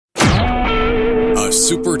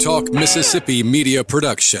SuperTalk Mississippi media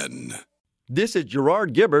production. This is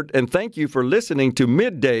Gerard Gibbert, and thank you for listening to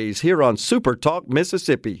Middays here on SuperTalk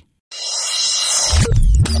Mississippi.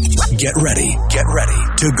 Get ready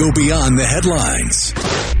to go beyond the headlines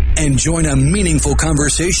and join a meaningful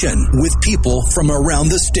conversation with people from around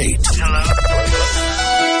the state.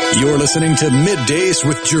 You're listening to Middays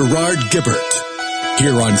with Gerard Gibbert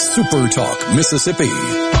here on SuperTalk Mississippi.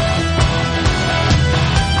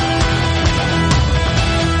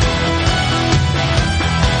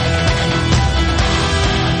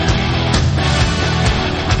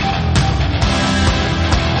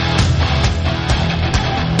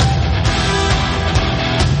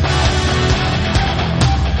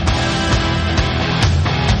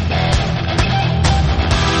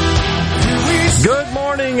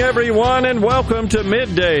 Everyone, and welcome to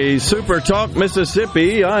Middays Super Talk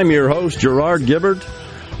Mississippi. I'm your host, Gerard Gibbert,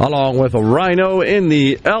 along with a rhino in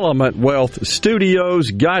the Element Wealth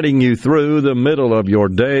Studios, guiding you through the middle of your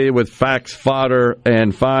day with facts, fodder,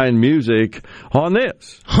 and fine music on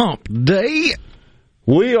this Hump Day.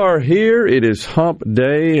 We are here. It is Hump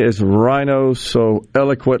Day, as Rhino so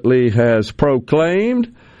eloquently has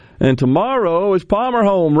proclaimed, and tomorrow is Palmer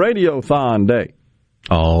Home Radiothon Day.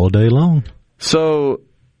 All day long. So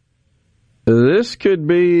this could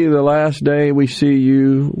be the last day we see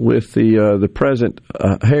you with the present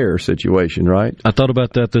hair situation, right? I thought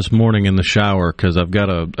about that this morning in the shower because I've got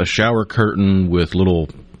a shower curtain with little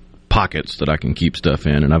pockets that I can keep stuff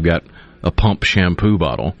in, and I've got a pump shampoo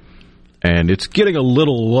bottle, and it's getting a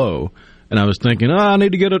little low. And I was thinking, I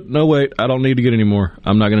need to get it. No, wait, I don't need to get any more.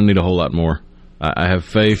 I'm not going to need a whole lot more. I have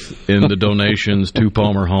faith in the donations to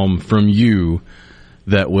Palmer Home from you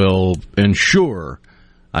that will ensure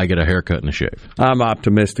I get a haircut and a shave. I'm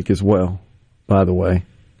optimistic as well, by the way.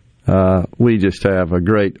 We just have a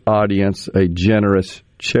great audience, a generous,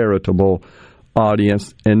 charitable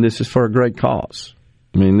audience, and this is for a great cause.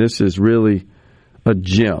 I mean, this is really a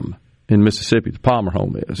gem in Mississippi. The Palmer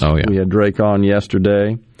Home is. Oh, yeah. We had Drake on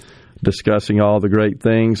yesterday discussing all the great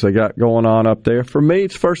things they got going on up there. For me,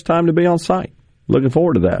 it's the first time to be on site. Looking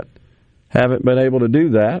forward to that. Haven't been able to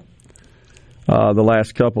do that the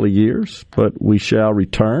last couple of years, but we shall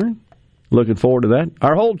return. Looking forward to that.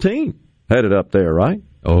 Our whole team headed up there, right?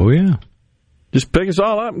 Oh, yeah. Just pick us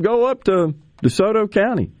all up and go up to DeSoto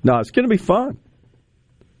County. No, it's going to be fun.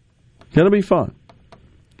 Going to be fun.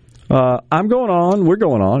 We're going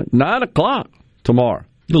on at 9 o'clock tomorrow.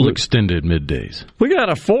 Little extended middays. We got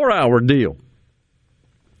a 4-hour deal.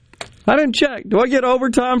 I didn't check. Do I get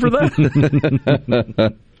overtime for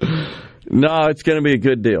that? No, it's going to be a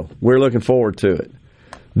good deal. We're looking forward to it.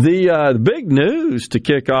 The big news to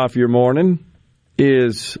kick off your morning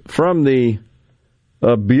is from the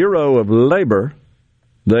Bureau of Labor.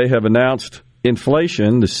 They have announced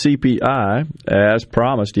inflation, the CPI, as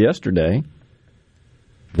promised yesterday.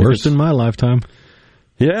 Worse than my lifetime.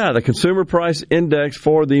 Yeah, the Consumer Price Index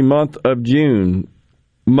for the month of June.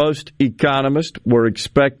 Most economists were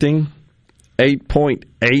expecting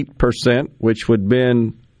 8.8%, which would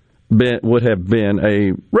have been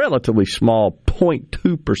a relatively small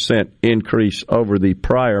 0.2% increase over the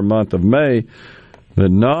prior month of May.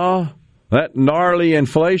 But no, that gnarly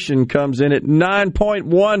inflation comes in at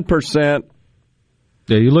 9.1%.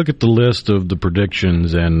 Yeah, you look at the list of the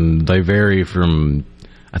predictions, and they vary from,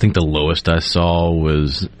 I think the lowest I saw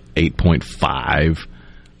was 8.5,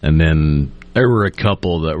 and then there were a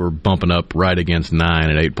couple that were bumping up right against 9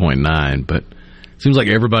 at 8.9, but it seems like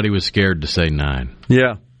everybody was scared to say 9.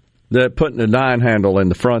 Yeah. That putting a 9 handle in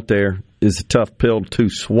the front there is a tough pill to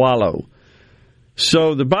swallow.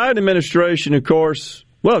 So the Biden administration, of course,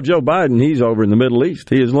 well, Joe Biden, he's over in the Middle East.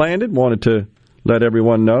 He has landed, wanted to let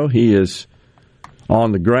everyone know he is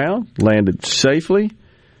on the ground, landed safely.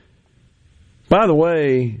 By the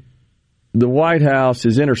way, the White House,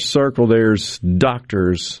 his inner circle, there's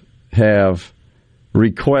doctors have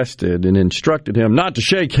requested and instructed him not to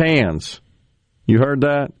shake hands. You heard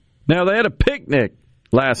that? Now, they had a picnic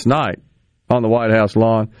last night on the White House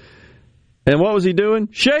lawn. And what was he doing?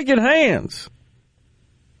 Shaking hands.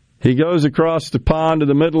 He goes across the pond to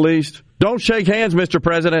the Middle East. Don't shake hands, Mr.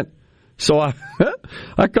 President. So I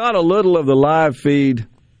caught a little of the live feed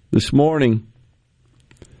this morning,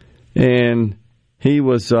 and he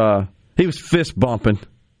was fist bumping.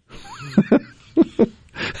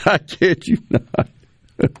 I kid you not.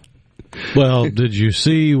 Well, did you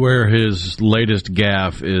see where his latest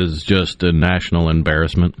gaffe is just a national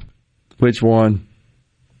embarrassment? Which one?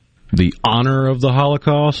 The honor of the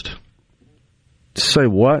Holocaust? Say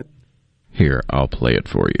what? Here, I'll play it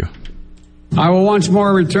for you. I will once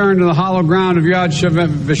more return to the hollow ground of Yad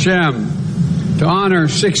Vashem to honor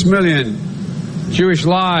 6 million Jewish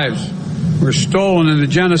lives were stolen in the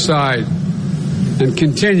genocide and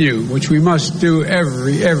continue, which we must do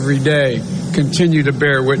every day, continue to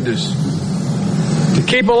bear witness. To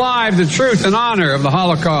keep alive the truth and honor of the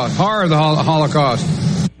Holocaust, horror of the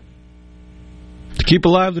Holocaust. To keep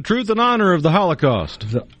alive the truth and honor of the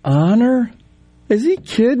Holocaust. The honor? Is he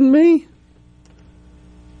kidding me?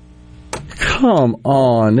 Come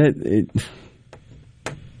on. This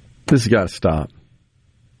has got to stop.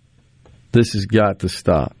 This has got to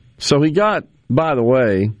stop. So he got, by the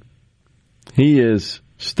way, he is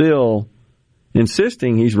still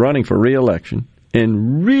insisting he's running for re-election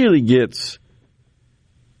and really gets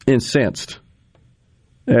incensed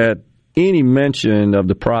at any mention of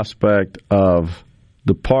the prospect of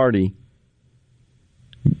the party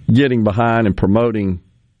getting behind and promoting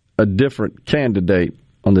a different candidate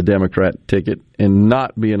on the Democrat ticket and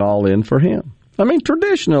not being all in for him. I mean,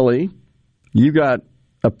 traditionally, you got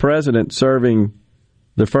a president serving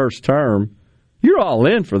the first term, you're all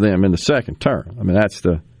in for them in the second term. I mean, that's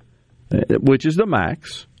which is the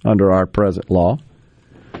max under our present law.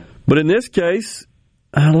 But in this case,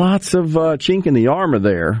 lots of chink in the armor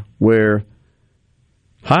there, where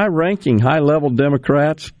high-ranking, high-level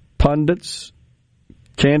Democrats, pundits,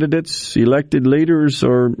 candidates, elected leaders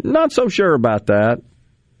are not so sure about that.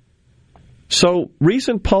 So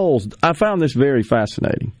recent polls, I found this very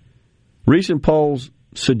fascinating. Recent polls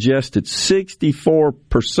suggested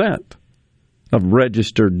 64% of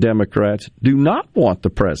registered Democrats do not want the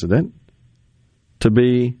president to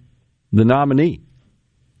be the nominee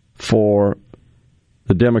for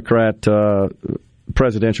the Democrat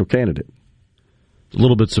presidential candidate. A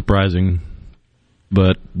little bit surprising,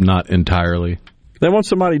 but not entirely. They want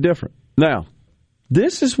somebody different. Now,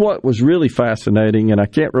 this is what was really fascinating, and I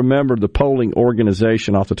can't remember the polling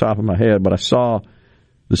organization off the top of my head, but I saw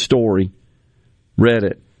the story, read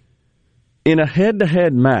it. In a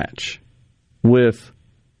head-to-head match with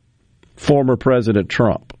former President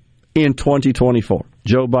Trump in 2024,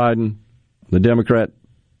 Joe Biden, the Democrat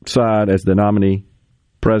side as the nominee,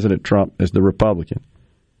 President Trump as the Republican,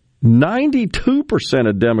 92%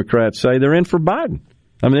 of Democrats say they're in for Biden.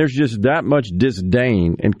 I mean, there's just that much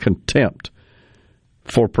disdain and contempt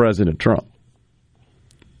for President Trump.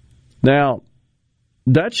 Now,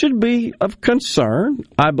 that should be of concern,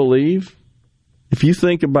 I believe, if you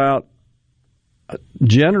think about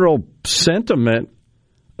general sentiment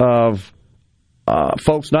of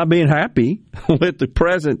folks not being happy with the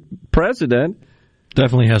present president.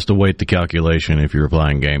 Definitely has to weight the calculation if you're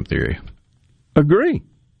applying game theory. Agree.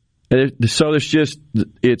 So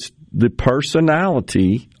it's the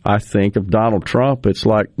personality, I think, of Donald Trump. It's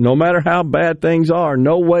like, no matter how bad things are,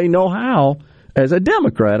 no way, no how, as a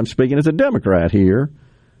Democrat, I'm speaking as a Democrat here,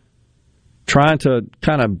 trying to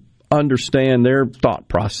kind of understand their thought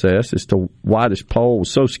process as to why this poll was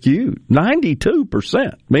so skewed.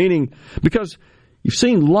 92%, meaning, because you've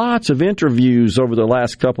seen lots of interviews over the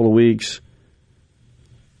last couple of weeks,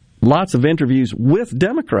 lots of interviews with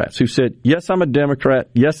Democrats who said, yes, I'm a Democrat.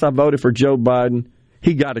 Yes, I voted for Joe Biden.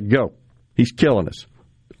 He got to go. He's killing us.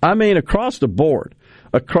 I mean, across the board,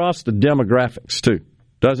 across the demographics, too.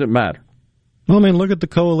 Doesn't matter. Well, I mean, look at the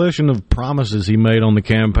coalition of promises he made on the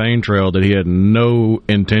campaign trail that he had no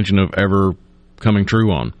intention of ever coming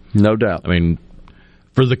true on. No doubt. I mean,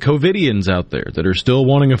 for the COVIDians out there that are still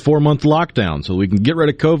wanting a 4-month lockdown so we can get rid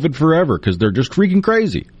of COVID forever because they're just freaking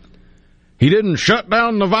crazy. He didn't shut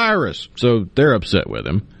down the virus, so they're upset with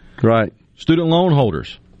him. Right. Student loan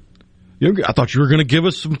holders. I thought you were going to give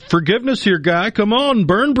us some forgiveness here, guy. Come on,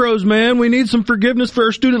 Burn Bros, man. We need some forgiveness for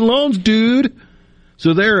our student loans, dude.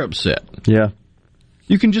 So they're upset. Yeah.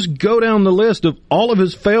 You can just go down the list of all of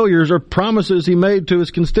his failures or promises he made to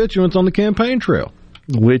his constituents on the campaign trail.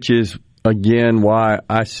 Which is, again, why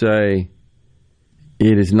I say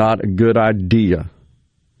it is not a good idea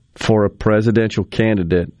for a presidential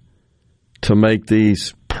candidate to make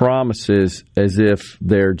these promises as if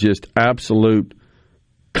they're just absolute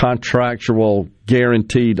contractual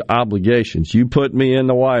guaranteed obligations. You put me in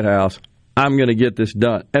the White House, I'm going to get this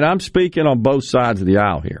done. And I'm speaking on both sides of the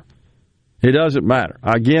aisle here. It doesn't matter.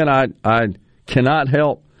 Again, I cannot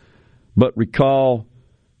help but recall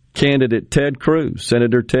candidate Ted Cruz,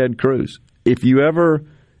 Senator Ted Cruz. If you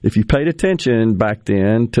paid attention back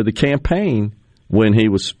then to the campaign when he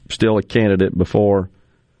was still a candidate before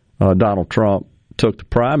Donald Trump took the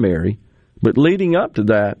primary, but leading up to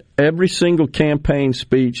that, every single campaign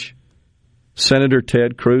speech Senator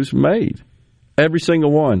Ted Cruz made, every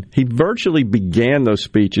single one, he virtually began those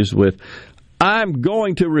speeches with, I'm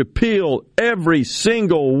going to repeal every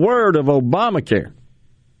single word of Obamacare.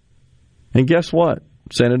 And guess what,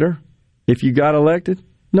 Senator? If you got elected,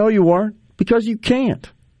 no, you weren't, because you can't.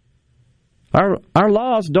 Our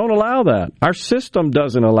laws don't allow that. Our system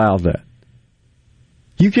doesn't allow that.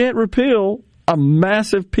 You can't repeal a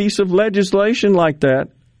massive piece of legislation like that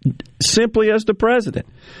simply as the president.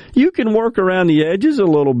 You can work around the edges a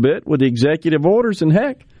little bit with executive orders, and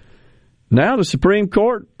heck, now the Supreme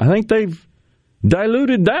Court, I think they've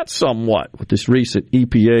diluted that somewhat with this recent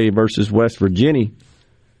EPA versus West Virginia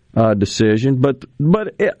decision. But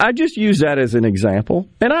I just use that as an example,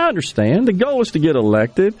 and I understand the goal is to get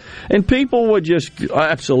elected, and people would just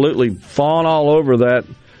absolutely fawn all over that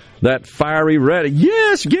fiery red.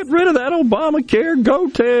 Yes, get rid of that Obamacare. Go,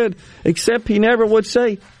 Ted. Except he never would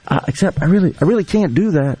say, except I really can't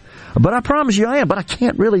do that. But I promise you I am, but I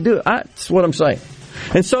can't really do it. That's what I'm saying.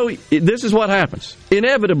 And so this is what happens.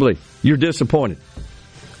 Inevitably, you're disappointed.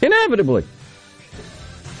 Inevitably.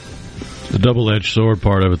 The double-edged sword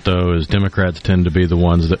part of it, though, is Democrats tend to be the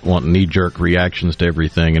ones that want knee-jerk reactions to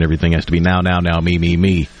everything, and everything has to be now,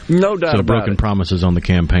 me. No doubt about it. So broken promises on the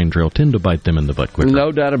campaign trail tend to bite them in the butt quicker.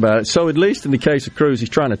 No doubt about it. So at least in the case of Cruz, he's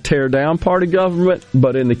trying to tear down party government,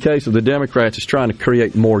 but in the case of the Democrats, he's trying to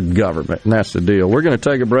create more government, and that's the deal. We're going to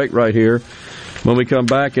take a break right here. When we come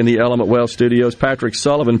back in the Element Wealth Studios, Patrick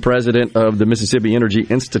Sullivan, president of the Mississippi Energy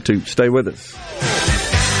Institute. Stay with us.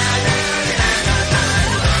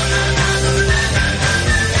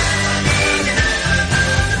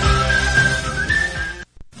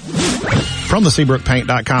 From the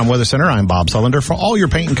SeabrookPaint.com Weather Center, I'm Bob Sullender. For all your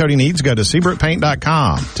paint and coating needs, go to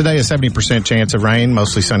SeabrookPaint.com. Today, a 70% chance of rain,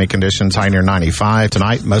 mostly sunny conditions, high near 95.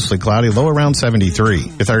 Tonight, mostly cloudy, low around 73.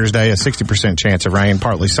 For Thursday, a 60% chance of rain,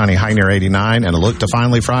 partly sunny, high near 89. And a look to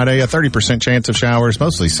finally Friday, a 30% chance of showers,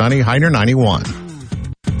 mostly sunny, high near 91.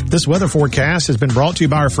 This weather forecast has been brought to you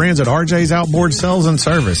by our friends at RJ's Outboard Sales and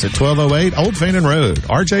Service at 1208 Old Fannin Road.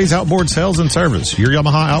 RJ's Outboard Sales and Service, your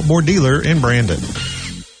Yamaha outboard dealer in Brandon.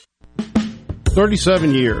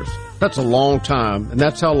 37 years. That's a long time, and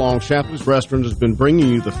that's how long Shapley's Restaurant has been bringing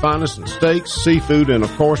you the finest in steaks, seafood, and,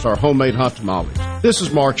 of course, our homemade hot tamales. This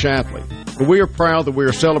is Mark Shapley, and we are proud that we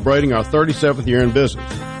are celebrating our 37th year in business.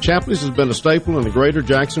 Shapley's has been a staple in the greater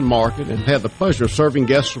Jackson market and had the pleasure of serving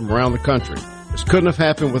guests from around the country. This couldn't have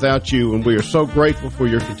happened without you, and we are so grateful for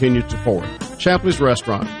your continued support. Shapley's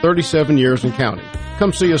Restaurant, 37 years and counting.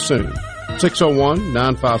 Come see us soon.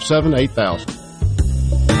 601-957-8000.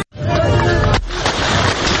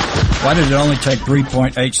 Why did it only take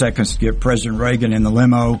 3.8 seconds to get President Reagan in the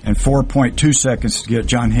limo and 4.2 seconds to get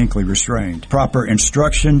John Hinckley restrained? Proper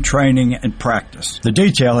instruction, training, and practice. The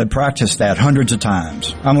detail had practiced that hundreds of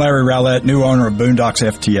times. I'm Larry Rowlett, new owner of Boondocks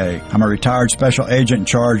FTA. I'm a retired special agent in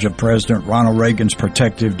charge of President Ronald Reagan's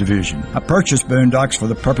Protective Division. I purchased Boondocks for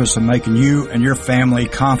the purpose of making you and your family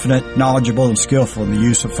confident, knowledgeable, and skillful in the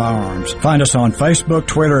use of firearms. Find us on Facebook,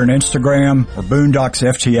 Twitter, and Instagram, or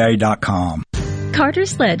boondocksfta.com. Carter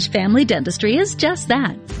Sledge Family Dentistry is just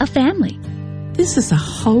that, a family. This is a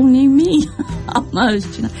whole new me,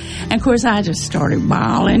 almost, you know. And of course, I just started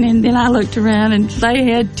bawling, and then I looked around, and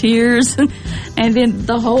they had tears, and then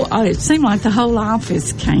it seemed like the whole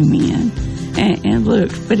office came in and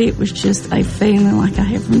looked, but it was just a feeling like I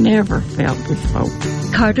have never felt before.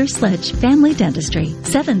 Carter Sledge Family Dentistry,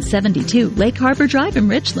 772 Lake Harbor Drive in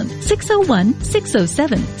Richland,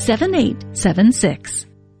 601-607-7876.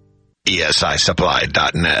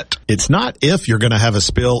 ESISupply.net. It's not if you're going to have a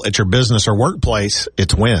spill at your business or workplace,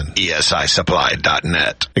 it's when.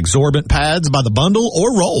 ESISupply.net. Exorbitant pads by the bundle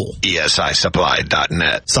or roll.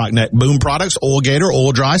 ESISupply.net. Sockneck boom products, Oil Gator,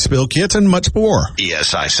 Oil Dry, spill kits, and much more.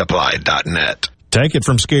 ESISupply.net. Take it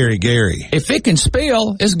from Scary Gary. If it can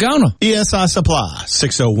spill, it's gonna. ESI Supply,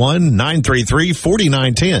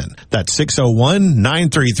 601-933-4910. That's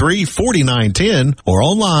 601-933-4910 or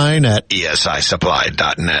online at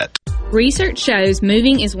ESISupply.net. Research shows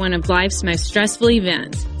moving is one of life's most stressful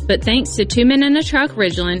events, but thanks to Two Men in a Truck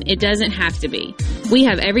Ridgeland, it doesn't have to be. We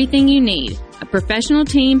have everything you need. A professional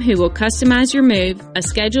team who will customize your move, a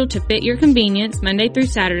schedule to fit your convenience Monday through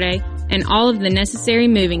Saturday, and all of the necessary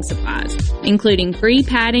moving supplies, including free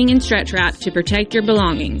padding and stretch wrap to protect your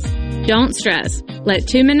belongings. Don't stress. Let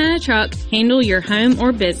Two Men in a Truck handle your home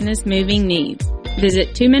or business moving needs.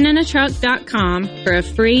 Visit twomeninatruck.com for a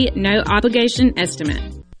free, no-obligation estimate.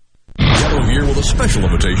 Gatto here with a special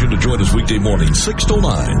invitation to join us weekday morning, 6 to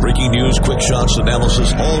 9. Breaking news, quick shots,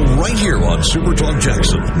 analysis, all right here on Super Talk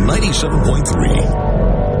Jackson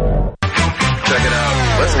 97.3. Check it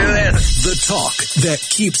out. Let's do this. The talk that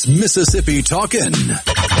keeps Mississippi talking.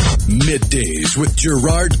 Middays with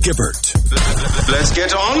Gerard Gibbert. Let's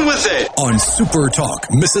get on with it. On Super Talk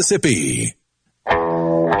Mississippi.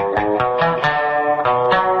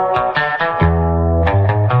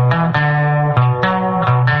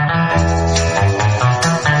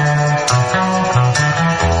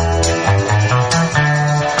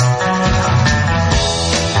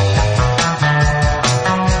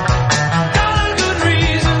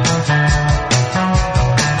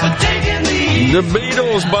 The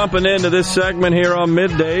Beatles bumping into this segment here on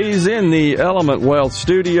Middays in the Element Wealth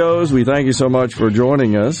Studios. We thank you so much for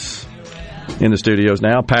joining us. In the studios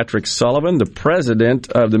now, Patrick Sullivan, the president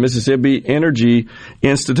of the Mississippi Energy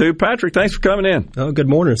Institute. Patrick, thanks for coming in. Oh, good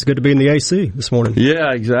morning. It's good to be in the AC this morning.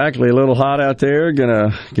 Yeah, exactly. A little hot out there.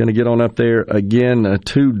 Gonna get on up there again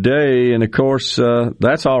today. And, of course,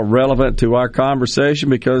 that's all relevant to our conversation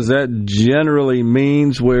because that generally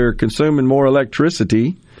means we're consuming more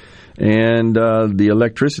electricity. And the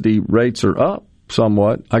electricity rates are up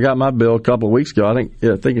somewhat. I got my bill a couple of weeks ago. I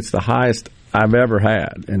think it's the highest I've ever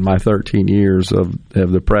had in my 13 years of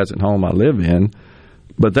the present home I live in.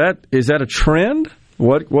 But is that a trend?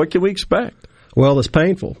 What can we expect? Well, it's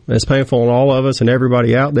painful. It's painful on all of us and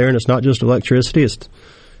everybody out there, and it's not just electricity.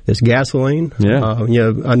 It's gasoline. Yeah.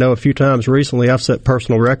 I know a few times recently I've set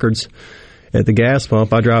personal records at the gas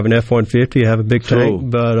pump. I drive an F-150, have a big tank,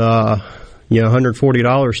 but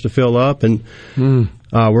 $140 to fill up, and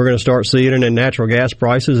we're going to start seeing it in natural gas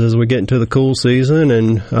prices as we get into the cool season,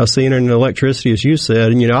 and seeing it in electricity, as you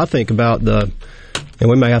said. And I think about and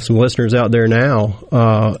we may have some listeners out there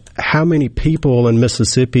now. How many people in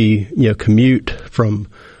Mississippi, commute from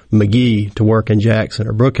McGee to work in Jackson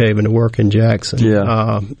or Brookhaven to work in Jackson?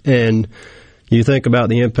 Yeah. And you think about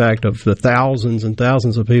the impact of the thousands and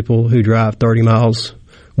thousands of people who drive 30 miles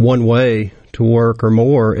one way to work or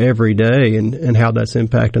more every day, and how that's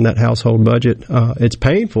impacting that household budget. It's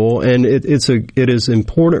painful, and it is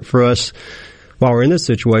important for us while we're in this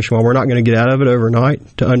situation, while we're not going to get out of it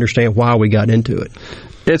overnight, to understand why we got into it.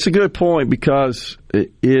 It's a good point because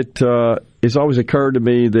it's always occurred to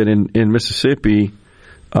me that in Mississippi,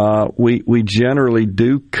 we generally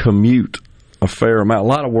do commute a fair amount. A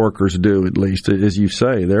lot of workers do, at least, as you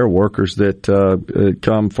say. There are workers that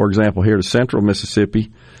come, for example, here to central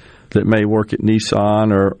Mississippi that may work at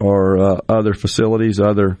Nissan or other facilities,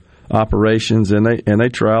 other operations, and they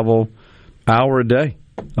travel hour a day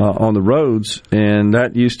on the roads, and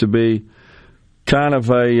that used to be kind of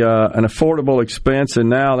an affordable expense, and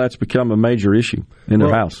now that's become a major issue in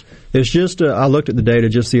their house. It's just I looked at the data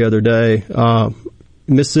just the other day.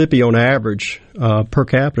 Mississippi, on average, per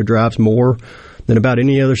capita drives more than about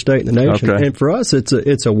any other state in the nation. Okay. And for us,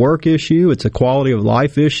 it's a work issue. It's a quality of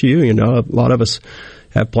life issue. A lot of us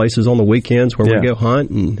have places on the weekends where we go hunt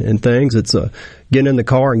and things. It's a getting in the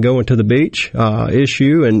car and going to the beach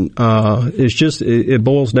issue, and it's just it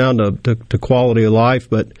boils down to quality of life.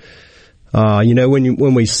 But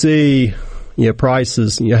when we see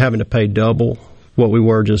prices having to pay double what we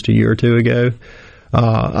were just a year or two ago,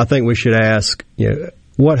 I think we should ask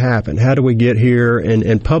what happened? How do we get here?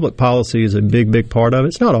 And public policy is a big part of it.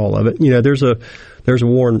 It's not all of it. There's a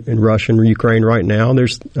war in Russia and Ukraine right now.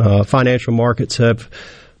 There's financial markets have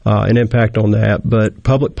an impact on that, but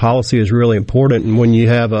public policy is really important. And when you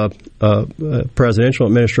have a presidential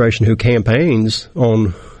administration who campaigns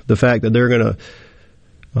on the fact that they're going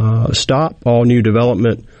to stop all new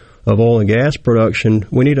development of oil and gas production,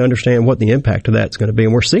 we need to understand what the impact of that's going to be,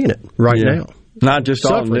 and we're seeing it right now. Not just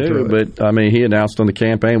all new, but he announced on the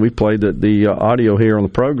campaign. We played the audio here on the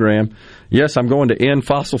program. Yes, I'm going to end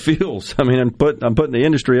fossil fuels. I'm putting the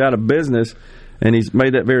industry out of business, and he's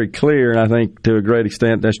made that very clear. And I think to a great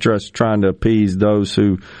extent that's just trying to appease those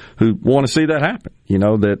who want to see that happen.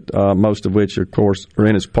 That most of which, of course, are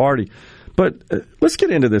in his party. But let's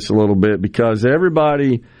get into this a little bit because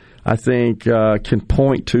everybody, I think, can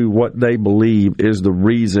point to what they believe is the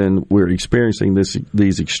reason we're experiencing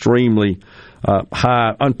these extremely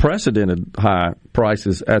high, unprecedented high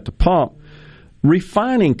prices at the pump.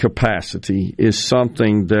 Refining capacity is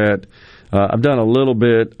something that I've done a little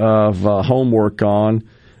bit of homework on.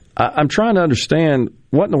 I'm trying to understand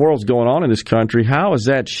what in the world's going on in this country. How has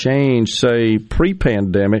that changed, say,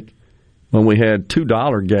 pre-pandemic when we had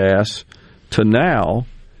 $2 gas to now?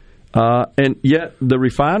 And yet the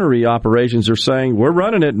refinery operations are saying we're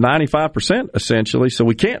running at 95% essentially, so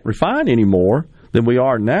we can't refine any more than we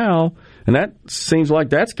are now. And that seems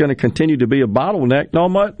like that's going to continue to be a bottleneck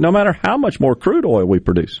no matter how much more crude oil we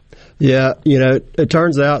produce. Yeah, it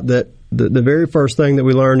turns out that the very first thing that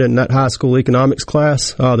we learned in that high school economics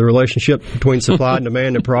class, the relationship between supply and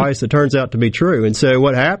demand and price, it turns out to be true. And so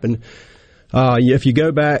what happened, if you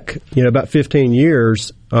go back, about 15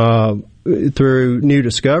 years, through new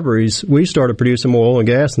discoveries, we started producing more oil and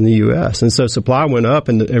gas in the U.S. And so supply went up,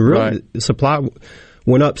 and really supply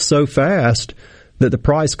went up so fast that the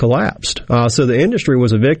price collapsed. So the industry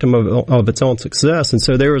was a victim of its own success. And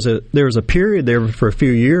so there was a period there for a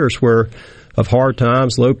few years of hard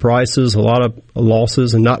times, low prices, a lot of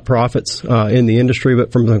losses and not profits in the industry.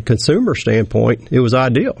 But from the consumer standpoint, it was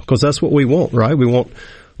ideal because that's what we want, right? We want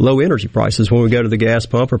low energy prices when we go to the gas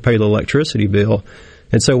pump or pay the electricity bill.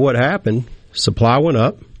 And so what happened, supply went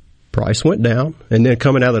up, price went down, and then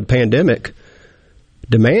coming out of the pandemic,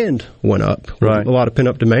 demand went up. Right. A lot of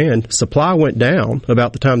pent-up demand. Supply went down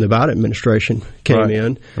about the time the Biden administration came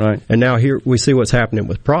in. Right. And now here we see what's happening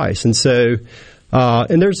with price. And so,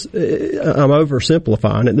 and there's, I'm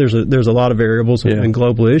oversimplifying it. There's a lot of variables and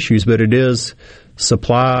global issues, but it is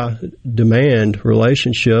supply-demand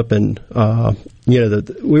relationship. And,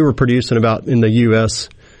 we were producing about, in the U.S.,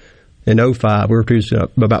 in 2005, we were producing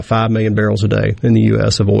about 5 million barrels a day in the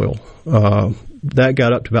U.S. of oil. That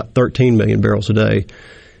got up to about 13 million barrels a day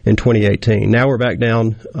in 2018. Now we're back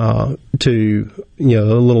down to a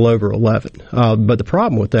little over 11. But the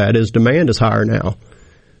problem with that is demand is higher now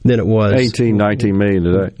than it was 18, 19 million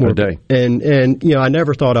a day. And I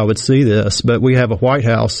never thought I would see this, but we have a White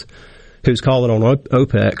House who's calling on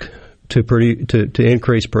OPEC to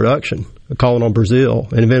increase production, calling on Brazil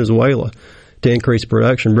and Venezuela to increase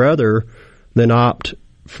production rather than opt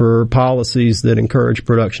for policies that encourage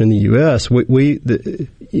production in the U.S.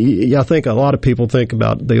 I think a lot of people think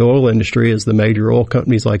about the oil industry as the major oil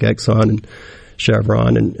companies like Exxon and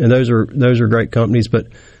Chevron, and those are great companies, but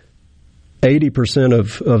 80%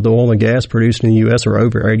 of the oil and gas produced in the U.S., or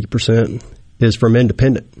over 80%, is from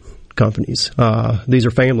independent companies. These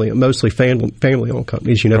are mostly family-owned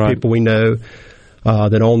companies. Right. People we know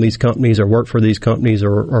that own these companies or work for these companies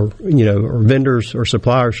or vendors or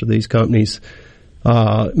suppliers for these companies.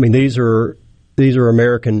 These are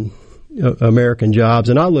American jobs,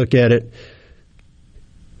 and I look at it.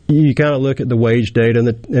 You kind of look at the wage data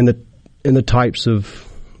and the types of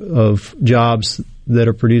jobs that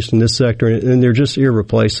are produced in this sector, and they're just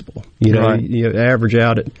irreplaceable. Right. You average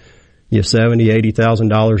out at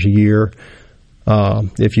 $70,000-$80,000 a year.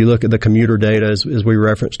 If you look at the commuter data, as we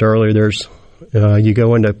referenced earlier, there's you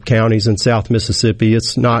go into counties in South Mississippi,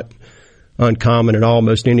 it's not uncommon at all.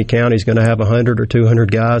 Most any county is going to have 100 or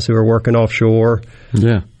 200 guys who are working offshore,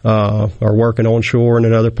 or working onshore in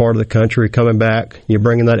another part of the country, coming back. You're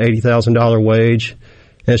bringing that $80,000 wage,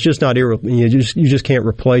 and it's just not you just can't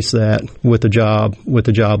replace that with a job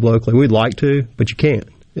locally. We'd like to, but you can't.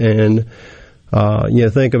 And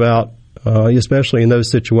think about especially in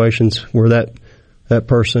those situations where that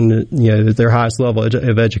person, their highest level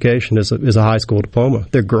of education is a high school diploma.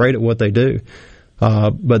 They're great at what they do.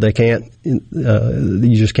 But they can't.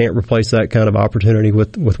 You just can't replace that kind of opportunity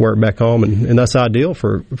with work back home, and that's ideal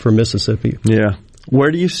for Mississippi. Yeah.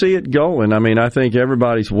 Where do you see it going? I think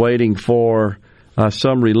everybody's waiting for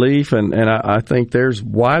some relief, and I think there's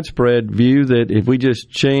widespread view that if we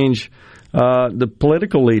just change the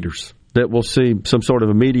political leaders, that we'll see some sort of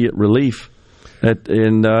immediate relief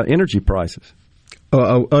in energy prices.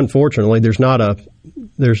 Unfortunately, there's not a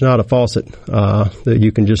faucet that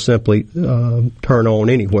you can just simply turn on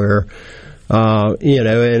anywhere.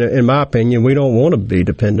 In my opinion, we don't want to be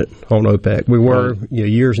dependent on OPEC. We were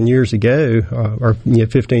years and years ago, or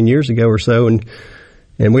 15 years ago or so, and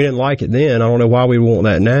we didn't like it then. I don't know why we want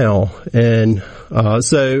that now. And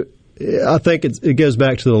so I think it goes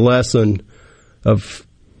back to the lesson of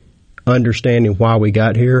understanding why we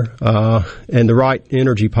got here, and the right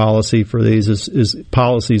energy policy for these is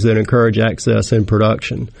policies that encourage access and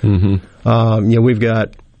production. Mm-hmm. We've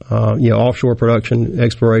got offshore production,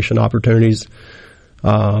 exploration opportunities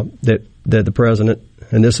that the president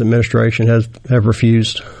and this administration have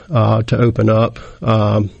refused to open up.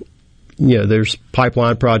 There's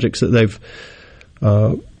pipeline projects that they've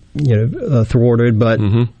thwarted, but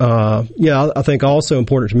I think also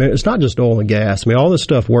important to me, it's not just oil and gas. All this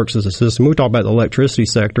stuff works as a system. We talk about the electricity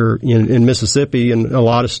sector in Mississippi and a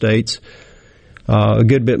lot of states. A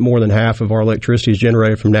good bit more than half of our electricity is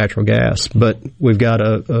generated from natural gas, but we've got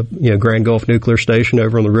a Grand Gulf Nuclear Station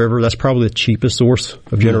over on the river. That's probably the cheapest source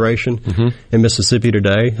of generation in Mississippi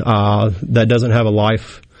today. That doesn't have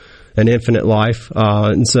an infinite life,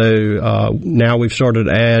 and so now we've started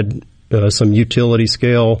to add some utility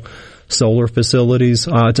scale solar facilities.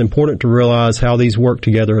 It's important to realize how these work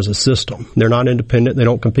together as a system. They're not independent. They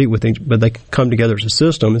don't compete with each, but they come together as a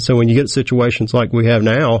system. And so when you get situations like we have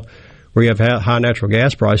now, where you have high natural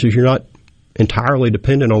gas prices, you're not entirely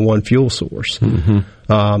dependent on one fuel source.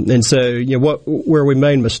 And so, where we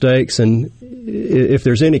made mistakes, and if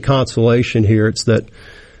there's any consolation here, it's that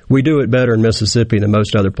we do it better in Mississippi than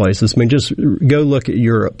most other places. Just go look at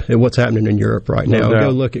Europe, at what's happening in Europe right now. Go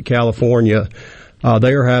look at California.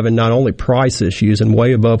 They are having not only price issues and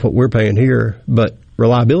way above what we're paying here, but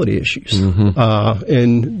reliability issues.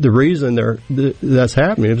 And the reason that's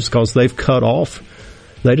happening is because they've cut off.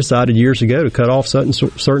 They decided years ago to cut off certain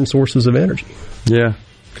sources of energy. Yeah.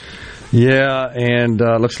 Yeah, and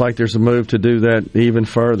looks like there's a move to do that even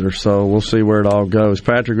further, so we'll see where it all goes.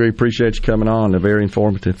 Patrick, we appreciate you coming on. They're very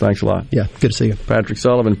informative. Thanks a lot. Yeah, good to see you. Patrick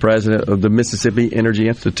Sullivan, president of the Mississippi Energy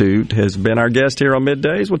Institute, has been our guest here on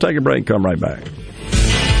Middays. We'll take a break and come right back.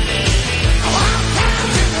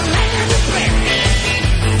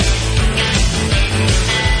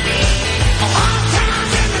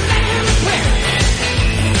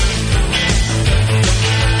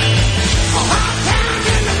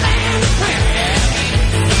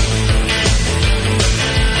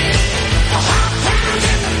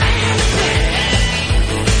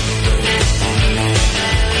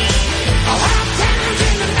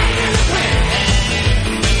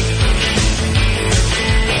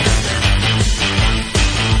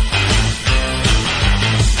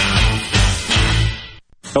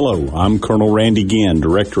 Hello, I'm Colonel Randy Ginn,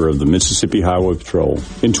 Director of the Mississippi Highway Patrol.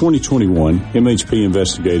 In 2021, MHP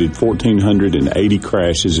investigated 1,480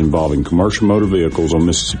 crashes involving commercial motor vehicles on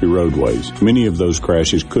Mississippi roadways. Many of those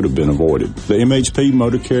crashes could have been avoided. The MHP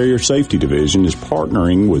Motor Carrier Safety Division is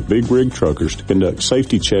partnering with big rig truckers to conduct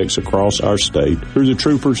safety checks across our state through the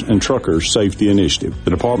Troopers and Truckers Safety Initiative.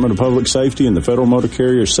 The Department of Public Safety and the Federal Motor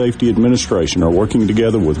Carrier Safety Administration are working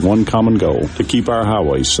together with one common goal: to keep our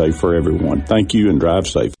highways safe for everyone. Thank you and drive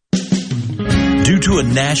safe. Due to a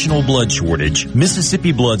national blood shortage,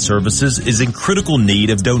 Mississippi Blood Services is in critical need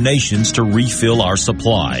of donations to refill our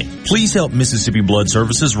supply. Please help Mississippi Blood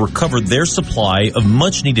Services recover their supply of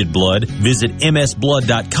much-needed blood. Visit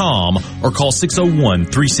msblood.com or call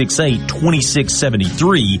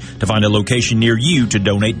 601-368-2673 to find a location near you to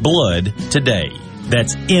donate blood today.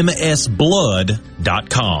 That's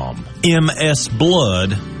msblood.com.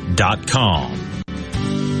 msblood.com.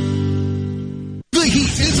 The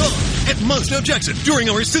heat is on at Mazda of Jackson during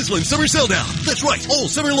our sizzling summer sell down. That's right, all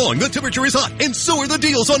summer long the temperature is hot, and so are the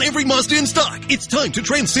deals on every Mazda in stock. It's time to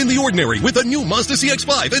transcend the ordinary with a new Mazda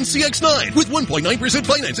CX-5 and CX-9 with 1.9%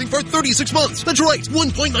 financing for 36 months. That's right,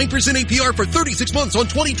 1.9% APR for 36 months on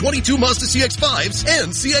 2022 Mazda CX-5s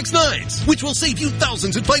and CX-9s, which will save you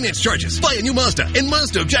thousands in finance charges. Buy a new Mazda, and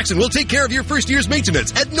Mazda of Jackson will take care of your first year's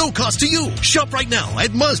maintenance at no cost to you. Shop right now at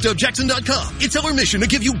MazdaofJackson.com. It's our mission to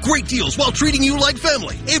give you great deals while treating you like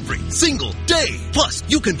family every single day. Plus,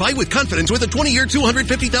 you can buy with confidence with a 20-year,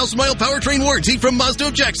 250,000-mile powertrain warranty from Mazda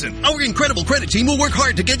of Jackson. Our incredible credit team will work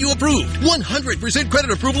hard to get you approved. 100%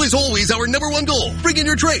 credit approval is always our number one goal. Bring in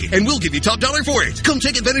your trade, and we'll give you top dollar for it. Come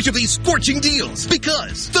take advantage of these scorching deals,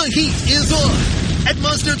 because the heat is on at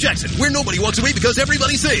Mazda of Jackson, where nobody walks away because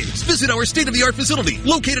everybody saves. Visit our state-of-the-art facility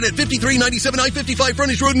located at 5397 I-55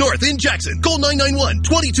 Frontage Road North in Jackson. Call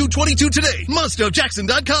 991-2222 today.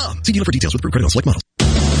 MazdaofJackson.com. See dealer for details with approved credit on select models.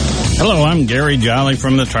 Hello, I'm Gary Jolly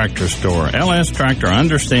from the Tractor Store. LS Tractor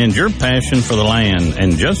understands your passion for the land,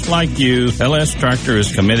 and just like you, LS Tractor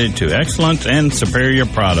is committed to excellence and superior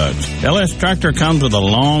products. LS Tractor comes with a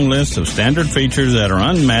long list of standard features that are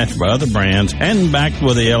unmatched by other brands and backed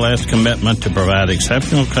with the LS commitment to provide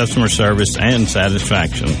exceptional customer service and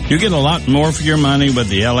satisfaction. You get a lot more for your money with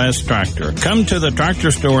the LS Tractor. Come to the Tractor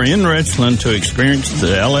Store in Richland to experience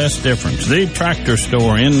the LS difference. The Tractor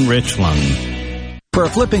Store in Richland. For a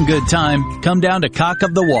flipping good time, come down to Cock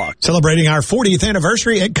of the Walk. Celebrating our 40th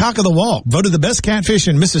anniversary at Cock of the Walk. Voted the best catfish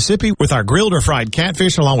in Mississippi with our grilled or fried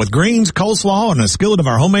catfish along with greens, coleslaw, and a skillet of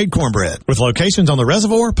our homemade cornbread. With locations on the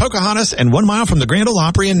Reservoir, Pocahontas, and 1 mile from the Grand Ole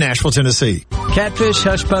Opry in Nashville, Tennessee. Catfish,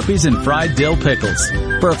 hush puppies, and fried dill pickles.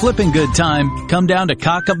 For a flipping good time, come down to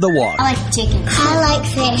Cock of the Walk. I like chicken. I like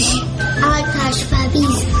fish. I like hush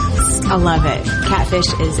puppies. I love it.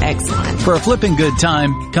 Catfish is excellent. For a flipping good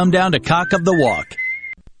time, come down to Cock of the Walk.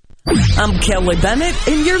 I'm Kelly Bennett,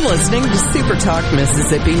 and you're listening to Super Talk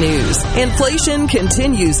Mississippi News. Inflation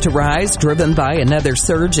continues to rise, driven by another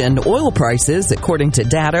surge in oil prices. According to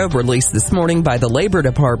data released this morning by the Labor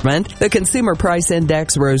Department, the Consumer Price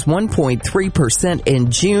Index rose 1.3%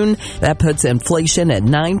 in June. That puts inflation at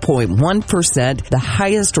 9.1%, the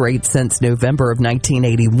highest rate since November of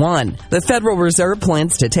 1981. The Federal Reserve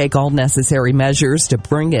plans to take all necessary measures to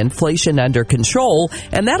bring inflation under control,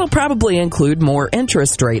 and that'll probably include more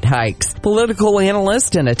interest rate hikes. Political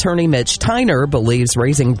analyst and attorney Mitch Tyner believes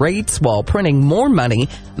raising rates while printing more money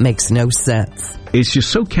makes no sense. It's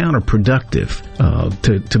just so counterproductive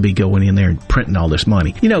to be going in there and printing all this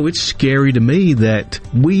money. You know, it's scary to me that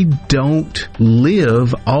we don't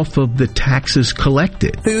live off of the taxes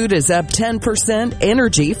collected. Food is up 10%,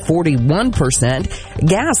 energy 41%,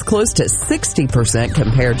 gas close to 60%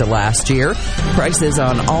 compared to last year. Prices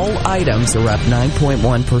on all items are up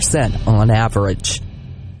 9.1% on average.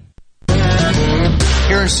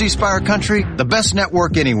 Here in C Spire country, the best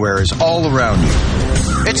network anywhere is all around you.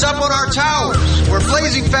 It's up on our towers, where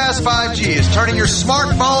blazing fast 5G is turning your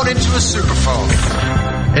smartphone into a superphone.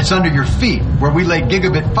 It's under your feet, where we lay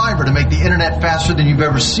gigabit fiber to make the internet faster than you've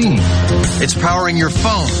ever seen. It's powering your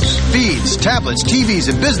phones, feeds, tablets, TVs,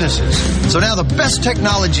 and businesses. So now the best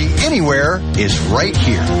technology anywhere is right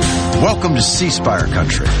here. Welcome to C Spire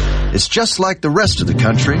country. It's just like the rest of the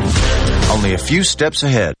country, only a few steps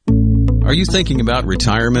ahead. Are you thinking about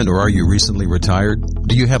retirement, or are you recently retired?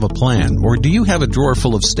 Do you have a plan, or do you have a drawer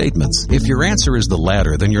full of statements? If your answer is the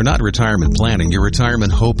latter, then you're not retirement planning, you're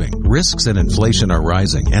retirement hoping. Risks and inflation are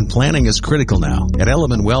rising, and planning is critical now. At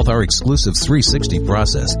Element Wealth, our exclusive 360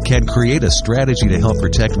 process can create a strategy to help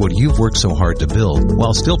protect what you've worked so hard to build,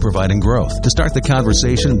 while still providing growth. To start the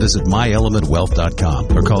conversation, visit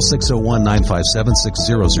myelementwealth.com or call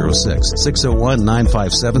 601-957-6006,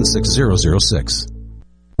 601-957-6006.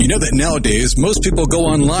 You know that nowadays, most people go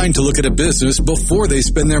online to look at a business before they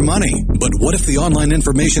spend their money. But what if the online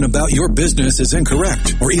information about your business is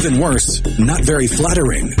incorrect? Or even worse, not very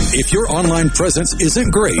flattering? If your online presence isn't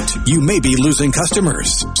great, you may be losing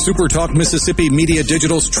customers. SuperTalk Mississippi Media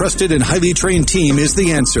Digital's trusted and highly trained team is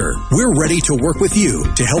the answer. We're ready to work with you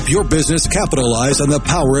to help your business capitalize on the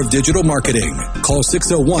power of digital marketing. Call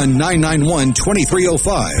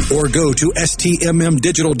 601-991-2305 or go to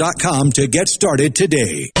stmmdigital.com to get started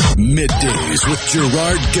today. Middays with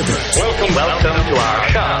Gerard Gibbert. Welcome to our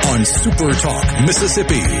shop on Super Talk,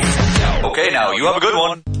 Mississippi. Okay, now you have a good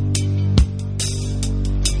one.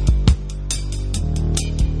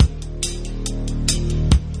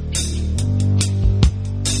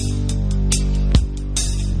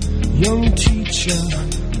 Young teacher,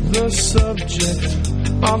 the subject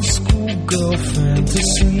of schoolgirl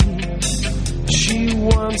fantasy. She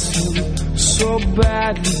wants him so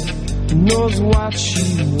badly. Knows what she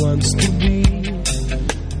wants to be.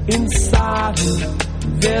 Inside her,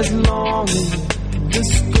 there's longing.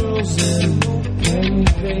 This girl's an open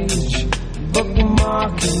page,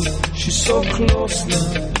 bookmarking. She's so close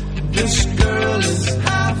now. This girl is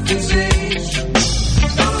half his age.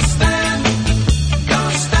 Don't stand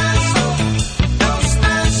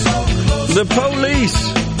so close. The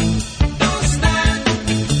Police. Don't stand.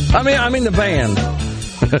 I mean the band.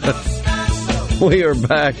 We are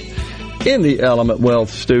back in the Element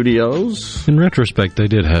Wealth Studios. In retrospect, they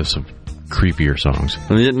did have some creepier songs.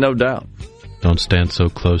 No doubt. Don't Stand So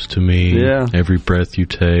Close to Me. Yeah. Every Breath You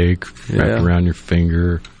Take. Wrapped Around Your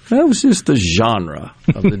Finger. That was just the genre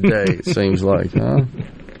of the day, it seems like, huh?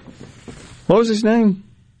 What was his name?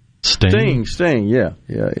 Sting. Sting, yeah.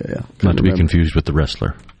 Not to be confused with the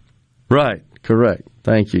wrestler. Right, correct.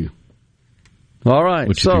 Thank you. All right.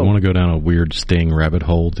 Which, if you want to go down a weird Sting rabbit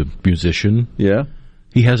hole, the musician. Yeah.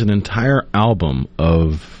 He has an entire album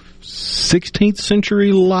of 16th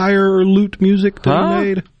century lyre or lute music that he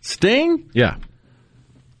made. Sting? Yeah.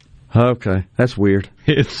 Okay, that's weird.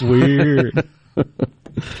 It's weird.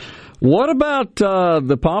 What about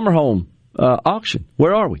the Palmer Home auction?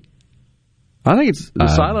 Where are we? I think it's the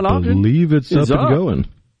silent auction. I believe it's up and going.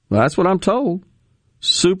 That's what I'm told.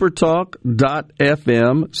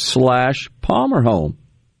 supertalk.fm/Palmer Home.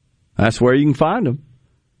 That's where you can find them.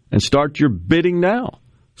 And start your bidding now.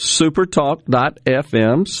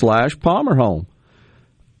 supertalk.fm/Palmer Home.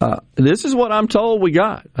 This is what I'm told we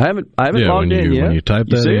got. I haven't logged in yet. When you type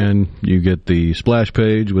that in, you get the splash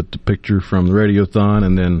page with the picture from the Radiothon,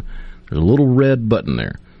 and then there's a little red button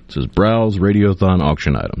there. It says Browse Radiothon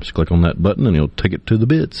Auction Items. Click on that button, and it'll take it to the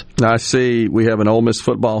bids. I see we have an Ole Miss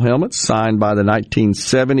football helmet signed by the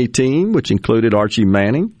 1970 team, which included Archie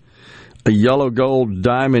Manning. A yellow gold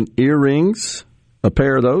diamond earrings. A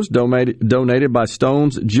pair of those donated by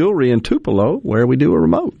Stone's Jewelry in Tupelo, where we do a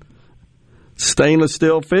remote. Stainless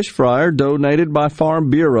steel fish fryer donated by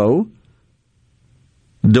Farm Bureau.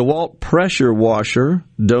 DeWalt pressure washer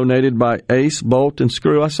donated by Ace Bolt and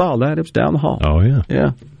Screw. I saw that. It was down the hall. Oh, yeah.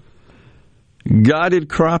 Yeah. Guided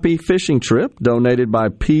crappie fishing trip donated by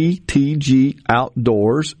PTG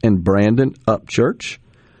Outdoors and Brandon Upchurch.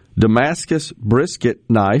 Damascus brisket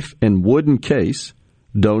knife and wooden case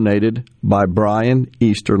donated by Brian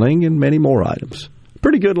Easterling, and many more items.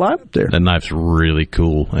 Pretty good lineup there. That knife's really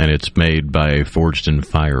cool, and it's made by a Forged in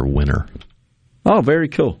Fire winner. Oh, very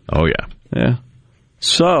cool. Oh, yeah. Yeah.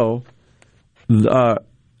 So,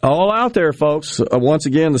 all out there, folks. Once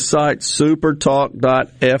again, the site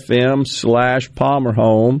supertalk.fm/Palmer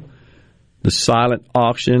Home. The silent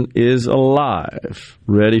auction is alive.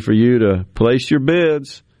 Ready for you to place your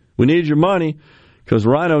bids. We need your money because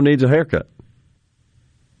Rhino needs a haircut.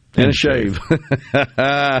 And a shave.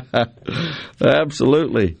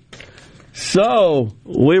 Absolutely. So,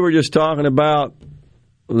 we were just talking about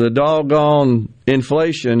the doggone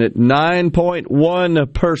inflation at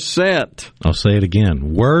 9.1%. I'll say it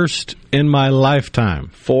again. Worst in my lifetime.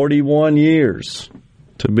 41 years,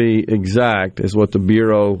 to be exact, is what the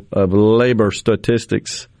Bureau of Labor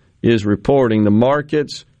Statistics is reporting. The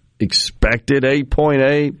markets expected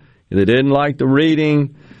 8.8. They didn't like the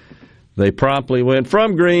reading. They promptly went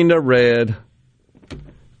from green to red.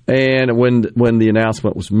 And when the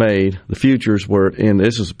announcement was made, the futures were in,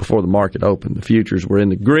 this was before the market opened, the futures were in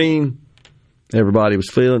the green. Everybody was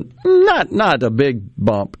feeling not a big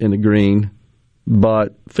bump in the green,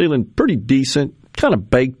 but feeling pretty decent, kind of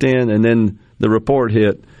baked in. And then the report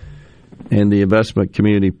hit, and the investment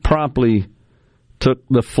community promptly took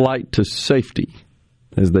the flight to safety,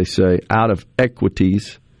 as they say, out of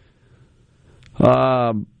equities.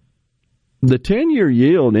 The 10-year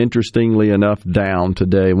yield, interestingly enough, down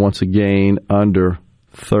today, once again, under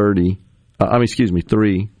 3%, down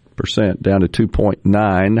to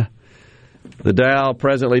 2.9. The Dow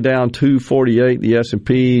presently down 248, the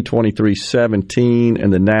S&P 2317,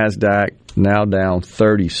 and the NASDAQ now down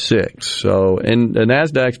 36. So, and the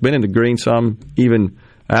NASDAQ's been in the green some even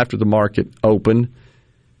after the market opened.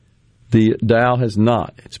 The Dow has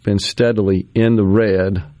not. It's been steadily in the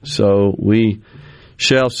red. So we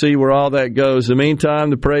shall see where all that goes. In the meantime,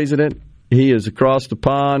 the president, he is across the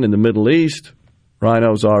pond in the Middle East.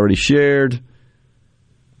 Rhino's already shared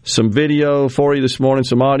some video for you this morning,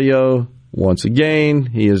 some audio. Once again,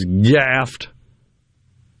 he is gaffed.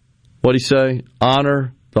 What'd he say?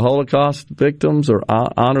 Honor the Holocaust victims, or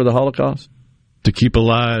honor the Holocaust? To keep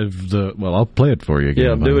alive I'll play it for you again.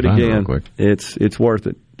 Yeah, do it again. Real quick. It's worth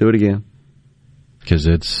it. Do it again. Because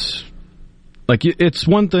it's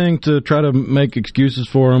one thing to try to make excuses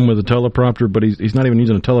for him with a teleprompter, but he's not even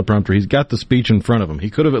using a teleprompter. He's got the speech in front of him. He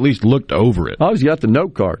could have at least looked over it. Oh, he's got the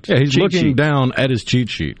note cards. Yeah, he's looking down at his cheat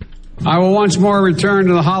sheet. I will once more return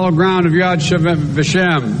to the hollow ground of Yad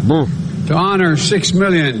Vashem to honor 6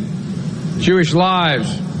 million Jewish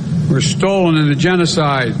lives were stolen in the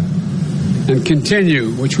genocide, and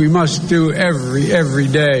continue, which we must do every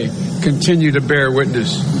day, continue to bear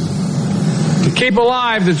witness. To keep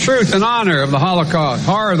alive the truth and honor of the Holocaust,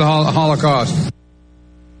 horror of the Holocaust.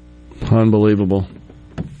 Unbelievable.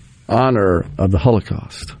 Honor of the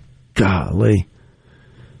Holocaust. Golly.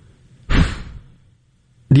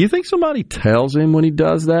 Do you think somebody tells him when he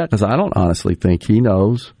does that? Because I don't honestly think he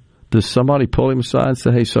knows. Does somebody pull him aside and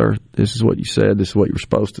say, hey, sir, this is what you said, this is what you were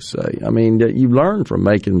supposed to say? I mean, you learn from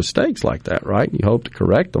making mistakes like that, right? You hope to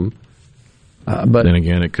correct them. But then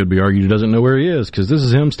again, it could be argued he doesn't know where he is, because this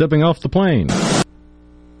is him stepping off the plane.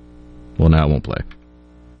 Well, now it won't play.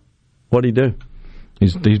 What'd he do?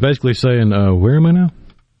 He's basically saying, where am I now?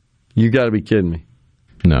 You got to be kidding me.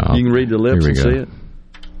 No. You can read the lips and see it?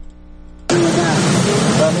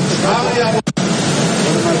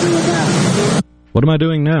 What am I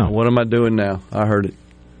doing now? What am I doing now? I heard it.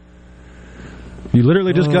 You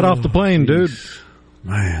literally just got off the plane, dude.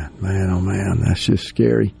 Man, oh man, that's just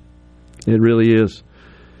scary. It really is.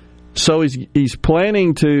 So he's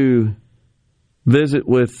planning to visit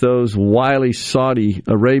with those wily Saudi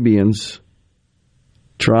Arabians,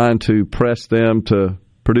 trying to press them to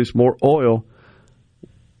produce more oil.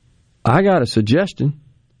 I got a suggestion.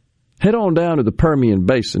 Head on down to the Permian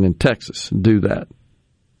Basin in Texas and do that.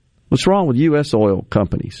 What's wrong with U.S. oil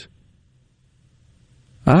companies?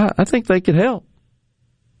 I think they could help.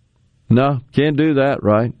 No, can't do that,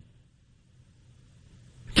 right?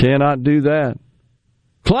 Cannot do that.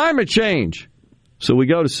 Climate change. So we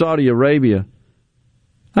go to Saudi Arabia.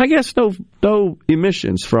 I guess no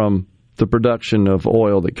emissions from the production of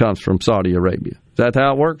oil that comes from Saudi Arabia. Is that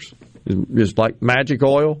how it works? Just like magic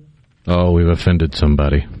oil? Oh, we've offended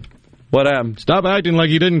somebody. What happened? Stop acting like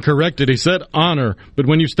he didn't correct it. He said honor, but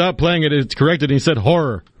when you stop playing it, it's corrected, and he said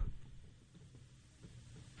horror.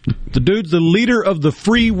 The dude's the leader of the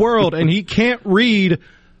free world, and he can't read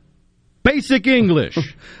basic English.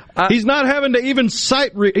 He's not having to even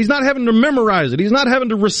he's not having to memorize it. He's not having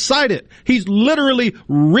to recite it. He's literally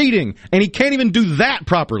reading, and he can't even do that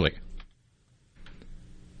properly.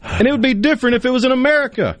 And it would be different if it was in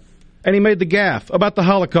America, and he made the gaffe about the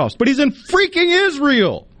Holocaust. But he's in freaking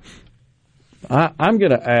Israel. I'm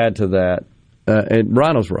going to add to that, and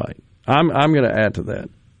Rhino's right. I'm going to add to that.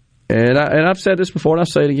 And I've said this before, and I'll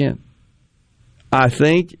say it again. I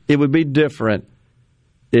think it would be different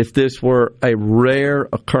if this were a rare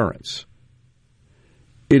occurrence.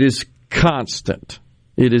 It is constant.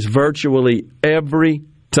 It is virtually every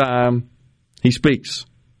time he speaks.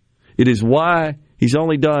 It is why he's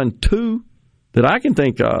only done 2 that I can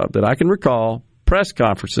think of, that I can recall, press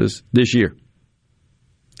conferences this year,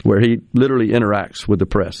 where he literally interacts with the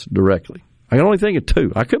press directly. I can only think of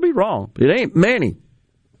 2. I could be wrong. It ain't many.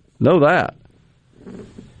 Know that.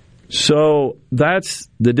 So that's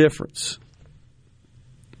the difference.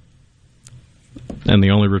 And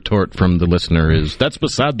the only retort from the listener is, that's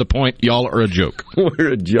beside the point. Y'all are a joke.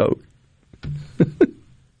 We're a joke.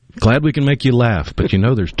 Glad we can make you laugh, but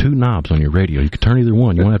there's 2 knobs on your radio. You can turn either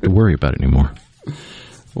one. You won't have to worry about it anymore.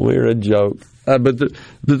 We're a joke. But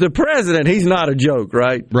the president, he's not a joke,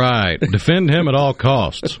 right? Right. Defend him at all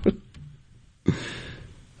costs.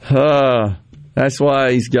 That's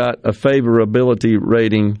why he's got a favorability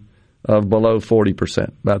rating of below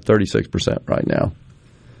 40%, about 36% right now.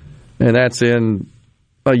 And that's in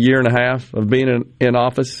a year and a half of being in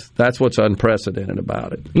office. That's what's unprecedented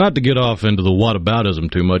about it. Not to get off into the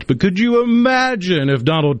whataboutism too much, but could you imagine if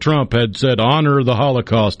Donald Trump had said, honor the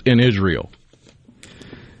Holocaust in Israel?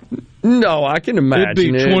 No, I can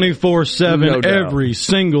imagine it'd be 24/7, every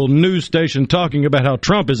single news station talking about how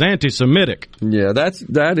Trump is anti-Semitic. Yeah,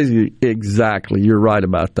 that is exactly. You're right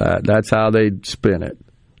about that. That's how they'd spin it.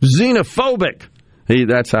 Xenophobic.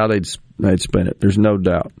 That's how they'd spin it. There's no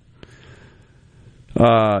doubt.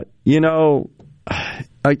 I'm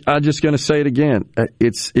just going to say it again.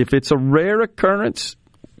 If it's a rare occurrence,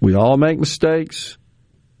 we all make mistakes.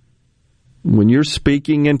 When you're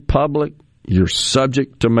speaking in public, you're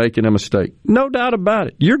subject to making a mistake. No doubt about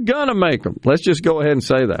it. You're going to make them. Let's just go ahead and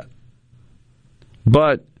say that.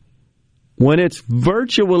 But when it's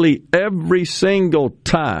virtually every single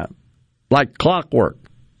time, like clockwork,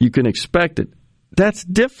 you can expect it. That's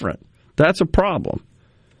different. That's a problem.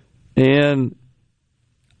 And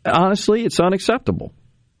honestly, it's unacceptable.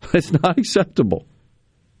 It's not acceptable.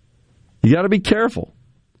 You got to be careful.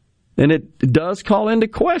 And it does call into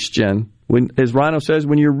question, as Rhino says,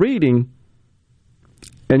 when you're reading.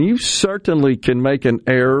 And you certainly can make an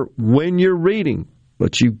error when you're reading,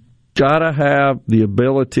 but you got to have the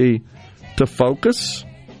ability to focus.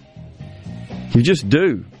 You just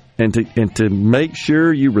do. And to make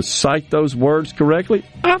sure you recite those words correctly.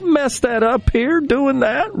 I've messed that up here doing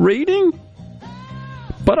that, reading.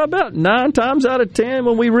 But about 9 times out of 10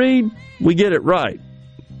 when we read, we get it right.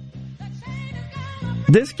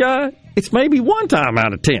 This guy, it's maybe 1 time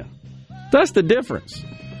out of 10. That's the difference.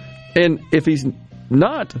 And if he's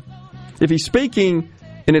speaking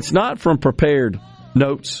and it's not from prepared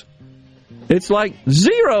notes, it's like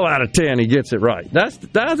 0 out of 10 he gets it right. I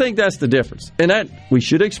think that's the difference. And that we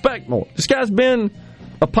should expect more. This guy's been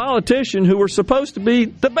a politician who was supposed to be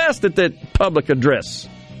the best at that public address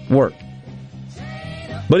work.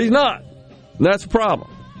 But he's not. And that's a problem.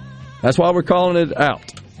 That's why we're calling it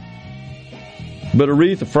out. But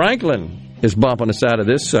Aretha Franklin is bumping us out of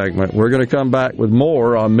this segment. We're going to come back with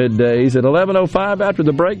more on Middays at 11:05 after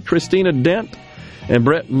the break. Christina Dent and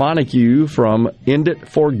Brett Montague from End It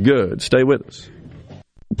for Good. Stay with us.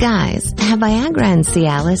 Guys, have Viagra and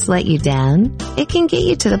Cialis let you down? It can get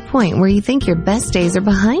you to the point where you think your best days are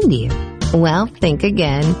behind you. Well, think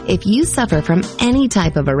again. If you suffer from any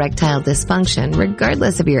type of erectile dysfunction,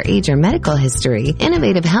 regardless of your age or medical history,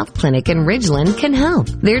 Innovative Health Clinic in Ridgeland can help.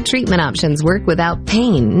 Their treatment options work without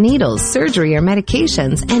pain, needles, surgery, or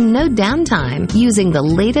medications, and no downtime, using the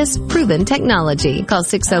latest proven technology. Call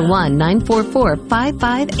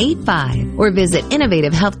 601-944-5585 or visit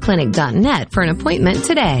innovativehealthclinic.net for an appointment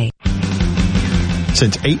today.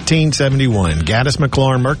 Since 1871, Gaddis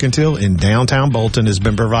McLaurin Mercantile in downtown Bolton has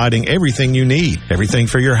been providing everything you need. Everything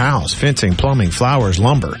for your house, fencing, plumbing, flowers,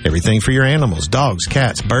 lumber. Everything for your animals, dogs,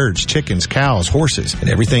 cats, birds, chickens, cows, horses. And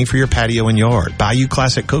everything for your patio and yard. Bayou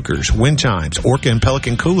Classic cookers, wind chimes, Orca and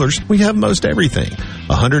Pelican coolers. We have most everything.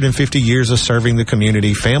 150 years of serving the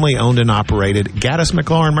community, family owned and operated. Gaddis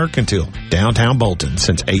McLaurin Mercantile, downtown Bolton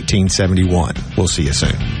since 1871. We'll see you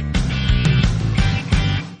soon.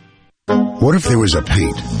 What if there was a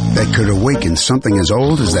paint that could awaken something as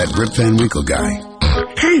old as that Rip Van Winkle guy?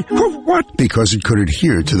 Hey, what? Because it could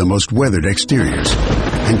adhere to the most weathered exteriors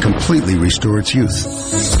and completely restore its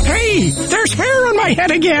youth. Hey, there's hair on my head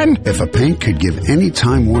again! If a paint could give any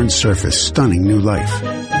time-worn surface stunning new life,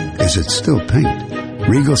 is it still paint?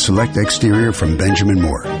 Regal Select Exterior from Benjamin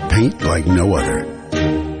Moore. Paint like no other.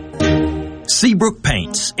 Seabrook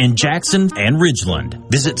Paints in Jackson and Ridgeland.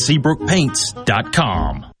 Visit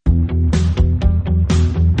SeabrookPaints.com.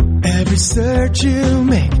 Every search you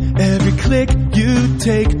make, every click you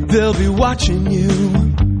take, they'll be watching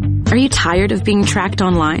you. Are you tired of being tracked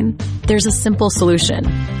online? There's a simple solution.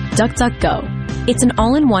 DuckDuckGo. It's an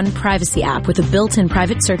all-in-one privacy app with a built-in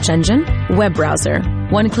private search engine, web browser,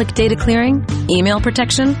 one-click data clearing, email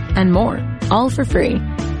protection, and more. All for free.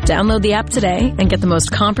 Download the app today and get the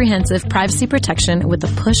most comprehensive privacy protection with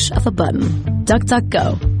the push of a button.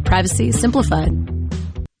 DuckDuckGo. Privacy simplified.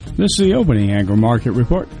 This is the opening agri-market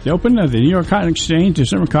report. The open of the New York Cotton Exchange,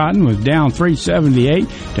 December cotton was down 378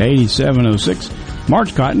 to 87.06.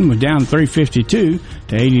 March cotton was down 352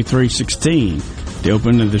 to 83.16. The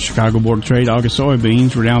open of the Chicago Board of Trade, August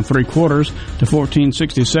soybeans were down 3/4 to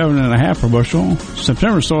 14.67.5 per bushel.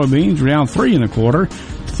 September soybeans were down 3 1/4 to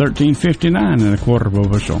 13.59 per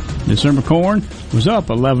bushel. December corn was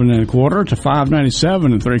up 11 1/4 to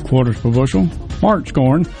 5.97 3/4 per bushel. March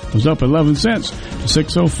corn was up 11 cents to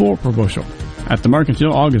 6.04 per bushel. At the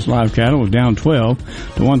mercantile, August live cattle was down 12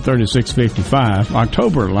 to 136.55.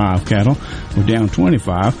 October live cattle was down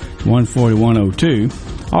 25 to 141.02.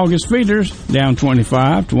 August feeders down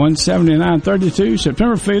 25 to 179.32.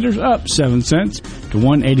 September feeders up 7 cents to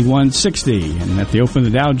 181.60. And at the open, the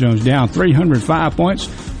Dow Jones down 305 points,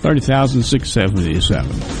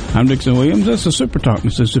 30,677. I'm Dixon Williams. That's the Super Talk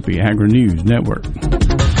Mississippi Agri News Network.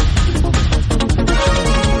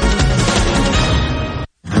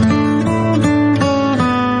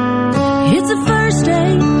 It's the first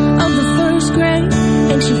day of the first grade,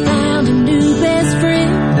 and she found a new best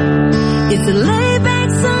friend. It's a laid-back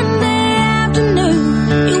Sunday afternoon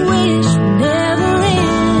you wish would never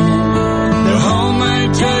end. The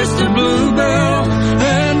homemade taste of Bluebell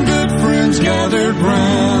and good friends gathered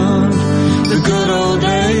round. The good old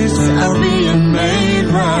days are being made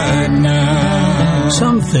right now.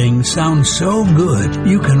 Some things sound so good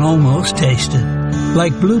you can almost taste it.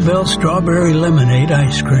 Like Bluebell Strawberry Lemonade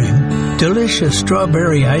Ice Cream. Delicious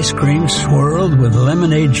strawberry ice cream swirled with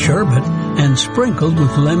lemonade sherbet and sprinkled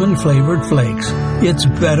with lemon-flavored flakes. It's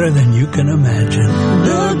better than you can imagine.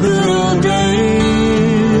 The good old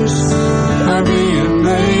days are being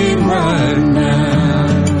made right now.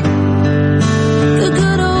 The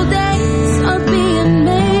good old days are being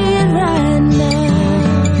made right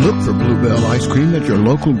now. Look for Bluebell Ice Cream at your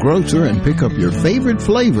local grocer and pick up your favorite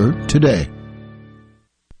flavor today.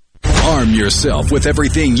 Arm yourself with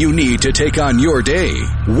everything you need to take on your day.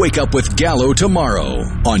 Wake up with Gallo tomorrow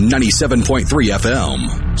on 97.3 FM.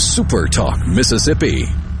 Super Talk, Mississippi.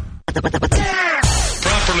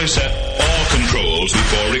 Properly set all controls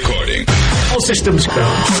before recording. All systems go.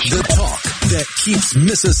 The talk that keeps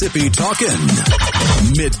Mississippi talking.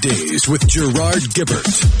 Middays with Gerard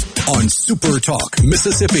Gibbert on Super Talk,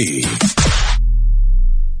 Mississippi.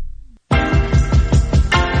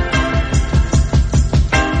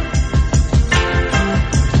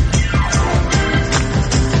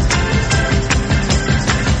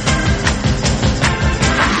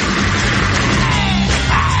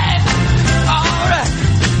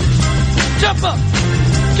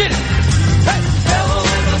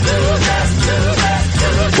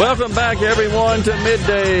 Welcome back, everyone, to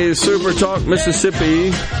Midday Super Talk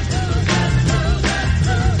Mississippi.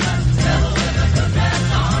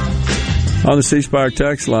 On the C Spire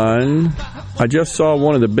text line, I just saw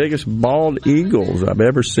one of the biggest bald eagles I've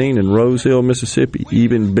ever seen in Rose Hill, Mississippi,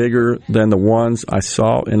 even bigger than the ones I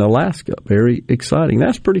saw in Alaska. Very exciting.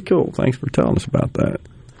 That's pretty cool. Thanks for telling us about that.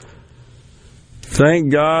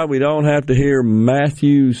 Thank God we don't have to hear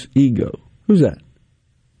Matthew's ego. Who's that?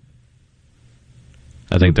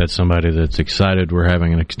 I think that's somebody that's excited we're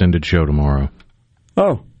having an extended show tomorrow.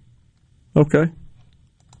 Oh, okay.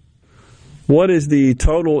 What is the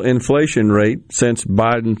total inflation rate since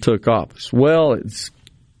Biden took office? Well, it's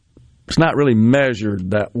not really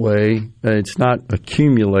measured that way. It's not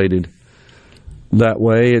accumulated that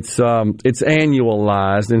way. It's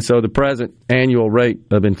annualized, and so the present annual rate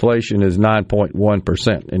of inflation is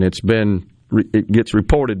 9.1%, and it gets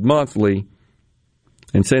reported monthly.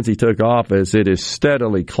 And since he took office, it has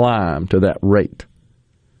steadily climbed to that rate.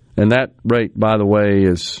 And that rate, by the way,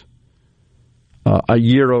 is a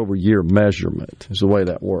year-over-year measurement, is the way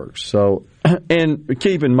that works. So, and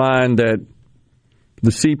keep in mind that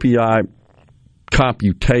the CPI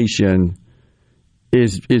computation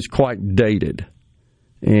is quite dated.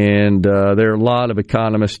 And there are a lot of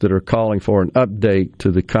economists that are calling for an update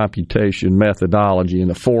to the computation methodology and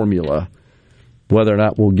the formula. Whether or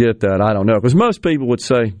not we'll get that, I don't know. Because most people would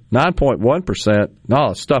say 9.1%, no,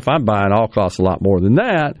 the stuff I'm buying all costs a lot more than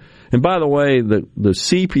that. And by the way, the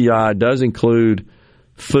CPI does include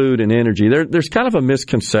food and energy. There's kind of a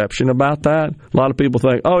misconception about that. A lot of people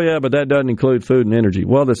think, oh, yeah, but that doesn't include food and energy.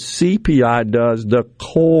 Well, the CPI does. The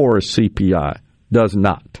core CPI does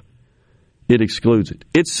not. It excludes it.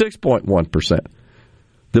 It's 6.1%.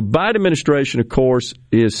 The Biden administration, of course,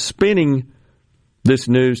 is spinning this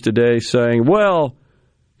news today saying, well,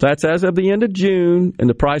 that's as of the end of June, and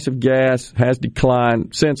the price of gas has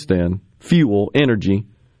declined since then. Fuel, energy.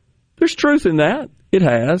 There's truth in that. It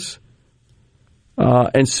has.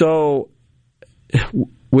 And so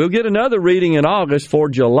we'll get another reading in August for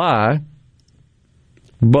July.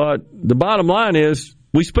 But the bottom line is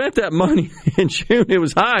we spent that money in June. It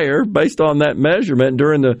was higher based on that measurement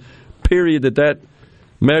during the period that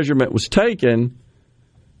measurement was taken.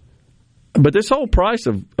 But this whole price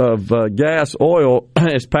of gas, oil,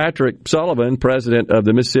 as Patrick Sullivan, president of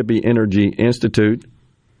the Mississippi Energy Institute,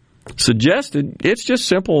 suggested, it's just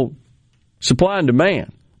simple supply and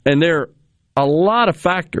demand. And there are a lot of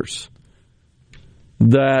factors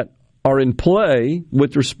that are in play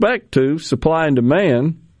with respect to supply and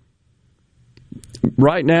demand.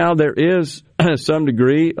 Right now, there is some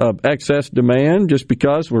degree of excess demand just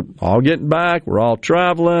because we're all getting back, we're all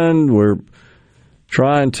traveling, we're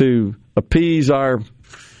trying to appease our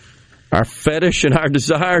fetish and our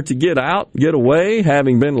desire to get out, get away,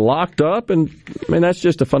 having been locked up. And I mean, that's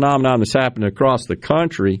just a phenomenon that's happening across the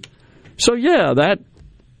country. So, yeah,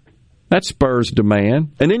 that spurs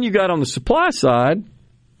demand. And then you got on the supply side,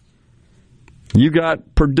 you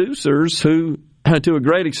got producers who, to a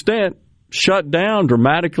great extent, shut down,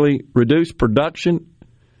 dramatically reduced production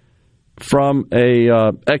from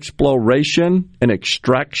a exploration and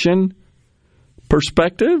extraction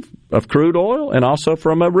perspective of crude oil, and also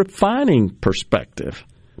from a refining perspective,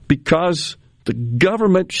 because the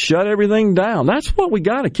government shut everything down. That's what we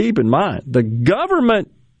got to keep in mind. The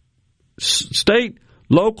government, state,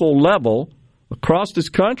 local level across this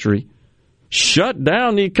country shut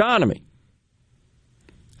down the economy.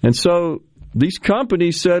 And so these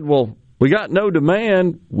companies said, well, we got no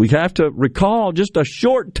demand. We have to recall just a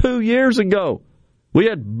short 2 years ago, we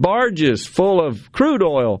had barges full of crude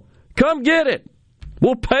oil. Come get it.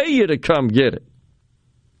 We'll pay you to come get it.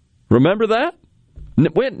 Remember that?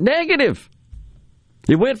 It went negative.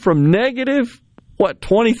 It went from negative, $20,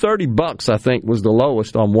 $30, I think, was the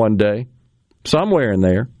lowest on one day. Somewhere in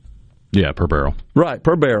there. Yeah, per barrel. Right,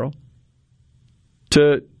 per barrel.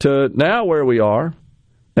 To now where we are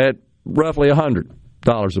at roughly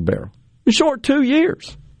 $100 a barrel. In short 2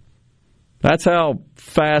 years. That's how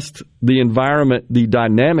fast the environment, the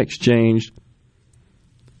dynamics changed.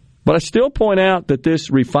 But I still point out that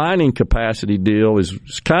this refining capacity deal is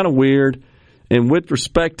kind of weird. And with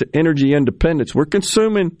respect to energy independence, we're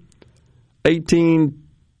consuming 18,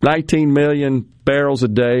 19 million barrels a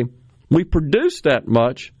day. We produce that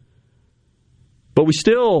much, but we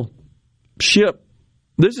still ship.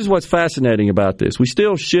 This is what's fascinating about this. We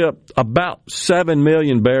still ship about 7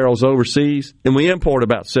 million barrels overseas, and we import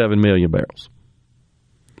about 7 million barrels.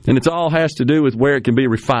 And it all has to do with where it can be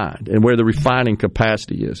refined and where the refining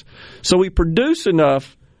capacity is. So we produce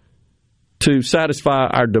enough to satisfy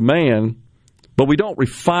our demand, but we don't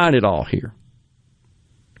refine it all here.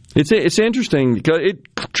 It's interesting because it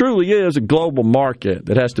truly is a global market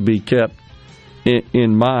that has to be kept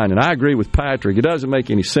in mind. And I agree with Patrick. It doesn't make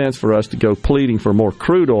any sense for us to go pleading for more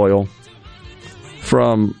crude oil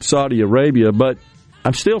from Saudi Arabia, but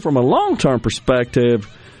I'm still, from a long-term perspective,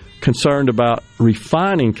 concerned about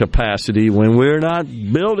refining capacity when we're not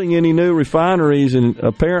building any new refineries, and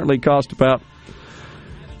apparently cost about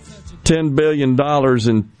 $10 billion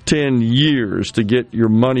in 10 years to get your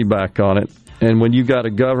money back on it. And when you got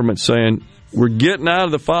a government saying, we're getting out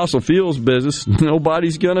of the fossil fuels business,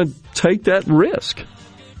 nobody's going to take that risk.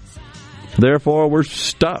 Therefore, we're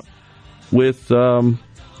stuck with the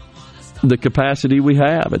capacity we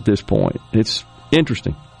have at this point. It's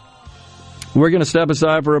interesting. We're going to step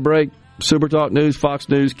aside for a break. Super Talk News, Fox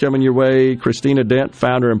News coming your way. Christina Dent,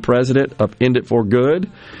 founder and president of End It For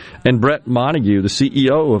Good, and Brett Montague, the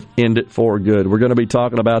CEO of End It For Good. We're going to be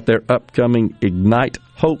talking about their upcoming Ignite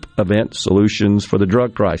Hope event, Solutions for the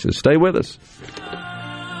Drug Crisis. Stay with us.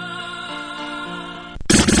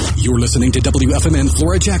 You're listening to WFMN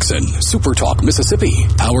Flora Jackson, Super Talk, Mississippi.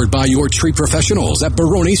 Powered by your tree professionals at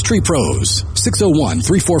Barone's Tree Pros.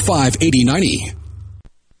 601-345-8090.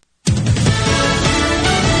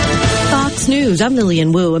 Fox News, I'm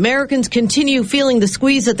Lillian Wu. Americans continue feeling the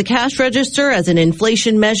squeeze at the cash register as an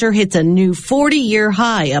inflation measure hits a new 40-year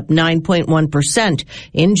high, up 9.1%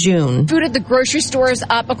 in June. Food at the grocery store is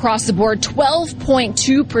up across the board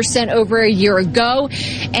 12.2% over a year ago.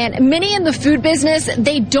 And many in the food business,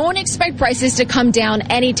 they don't expect prices to come down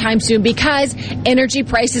anytime soon because energy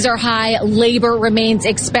prices are high, labor remains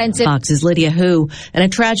expensive. Fox's Lydia Hu, and a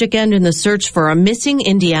tragic end in the search for a missing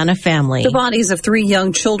Indiana family. The bodies of 3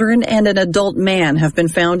 young children and an adult man have been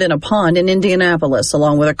found in a pond in Indianapolis,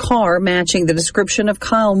 along with a car matching the description of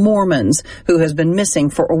Kyle Mormons, who has been missing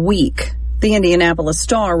for a week. The Indianapolis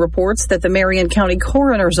Star reports that the Marion County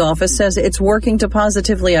Coroner's Office says it's working to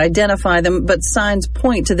positively identify them, but signs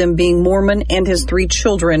point to them being Mormon and his 3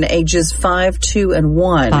 children, ages 5, 2, and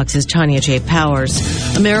 1. Fox's Tanya J.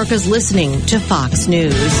 Powers. America's listening to Fox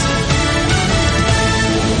News.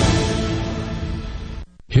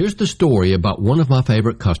 Here's the story about one of my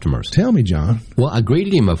favorite customers. Tell me, John. Well, I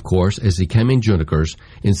greeted him, of course, as he came in Juniker's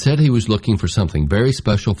and said he was looking for something very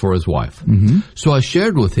special for his wife. Mm-hmm. So I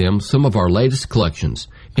shared with him some of our latest collections,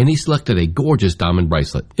 and he selected a gorgeous diamond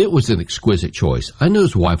bracelet. It was an exquisite choice I knew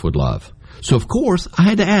his wife would love. So, of course, I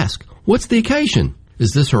had to ask, what's the occasion?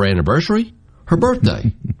 Is this her anniversary? Her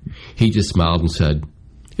birthday? He just smiled and said,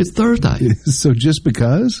 it's Thursday. So just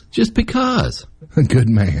because? Just because. A good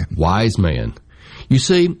man. Wise man. You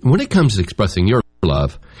see, when it comes to expressing your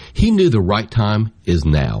love, he knew the right time is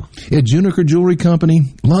now. At Juniker Jewelry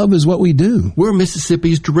Company, love is what we do. We're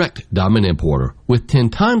Mississippi's direct diamond importer. With 10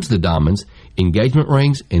 times the diamonds, engagement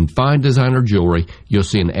rings, and fine designer jewelry you'll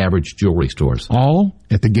see in average jewelry stores. All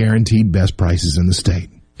at the guaranteed best prices in the state.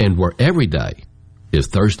 And where every day is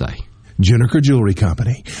Thursday. Juniker Jewelry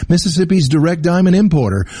Company, Mississippi's direct diamond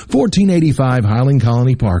importer, 1485 Highland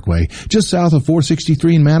Colony Parkway, just south of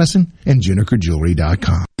 463 in Madison, and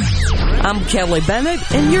JunikerJewelry.com. I'm Kelly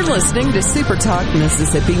Bennett, and you're listening to Super Talk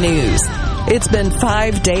Mississippi News. It's been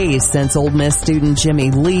 5 days since Ole Miss student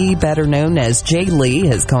Jimmy Lee, better known as Jay Lee,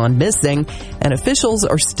 has gone missing, and officials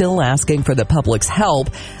are still asking for the public's help.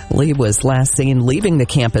 Lee was last seen leaving the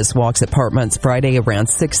Campus Walks Apartments Friday around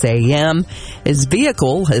 6 a.m. His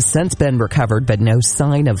vehicle has since been recovered, but no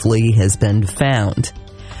sign of Lee has been found.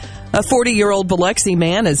 A 40-year-old Biloxi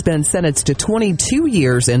man has been sentenced to 22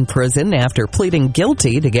 years in prison after pleading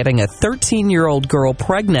guilty to getting a 13-year-old girl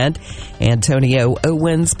pregnant. Antonio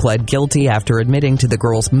Owens pled guilty after admitting to the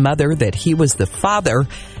girl's mother that he was the father.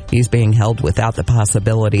 He's being held without the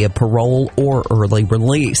possibility of parole or early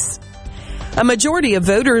release. A majority of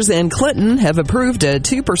voters in Clinton have approved a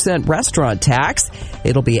 2% restaurant tax.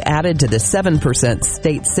 It'll be added to the 7%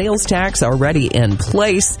 state sales tax already in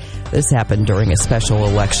place. This happened during a special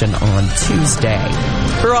election on Tuesday.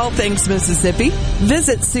 For all things Mississippi,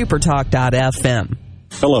 visit supertalk.fm.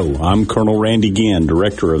 Hello, I'm Colonel Randy Ginn,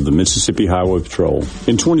 Director of the Mississippi Highway Patrol.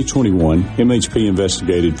 In 2021, MHP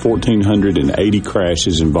investigated 1,480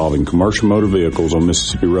 crashes involving commercial motor vehicles on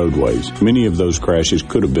Mississippi roadways. Many of those crashes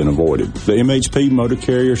could have been avoided. The MHP Motor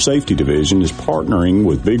Carrier Safety Division is partnering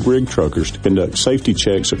with Big Rig Truckers to conduct safety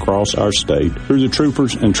checks across our state through the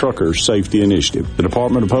Troopers and Truckers Safety Initiative. The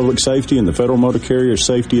Department of Public Safety and the Federal Motor Carrier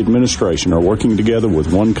Safety Administration are working together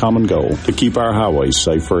with one common goal: to keep our highways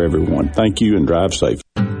safe for everyone. Thank you and drive safe.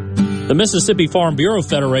 The Mississippi Farm Bureau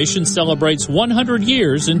Federation celebrates 100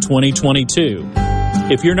 years in 2022.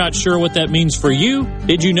 If you're not sure what that means for you,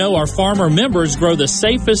 did you know our farmer members grow the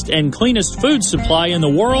safest and cleanest food supply in the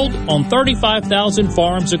world on 35,000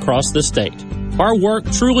 farms across the state? Our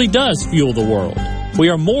work truly does fuel the world. We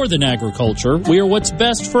are more than agriculture. We are what's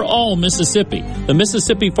best for all Mississippi. The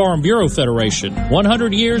Mississippi Farm Bureau Federation,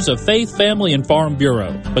 100 years of faith, family, and Farm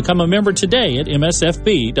Bureau. Become a member today at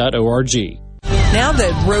msfb.org. Now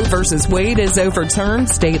that Roe v. Wade is overturned,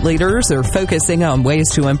 state leaders are focusing on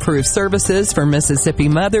ways to improve services for Mississippi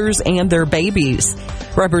mothers and their babies.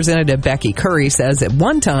 Representative Becky Curry says at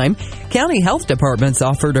one time, county health departments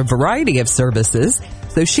offered a variety of services,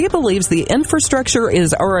 so she believes the infrastructure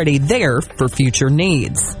is already there for future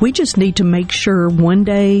needs. We just need to make sure 1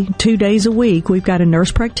 day, 2 days a week, we've got a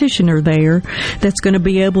nurse practitioner there that's going to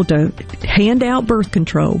be able to hand out birth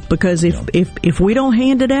control, because if we don't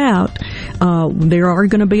hand it out, there are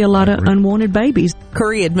going to be a lot of unwanted babies.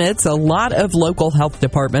 Curry admits a lot of local health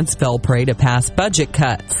departments fell prey to past budget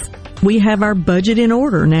cuts. We have our budget in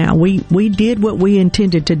order now. We did what we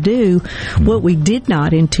intended to do. What we did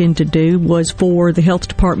not intend to do was for the health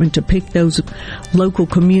department to pick those local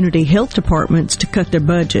community health departments to cut their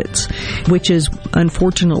budgets, which is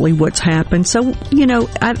unfortunately what's happened. So,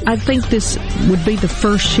 I think this would be the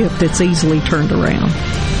first ship that's easily turned around.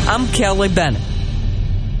 I'm Kelly Bennett.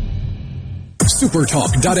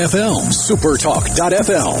 Supertalk.fm.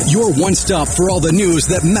 Supertalk.fm. Your one stop for all the news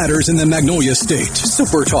that matters in the Magnolia State.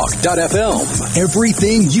 Supertalk.fm.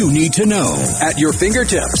 Everything you need to know at your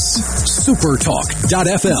fingertips.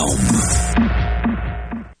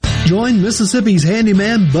 Supertalk.fm. Join Mississippi's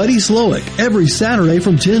handyman Buddy Slowick every Saturday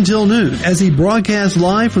from 10 till noon as he broadcasts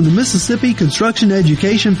live from the Mississippi Construction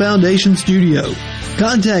Education Foundation studio.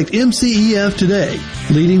 Contact MCEF today,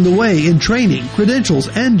 leading the way in training, credentials,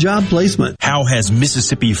 and job placement. How has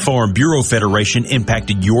Mississippi Farm Bureau Federation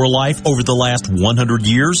impacted your life over the last 100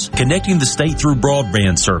 years? Connecting the state through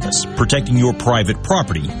broadband service, protecting your private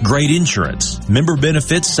property, great insurance, member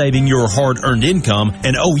benefits, saving your hard-earned income,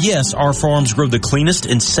 and oh yes, our farms grow the cleanest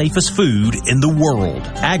and safest food in the world,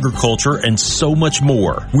 agriculture, and so much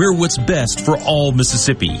more. We're what's best for all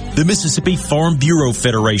Mississippi. The Mississippi Farm Bureau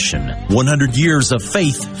Federation. 100 years of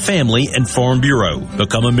faith, family, and Farm Bureau.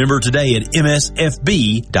 Become a member today at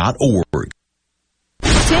msfb.org.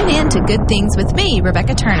 Tune in to Good Things with me,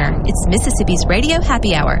 Rebecca Turner. It's Mississippi's Radio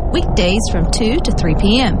Happy Hour, weekdays from 2 to 3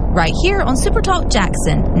 p.m., right here on Super Talk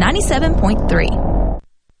Jackson 97.3.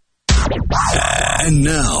 And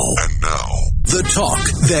now, the talk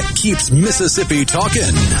that keeps Mississippi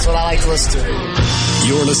talking. That's what I like to listen to.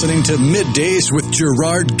 You're listening to Middays with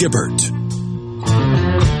Gerard Gibbert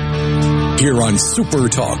here on Super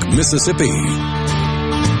Talk Mississippi.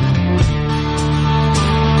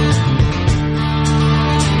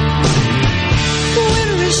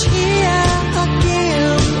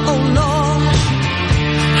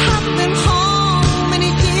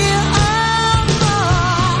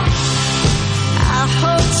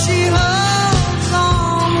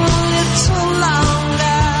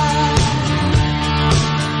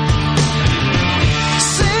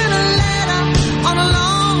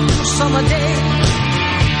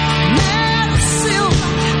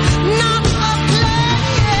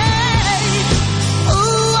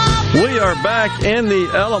 We are back in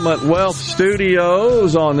the Element Wealth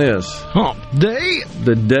Studios on this hump day,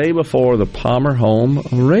 the day before the Palmer Home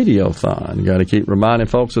Radiothon. Got to keep reminding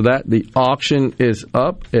folks of that. The auction is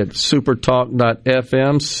up at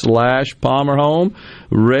supertalk.fm/Palmer Home,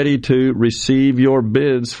 ready to receive your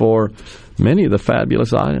bids for many of the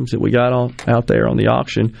fabulous items that we got out there on the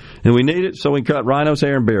auction. And we need it so we can cut Rhino's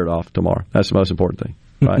hair and beard off tomorrow. That's the most important thing.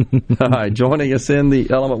 Right. All right. Joining us in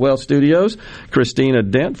the Element Wealth Studios, Christina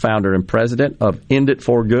Dent, founder and president of End It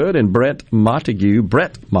For Good, and Brett Montague,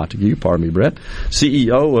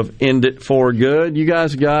 CEO of End It For Good. You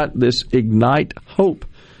guys got this Ignite Hope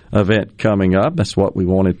event coming up. That's what we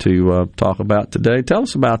wanted to talk about today. Tell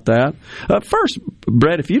us about that. First,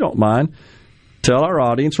 Brett, if you don't mind, tell our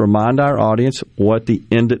audience, remind our audience what the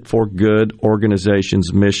End It For Good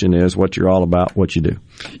organization's mission is, what you're all about, what you do.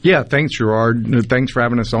 Yeah, thanks, Gerard. Thanks for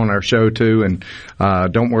having us on our show, too. And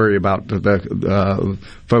don't worry about the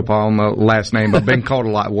faux pas on the last name. I've been called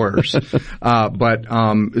a lot worse. So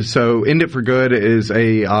End It For Good is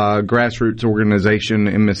a grassroots organization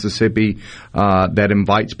in Mississippi that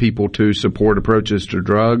invites people to support approaches to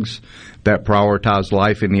drugs that prioritize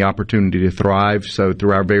life and the opportunity to thrive. So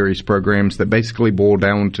through our various programs that basically boil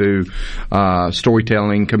down to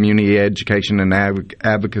storytelling, community education, and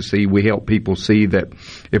advocacy, we help people see that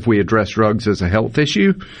if we address drugs as a health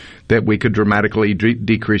issue, that we could dramatically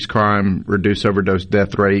decrease crime, reduce overdose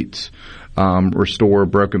death rates, restore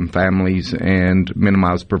broken families, and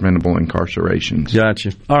minimize preventable incarcerations.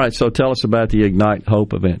 Gotcha. All right, so tell us about the Ignite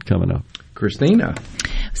Hope event coming up. Christina.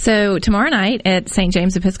 So tomorrow night at St.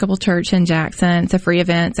 James Episcopal Church in Jackson, it's a free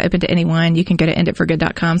event. It's open to anyone. You can go to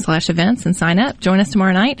enditforgood.com/events and sign up. Join us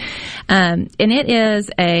tomorrow night. And it is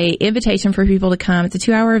a invitation for people to come. It's a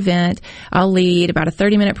 2-hour event. I'll lead about a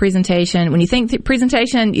 30-minute presentation. When you think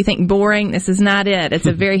presentation, you think boring. This is not it. It's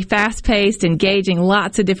a very fast-paced, engaging,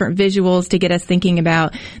 lots of different visuals to get us thinking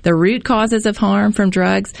about the root causes of harm from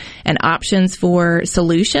drugs and options for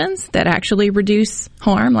solutions that actually reduce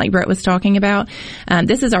harm, like Brett was talking about.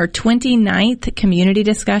 This is our 29th community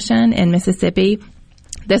discussion in Mississippi.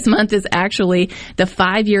 This month is actually the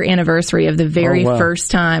 5-year anniversary of the very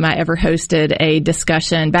first time I ever hosted a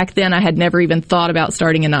discussion. Back then, I had never even thought about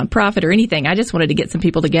starting a nonprofit or anything. I just wanted to get some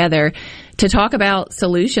people together to talk about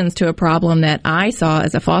solutions to a problem that I saw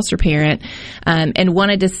as a foster parent, and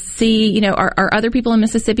wanted to see, are other people in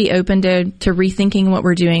Mississippi open to rethinking what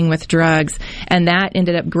we're doing with drugs? And that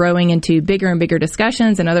ended up growing into bigger and bigger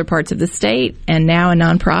discussions in other parts of the state, and now a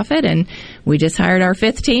nonprofit. And we just hired our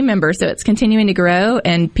 5th team member, so it's continuing to grow.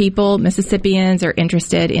 And people, Mississippians, are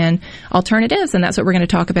interested in alternatives, and that's what we're going to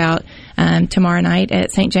talk about tomorrow night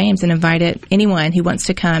at St. James, and invite anyone who wants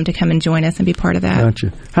to come and join us and be part of that.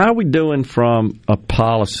 Gotcha. How are we doing from a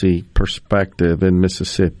policy perspective in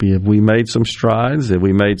Mississippi? Have we made some strides? Have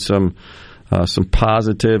we made some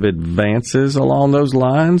positive advances along those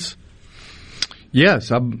lines?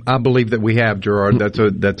 Yes, I believe that we have, Gerard.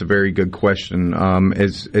 That's a very good question.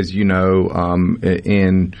 As you know,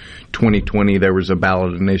 in 2020 there was a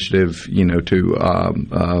ballot initiative,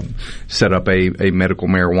 to set up a medical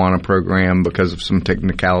marijuana program because of some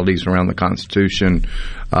technicalities around the Constitution.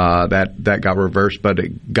 That got reversed, but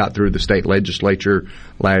it got through the state legislature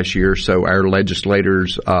last year. So our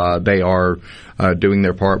legislators, they are doing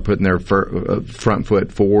their part, putting their front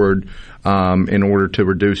foot forward in order to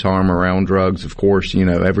reduce harm around drugs. Of course,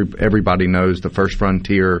 everybody knows the first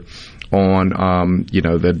frontier on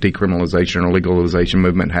the decriminalization or legalization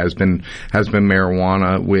movement has been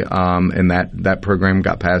marijuana. And that program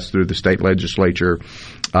got passed through the state legislature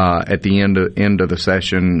at the end of the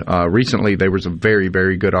session. Recently, there was a very,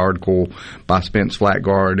 very good article by Spence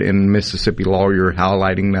Flatguard in Mississippi Lawyer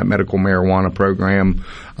highlighting that medical marijuana program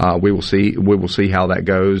we will see how that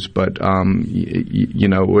goes. But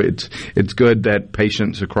it's good that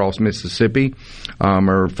patients across Mississippi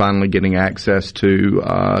are finally getting access to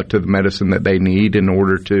the medicine that they need in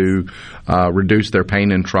order to reduce their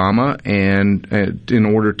pain and trauma, and in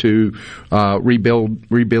order to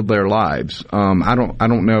rebuild their lives. I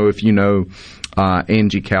don't know if you know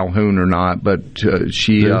Angie Calhoun or not, but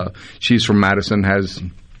she's from Madison, has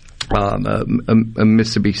a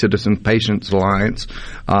Mississippi Citizen Patients Alliance,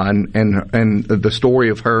 and the story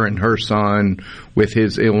of her and her son with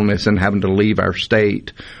his illness and having to leave our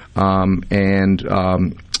state and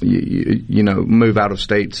move out of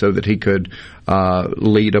state so that he could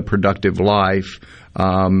lead a productive life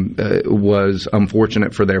was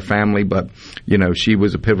unfortunate for their family, but she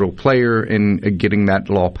was a pivotal player in getting that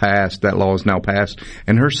law passed. That law is now passed,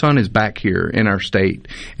 and her son is back here in our state,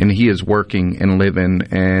 and he is working and living,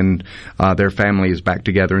 and their family is back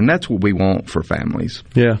together, and that's what we want for families.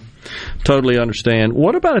 Yeah, totally understand.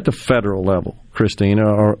 What about at the federal level, Christina?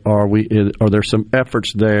 Are there some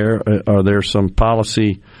efforts there? Are there some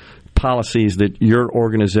policies that your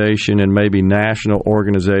organization and maybe national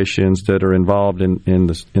organizations that are involved in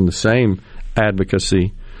the same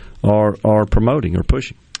advocacy are promoting or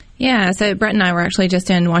pushing? Yeah, so Brett and I were actually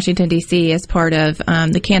just in Washington, D.C. as part of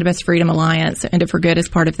the Cannabis Freedom Alliance. End It for Good is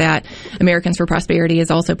part of that. Americans for Prosperity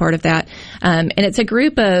is also part of that. And it's a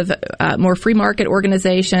group of more free market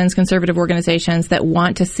organizations, conservative organizations that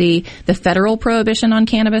want to see the federal prohibition on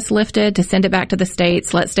cannabis lifted, to send it back to the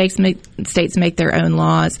states, let states make their own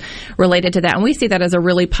laws related to that. And we see that as a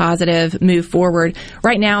really positive move forward.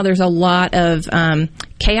 Right now, there's a lot of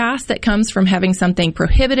chaos that comes from having something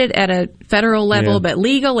prohibited at a federal level but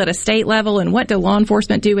legal at a state level, and what do law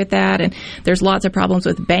enforcement do with that? And there's lots of problems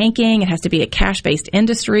with banking. It has to be a cash-based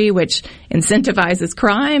industry, which incentivizes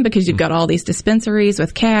crime because you've got all these dispensaries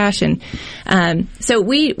with cash. And so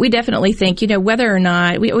we definitely think, whether or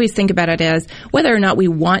not, we always think about it as whether or not we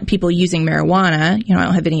want people using marijuana. I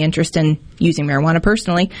don't have any interest in using marijuana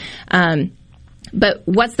personally. But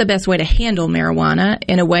what's the best way to handle marijuana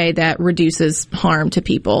in a way that reduces harm to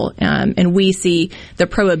people? And we see the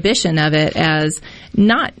prohibition of it as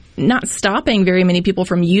not stopping very many people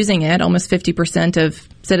from using it. Almost 50% of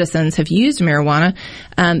citizens have used marijuana,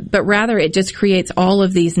 but rather it just creates all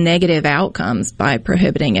of these negative outcomes by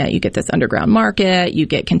prohibiting it. You get this underground market, you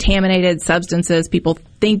get contaminated substances. People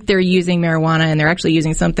think they're using marijuana and they're actually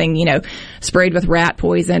using something, sprayed with rat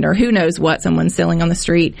poison or who knows what someone's selling on the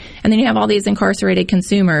street. And then you have all these incarcerated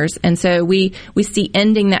consumers. And so we see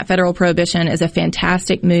ending that federal prohibition as a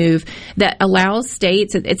fantastic move that allows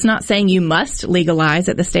states, it's not saying you must legalize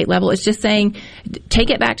at the state level. It's just saying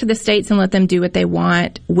take it back to the states and let them do what they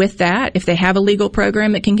want with that. If they have a legal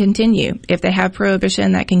program, it can continue. If they have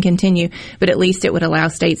prohibition, that can continue. But at least it would allow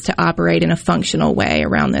states to operate in a functional way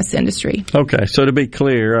around this industry. Okay, so to be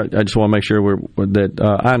clear, I just want to make sure that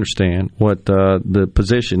I understand what the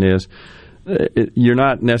position is. You're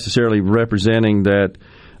not necessarily representing that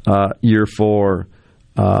you're for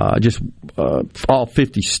just all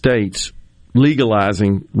 50 states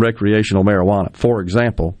legalizing recreational marijuana. For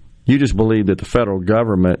example, you just believe that the federal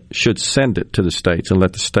government should send it to the states and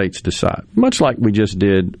let the states decide, much like we just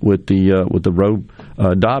did with the Roe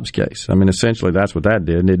Dobbs case. I mean, essentially that's what that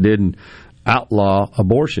did. And it didn't outlaw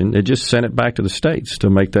abortion. It just sent it back to the states to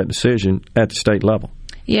make that decision at the state level.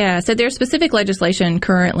 Yeah, so there's specific legislation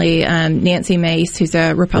currently. Nancy Mace, who's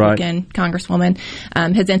a Republican congresswoman,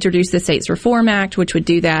 has introduced the States Reform Act, which would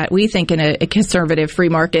do that, we think, in a conservative free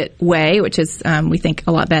market way, which is, we think,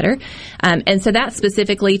 a lot better. And so that's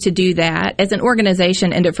specifically to do that. As an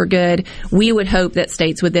organization, End It for Good, we would hope that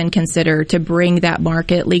states would then consider to bring that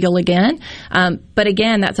market legal again. But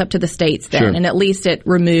again, that's up to the states then. Sure. And at least it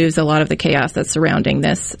removes a lot of the chaos that's surrounding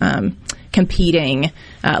this competing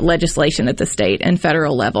legislation at the state and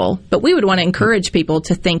federal level. But we would want to encourage people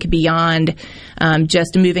to think beyond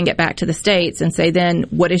just moving it back to the states and say, then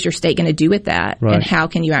what is your state going to do with that? Right. And how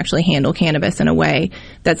can you actually handle cannabis in a way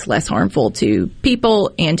that's less harmful to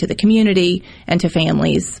people and to the community and to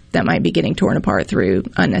families that might be getting torn apart through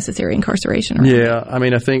unnecessary incarceration? Yeah, I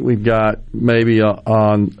mean, I think we've got maybe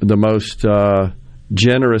on the most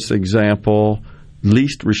generous example,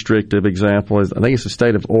 least restrictive example is, I think it's the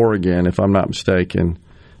state of Oregon, if I'm not mistaken,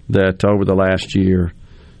 that over the last year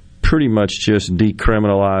pretty much just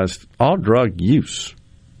decriminalized all drug use,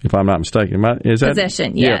 if I'm not mistaken. Is that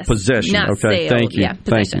possession? Yes. Yeah, possession. Not okay, sale. Thank you. Yeah,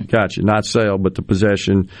 thank you. Gotcha. Not sale, but the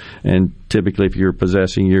possession. And typically, if you're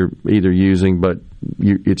possessing, you're either using, but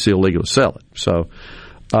it's illegal to sell it. So,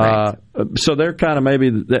 right. So they're kind of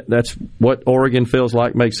maybe that's what Oregon feels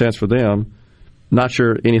like makes sense for them. Not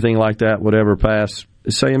sure anything like that would ever pass,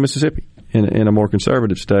 say, in Mississippi. in a more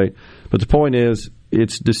conservative state. But the point is,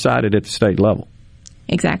 it's decided at the state level.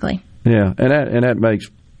 Exactly. Yeah, and that makes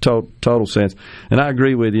total sense. And I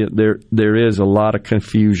agree with you. There is a lot of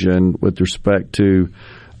confusion with respect to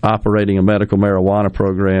operating a medical marijuana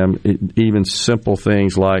program. Even simple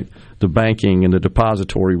things like the banking and the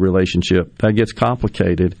depository relationship, that gets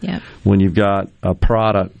complicated when you've got a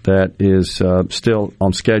product that is still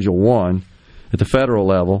on Schedule 1 at the federal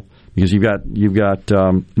level, because you've got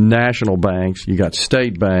national banks, you've got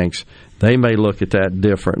state banks. They may look at that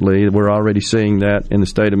differently. We're already seeing that in the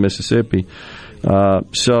state of Mississippi.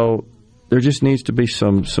 So there just needs to be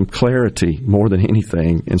some clarity more than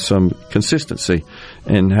anything, and some consistency,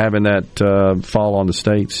 and having that fall on the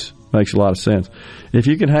states makes a lot of sense. If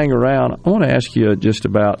you can hang around, I want to ask you just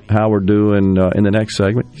about how we're doing in the next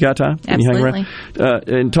segment. You got time? Can Absolutely. you hang around?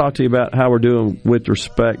 And talk to you about how we're doing with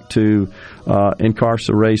respect to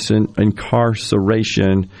incarceration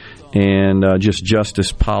and just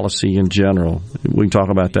justice policy in general. We can talk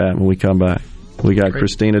about that when we come back. We got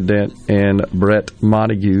Christina Dent and Brett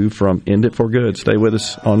Montague from End It for Good. Stay with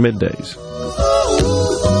us on Middays.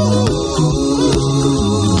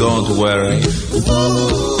 Don't worry.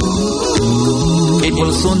 It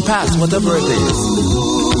will soon pass, whatever it is.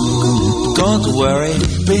 Don't worry.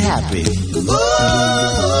 Be happy.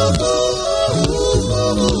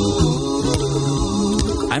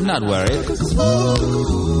 I'm not worried.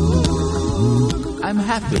 I'm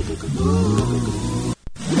happy.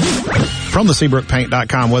 From the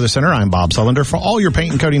SeabrookPaint.com Weather Center, I'm Bob Sullender. For all your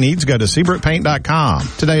paint and coating needs, go to SeabrookPaint.com.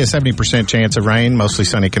 Today, a 70% chance of rain, mostly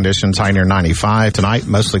sunny conditions, high near 95. Tonight,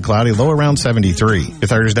 mostly cloudy, low around 73. Your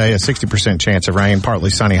Thursday, a 60% chance of rain, partly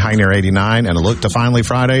sunny, high near 89. And a look to finally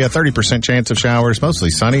Friday, a 30% chance of showers, mostly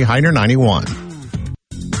sunny, high near 91.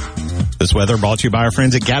 This weather brought to you by our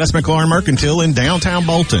friends at Gaddis McLaurin Mercantile in downtown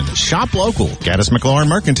Bolton. Shop local. Gaddis McLaurin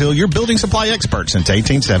Mercantile, your building supply expert since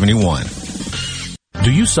 1871.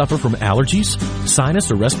 Do you suffer from allergies,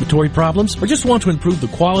 sinus, or respiratory problems, or just want to improve the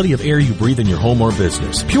quality of air you breathe in your home or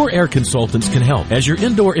business? Pure Air Consultants can help. As your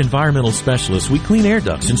indoor environmental specialists, we clean air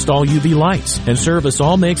ducts, install UV lights, and service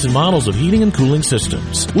all makes and models of heating and cooling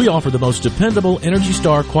systems. We offer the most dependable Energy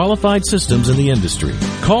Star qualified systems in the industry.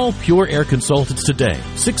 Call Pure Air Consultants today,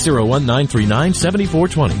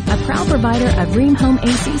 601-939-7420. A proud provider of Rheem Home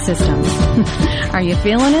AC systems. Are you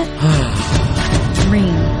feeling it?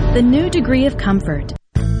 Rheem, the new degree of comfort.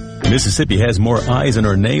 Mississippi has more eyes in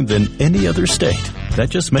our name than any other state. That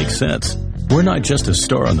just makes sense. We're not just a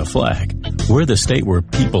star on the flag. We're the state where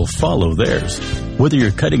people follow theirs. Whether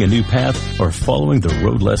you're cutting a new path or following the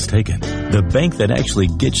road less taken, the bank that actually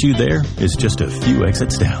gets you there is just a few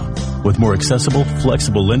exits down. With more accessible,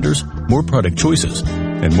 flexible lenders, more product choices,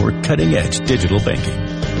 and more cutting-edge digital banking.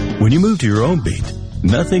 When you move to your own beat,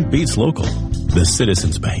 nothing beats local. The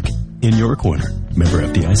Citizens Bank. In your corner. Member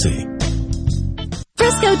FDIC.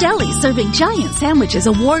 Frisco Deli, serving giant sandwiches,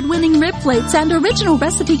 award-winning rib plates, and original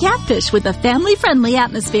recipe catfish with a family-friendly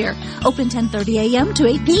atmosphere. Open 10:30 a.m. to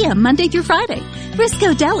 8 p.m. Monday through Friday.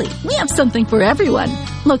 Frisco Deli, we have something for everyone.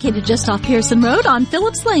 Located just off Pearson Road on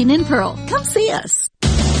Phillips Lane in Pearl. Come see us.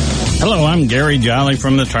 Hello, I'm Gary Jolly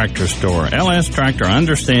from the Tractor Store. LS Tractor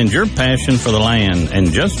understands your passion for the land,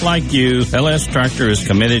 and just like you, LS Tractor is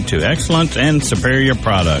committed to excellence and superior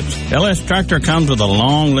products. LS Tractor comes with a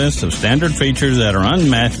long list of standard features that are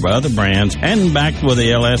unmatched by other brands, and backed with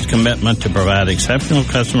the LS commitment to provide exceptional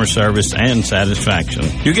customer service and satisfaction.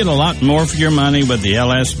 You get a lot more for your money with the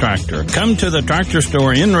LS Tractor. Come to the Tractor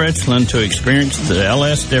Store in Richland to experience the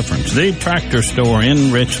LS difference. The Tractor Store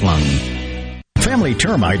in Richland. Family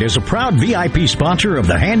Termite is a proud VIP sponsor of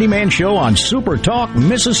the Handyman Show on Super Talk,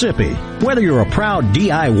 Mississippi. Whether you're a proud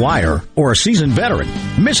DIYer or a seasoned veteran,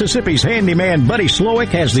 Mississippi's handyman Buddy Slowick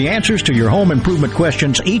has the answers to your home improvement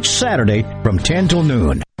questions each Saturday from 10 till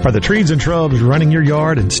noon. Are the trees and shrubs running your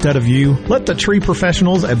yard instead of you? Let the tree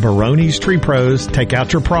professionals at Barone's Tree Pros take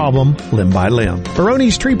out your problem limb by limb.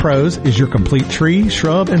 Barone's Tree Pros is your complete tree,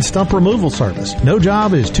 shrub, and stump removal service. No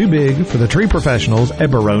job is too big for the tree professionals at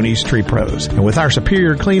Barone's Tree Pros. And with our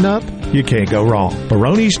superior cleanup, you can't go wrong.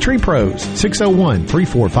 Barone's Tree Pros,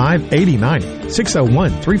 601-345-8090.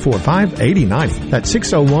 601-345-8090. That's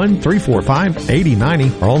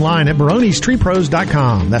 601-345-8090. Or online at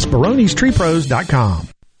baronestreepros.com. That's baronestreepros.com.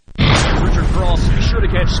 Richard Cross, be sure to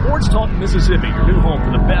catch Sports Talk Mississippi, your new home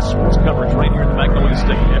for the best sports coverage right here in the Magnolia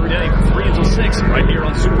State. Every day from 3 until 6, right here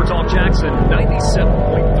on Super Talk Jackson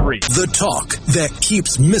 97.3. The talk that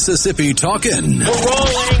keeps Mississippi talking. We're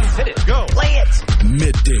rolling. Hit it. Go. Play it.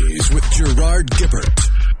 Middays with Gerard Gibbert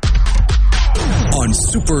on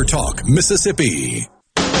Super Talk Mississippi.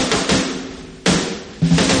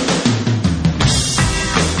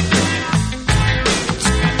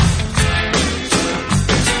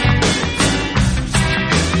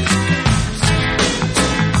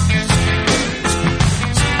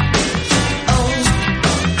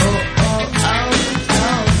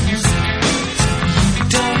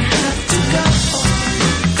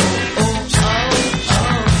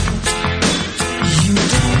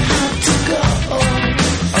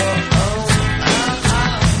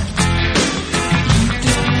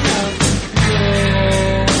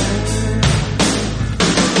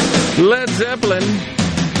 Led Zeppelin.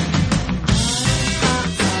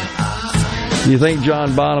 You think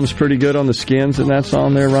John Bonham's pretty good on the skins in that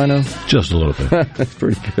song there, Rhino? Just a little bit. That's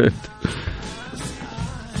pretty good.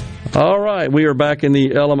 All right, we are back in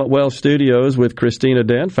the Element Wealth studios with Christina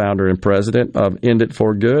Dent, founder and president of End It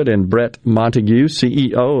For Good, and Brett Montague,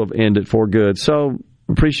 CEO of End It For Good. So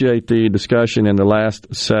appreciate the discussion in the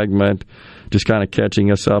last segment, just kind of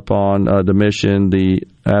catching us up on the mission, the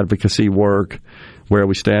advocacy work, where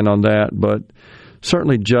we stand on that. But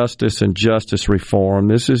certainly justice and justice reform.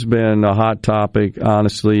 This has been a hot topic,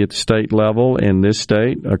 honestly, at the state level, in this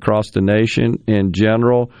state, across the nation in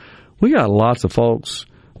general. We got lots of folks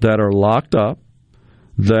that are locked up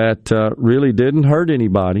that really didn't hurt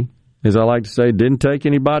anybody. As I like to say, didn't take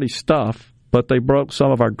anybody's stuff, but they broke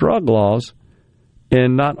some of our drug laws.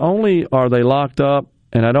 And not only are they locked up,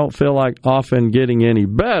 and I don't feel like often getting any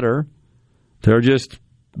better, they're just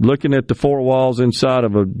looking at the four walls inside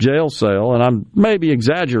of a jail cell, and I'm maybe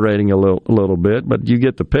exaggerating a little bit, but you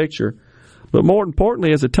get the picture. But more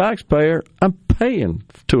importantly, as a taxpayer, I'm paying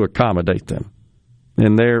to accommodate them.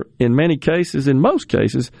 And they're, in many cases, in most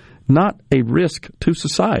cases, not a risk to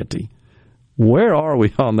society. Where are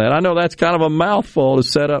we on that? I know that's kind of a mouthful to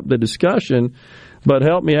set up the discussion, but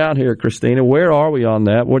help me out here, Christina. Where are we on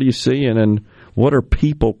that? What are you seeing, and what are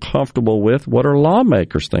people comfortable with? What are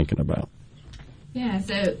lawmakers thinking about? Yeah,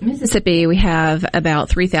 so Mississippi, we have about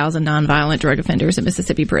 3,000 nonviolent drug offenders in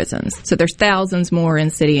Mississippi prisons. So there's thousands more in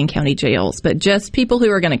city and county jails. But just people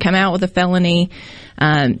who are going to come out with a felony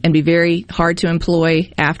and be very hard to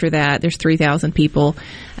employ after that, there's 3,000 people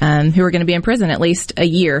who are going to be in prison at least a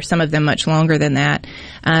year, some of them much longer than that.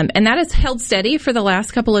 And that has held steady for the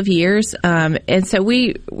last couple of years. And so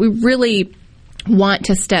we really want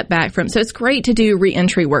to step back from. So it's great to do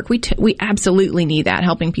reentry work. We absolutely need that,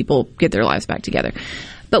 helping people get their lives back together.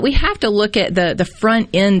 But we have to look at the front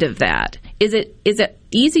end of that. Is it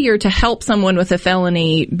easier to help someone with a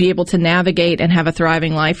felony be able to navigate and have a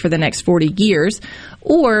thriving life for the next 40 years?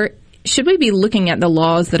 Or should we be looking at the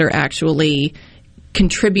laws that are actually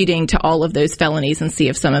contributing to all of those felonies and see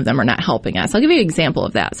if some of them are not helping us? I'll give you an example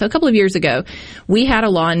of that. So a couple of years ago, we had a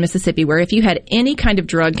law in Mississippi where if you had any kind of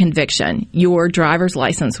drug conviction, your driver's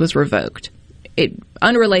license was revoked.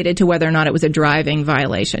 Unrelated to whether or not it was a driving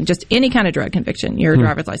violation, just any kind of drug conviction, your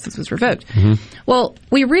driver's license was revoked. Well,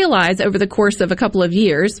 we realized over the course of a couple of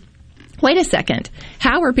years, wait a second,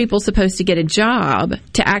 how are people supposed to get a job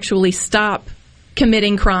to actually stop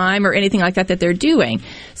committing crime or anything like that they're doing?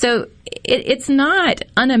 So it's not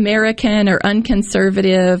un-American or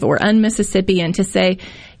unconservative or un-Mississippian to say,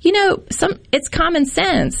 it's common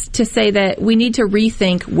sense to say that we need to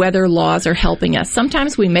rethink whether laws are helping us.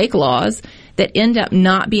 Sometimes we make laws that end up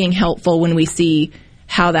not being helpful when we see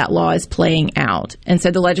how that law is playing out. And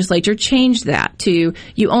so the legislature changed that to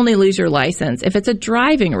you only lose your license if it's a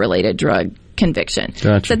driving-related drug conviction.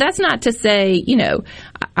 Gotcha. So that's not to say,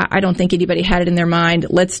 I don't think anybody had it in their mind,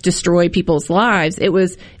 let's destroy people's lives.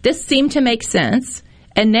 This seemed to make sense.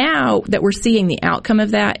 And now that we're seeing the outcome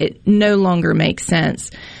of that, it no longer makes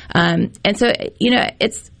sense. And so,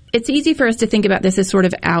 it's easy for us to think about this as sort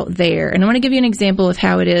of out there. And I want to give you an example of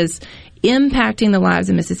how it is impacting the lives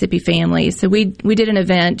of Mississippi families. So we did an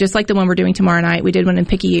event just like the one we're doing tomorrow night. We did one in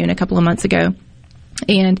Picayune a couple of months ago.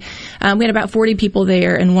 And we had about 40 people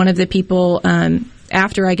there. And one of the people,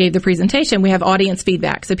 after I gave the presentation, we have audience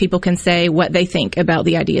feedback so people can say what they think about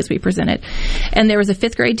the ideas we presented. And there was a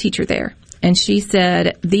 5th grade teacher there. And she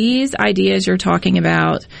said, these ideas you're talking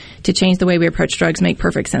about to change the way we approach drugs make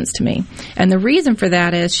perfect sense to me. And the reason for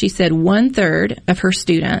that is, she said 1/3 of her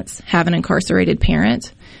students have an incarcerated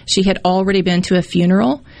parent. She had already been to a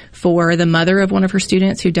funeral for the mother of one of her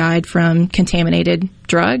students who died from contaminated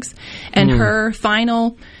drugs. And her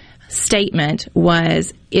final statement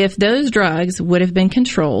was, if those drugs would have been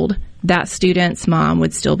controlled, that student's mom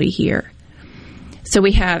would still be here. So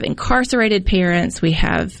we have incarcerated parents, we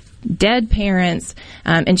have dead parents,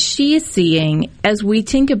 and she is seeing, as we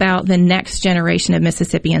think about the next generation of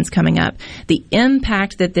Mississippians coming up, the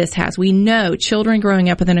impact that this has. We know children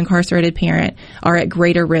growing up with an incarcerated parent are at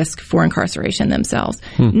greater risk for incarceration themselves.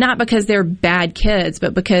 Not because they're bad kids,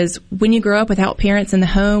 but because when you grow up without parents in the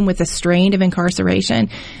home with a strain of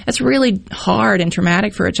incarceration, it's really hard and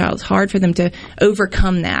traumatic for a child. It's hard for them to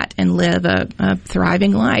overcome that and live a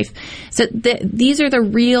thriving life. So these are the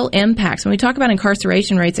real impacts. When we talk about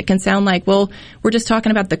incarceration rates, it can sound like, well, we're just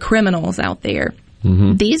talking about the criminals out there.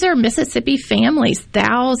 These are Mississippi families,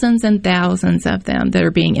 thousands and thousands of them that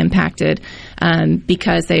are being impacted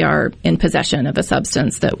because they are in possession of a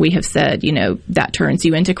substance that we have said, that turns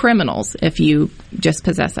you into criminals if you just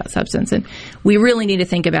possess that substance. And we really need to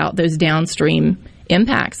think about those downstream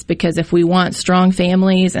impacts, because if we want strong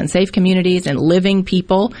families and safe communities and living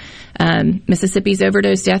people, Mississippi's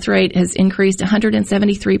overdose death rate has increased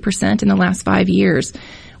 173% in the last 5 years.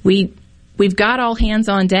 We've got all hands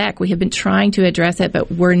on deck. We have been trying to address it,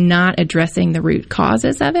 but we're not addressing the root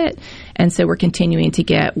causes of it. And so we're continuing to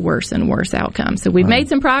get worse and worse outcomes. So we've made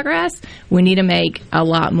some progress. We need to make a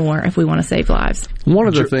lot more if we want to save lives. One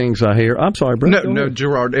of the things I hear, I'm sorry, Brett. No,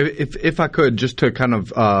 Gerard, if I could, just to kind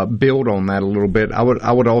of build on that a little bit, I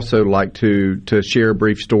would also like to share a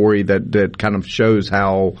brief story that kind of shows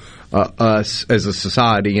how us as a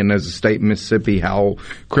society and as a state in Mississippi, how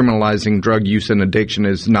criminalizing drug use and addiction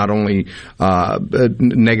is not only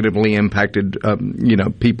negatively impacted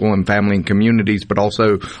people and family and communities, but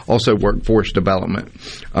also workforce development.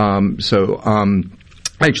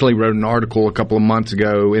 I actually wrote an article a couple of months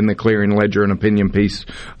ago in the Clarion Ledger, an opinion piece,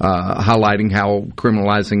 highlighting how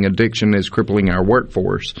criminalizing addiction is crippling our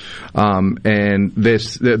workforce. And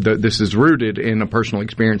this is rooted in a personal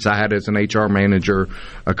experience I had as an HR manager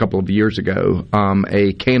a couple of years ago.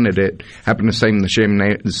 A candidate happened to share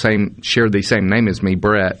the same name as me,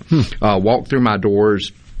 Brett, walked through my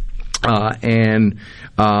doors. And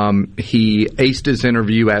he aced his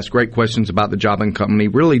interview, asked great questions about the job and company,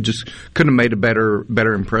 really just could have made a better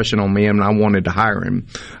impression on me, and I wanted to hire him.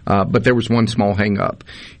 But there was one small hang-up.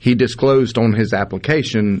 He disclosed on his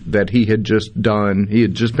application that he had just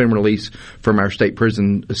been released from our state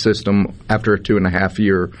prison system after a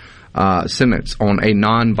 2.5-year sentence on a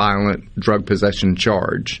nonviolent drug possession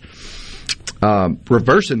charge.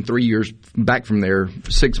 Reversing 3 years back from there,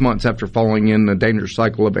 6 months after falling in the dangerous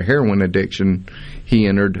cycle of a heroin addiction, he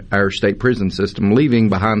entered our state prison system, leaving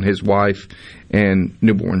behind his wife and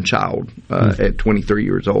newborn child at 23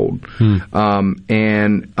 years old. So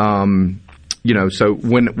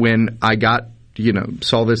when I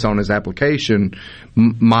saw this on his application,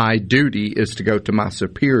 my duty is to go to my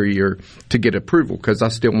superior to get approval, because I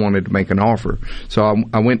still wanted to make an offer. So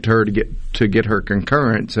I went to her to get her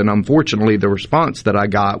concurrence, and unfortunately the response that I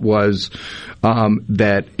got was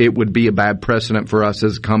that it would be a bad precedent for us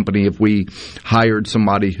as a company if we hired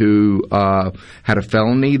somebody who had a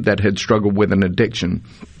felony that had struggled with an addiction.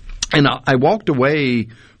 And I walked away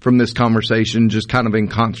from this conversation just kind of in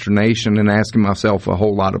consternation and asking myself a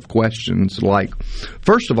whole lot of questions. Like,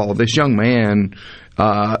 first of all, this young man,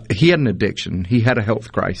 he had an addiction. He had a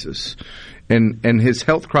health crisis. And his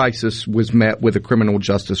health crisis was met with a criminal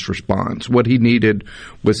justice response. What he needed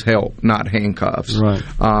was help, not handcuffs. Right.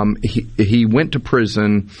 He went to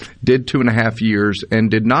prison, did 2.5 years,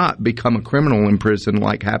 and did not become a criminal in prison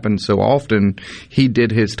like happens so often. He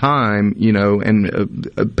did his time,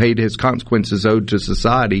 and paid his consequences owed to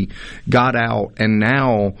society, got out, and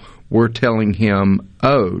now we're telling him,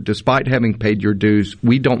 despite having paid your dues,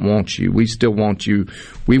 we don't want you. We still want you.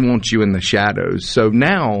 We want you in the shadows. So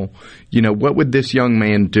now, what would this young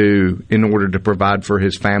man do in order to provide for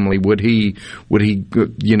his family? Would he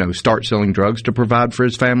start selling drugs to provide for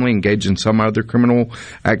his family, engage in some other criminal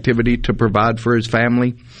activity to provide for his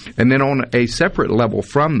family? And then on a separate level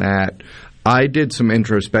from that, I did some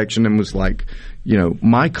introspection and was like,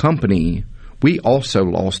 my company, we also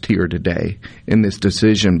lost here today in this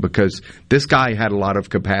decision, because this guy had a lot of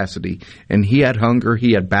capacity, and he had hunger.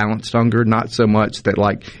 He had balanced hunger, not so much that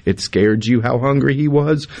it scared you how hungry he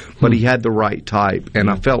was, but he had the right type. And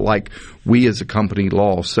I felt like we as a company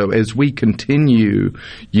lost. So as we continue,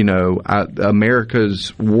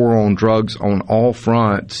 America's war on drugs on all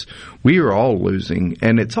fronts, we are all losing.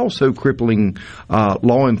 And it's also crippling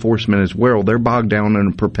law enforcement as well. They're bogged down in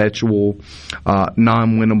a perpetual,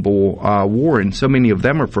 non-winnable war. And so many of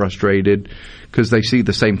them are frustrated because they see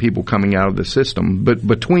the same people coming out of the system. But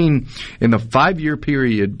in the 5-year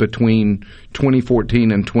period between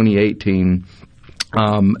 2014 and 2018,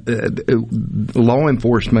 law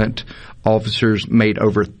enforcement officers made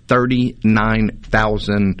over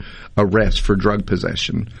 39,000 arrests for drug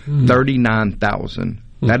possession. 39,000.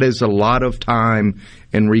 That is a lot of time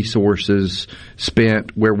and resources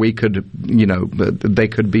spent where we could, they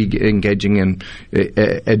could be engaging in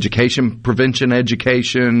prevention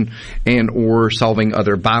education, and or solving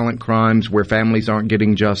other violent crimes where families aren't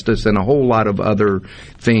getting justice, and a whole lot of other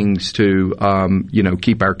things to,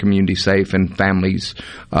 keep our community safe and families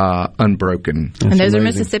unbroken. And those are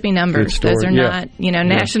Mississippi numbers. Those are not,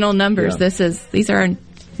 national numbers. Yeah. These are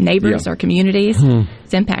neighbors, our communities.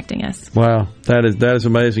 It's impacting us. Wow, that is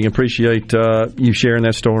amazing. Appreciate you sharing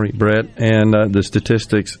that story, Brett, and the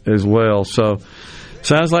statistics as well. So,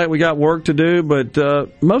 sounds like we got work to do, but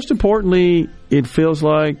most importantly, it feels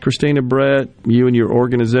like, Christina, Brett, you and your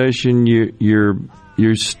organization,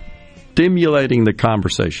 you're stimulating the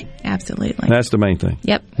conversation. Absolutely. That's the main thing.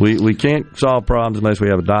 Yep. We can't solve problems unless we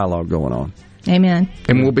have a dialogue going on. Amen.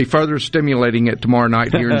 And we'll be further stimulating it tomorrow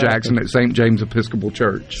night here in Jackson at St. James Episcopal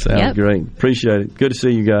Church. Sounds great. Appreciate it. Good to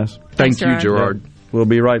see you guys. Thank you, Gerard. We'll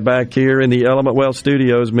be right back here in the Element Wealth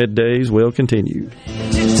Studios. Middays will continue.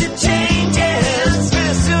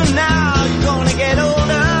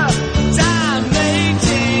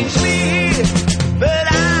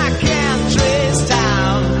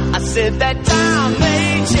 That time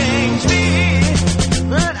may change me,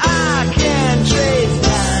 but I can't trace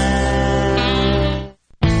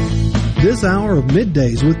time. This hour of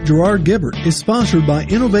Middays with Gerard Gibbert is sponsored by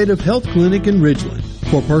Innovative Health Clinic in Ridgeland.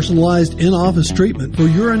 For personalized in-office treatment for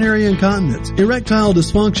urinary incontinence, erectile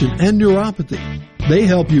dysfunction, and neuropathy, they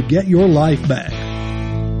help you get your life back.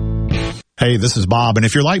 Hey, this is Bob, and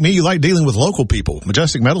if you're like me, you like dealing with local people.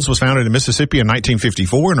 Majestic Metals was founded in Mississippi in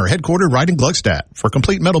 1954 and are headquartered right in Gluckstadt. For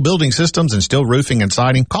complete metal building systems and steel roofing and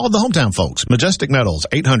siding, call the hometown folks. Majestic Metals,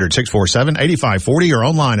 800-647-8540 or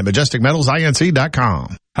online at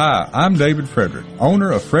majesticmetalsinc.com. Hi, I'm David Frederick,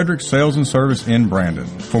 owner of Frederick Sales and Service in Brandon.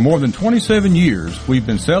 For more than 27 years, we've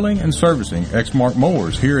been selling and servicing Exmark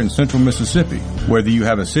mowers here in central Mississippi. Whether you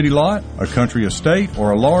have a city lot, a country estate,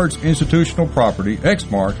 or a large institutional property,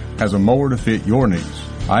 Exmark has a mower to fit your needs.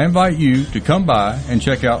 I invite you to come by and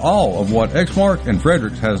check out all of what Exmark and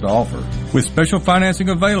Fredericks has to offer. With special financing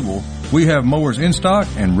available, we have mowers in stock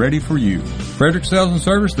and ready for you. Frederick Sales and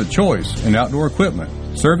Service, the choice in outdoor equipment,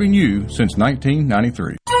 serving you since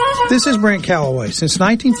 1993. This is Brent Callaway. Since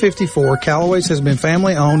 1954, Callaway's has been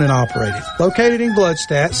family-owned and operated. Located in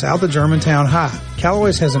Gluckstadt, south of Germantown High,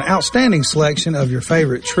 Callaway's has an outstanding selection of your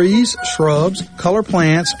favorite trees, shrubs, color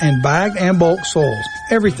plants, and bagged and bulk soils.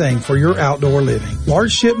 Everything for your outdoor living.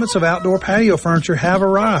 Large shipments of outdoor patio furniture have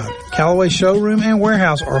arrived. Callaway's showroom and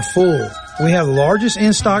warehouse are full. We have the largest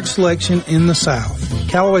in-stock selection in the South.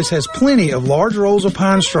 Callaway's has plenty of large rolls of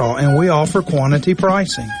pine straw, and we offer quantity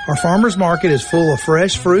pricing. Our farmers market is full of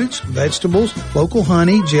fresh fruits, vegetables, local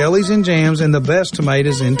honey, jellies, and jams, and the best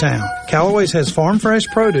tomatoes in town. Callaway's has farm fresh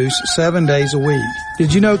produce 7 days a week.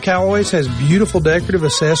 Did you know Callaway's has beautiful decorative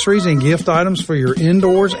accessories and gift items for your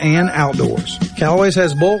indoors and outdoors? Callaway's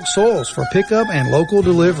has bulk soils for pickup and local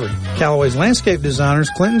delivery. Callaway's landscape designers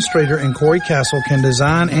Clinton Streeter and Corey Castle can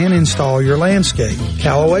design and install your landscape.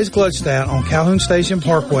 Callaway's Gluckstadt on Calhoun Station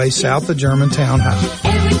Parkway, south of Germantown High.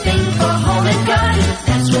 Everything for home and garden,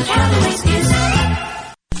 that's what Callaway's is.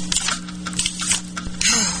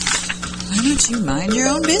 Why don't you mind your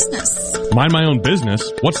own business? Mind my own business?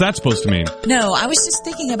 What's that supposed to mean? No, I was just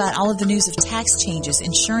thinking about all of the news of tax changes,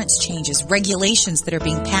 insurance changes, regulations that are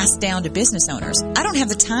being passed down to business owners. I don't have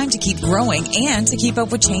the time to keep growing and to keep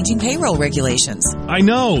up with changing payroll regulations. I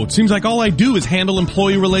know. It seems like all I do is handle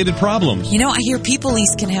employee-related problems. You know, I hear People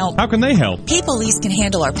Lease can help. How can they help? People Lease can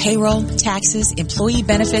handle our payroll, taxes, employee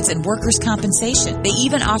benefits, and workers' compensation. They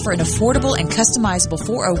even offer an affordable and customizable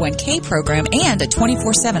 401k program and a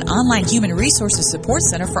 24/7 online human resources support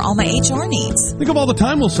center for all my HR needs. Think of all the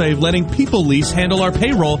time we'll save letting People Lease handle our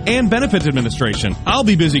payroll and benefits administration. I'll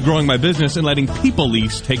be busy growing my business and letting People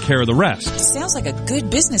Lease take care of the rest. Sounds like a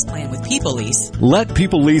good business plan with People Lease. Let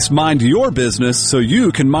People Lease mind your business so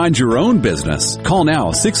you can mind your own business. Call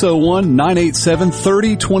now,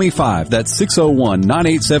 601-987-3025. That's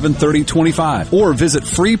 601-987-3025. Or visit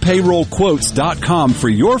freepayrollquotes.com for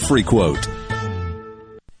your free quote.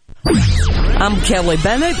 I'm Kelly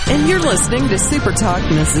Bennett, and you're listening to Super Talk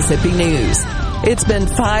Mississippi News. It's been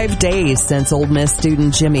 5 days since Ole Miss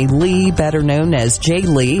student Jimmy Lee, better known as Jay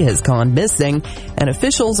Lee, has gone missing, and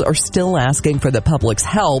officials are still asking for the public's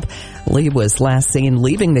help. Lee was last seen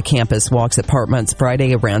leaving the Campus Walks Apartments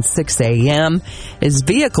Friday around 6 a.m. His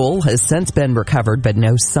vehicle has since been recovered, but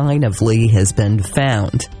no sign of Lee has been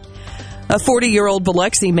found. A 40-year-old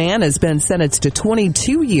Biloxi man has been sentenced to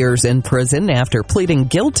 22 years in prison after pleading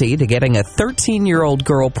guilty to getting a 13-year-old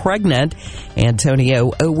girl pregnant.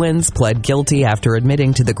 Antonio Owens pled guilty after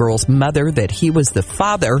admitting to the girl's mother that he was the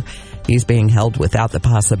father. He's being held without the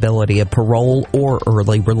possibility of parole or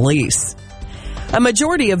early release. A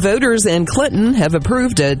majority of voters in Clinton have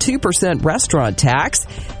approved a 2% restaurant tax.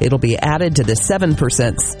 It'll be added to the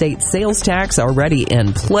 7% state sales tax already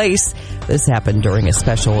in place. This happened during a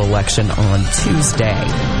special election on Tuesday.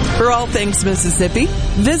 For all things Mississippi,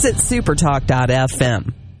 visit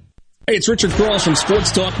supertalk.fm. Hey, it's Richard Cross from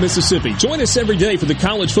Sports Talk Mississippi. Join us every day for the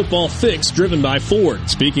College Football Fix driven by Ford.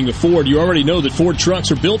 Speaking of Ford, you already know that Ford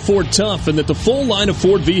trucks are built Ford tough and that the full line of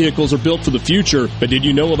Ford vehicles are built for the future. But did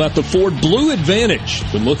you know about the Ford Blue Advantage?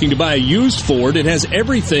 When looking to buy a used Ford, it has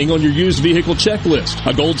everything on your used vehicle checklist.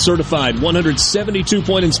 A gold certified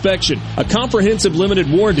 172-point inspection, a comprehensive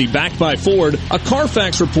limited warranty backed by Ford, a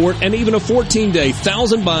Carfax report, and even a 14-day,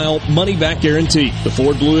 1,000-mile money-back guarantee. The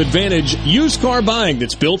Ford Blue Advantage, used car buying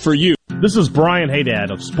that's built for you. This is Brian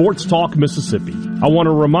Haydad of Sports Talk Mississippi. I want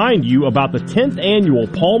to remind you about the 10th annual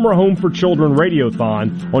Palmer Home for Children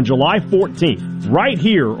Radiothon on July 14th, right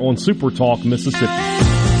here on Super Talk Mississippi.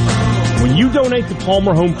 When you donate to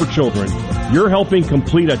Palmer Home for Children, you're helping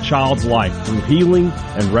complete a child's life through healing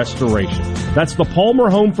and restoration. That's the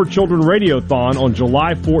Palmer Home for Children Radiothon on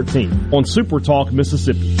July 14th on Super Talk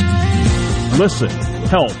Mississippi. Listen,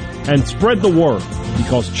 help, and spread the word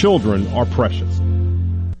because children are precious.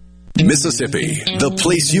 Mississippi, the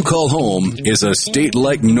place you call home, is a state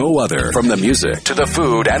like no other. From the music to the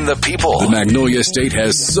food and the people, the Magnolia State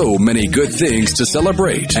has so many good things to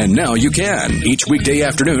celebrate. And now you can, each weekday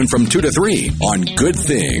afternoon from 2 to 3 on Good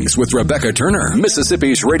Things with Rebecca Turner,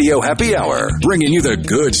 Mississippi's Radio Happy Hour, bringing you the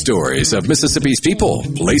good stories of Mississippi's people,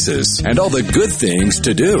 places, and all the good things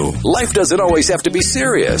to do. Life doesn't always have to be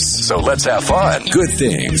serious, so let's have fun. Good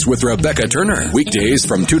Things with Rebecca Turner, weekdays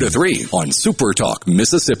from 2 to 3 on Super Talk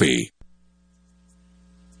Mississippi.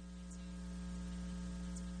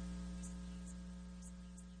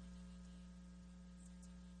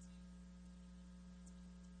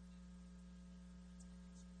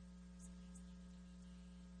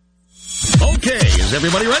 Okay, is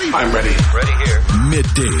everybody ready? I'm ready. Ready here.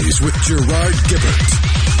 Middays with Gerard Gibbert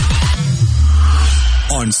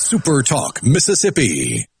on Super Talk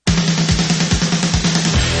Mississippi.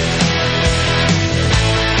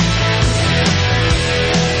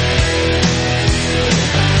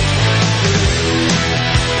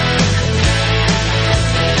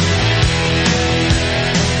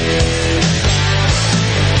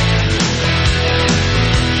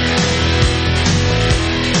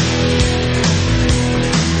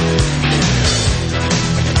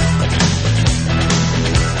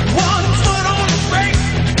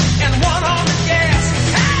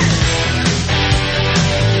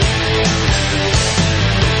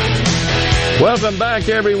 Welcome back,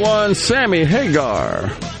 everyone. Sammy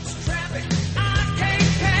Hagar.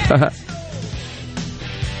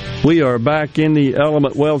 We are back in the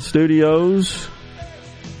Element Wealth Studios.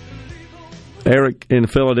 Eric in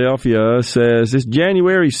Philadelphia says, it's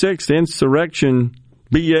January 6th, insurrection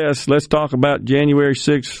BS. Let's talk about January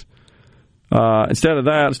 6th. Instead of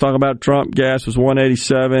that, let's talk about Trump. Gas was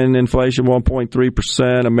 $1.87, inflation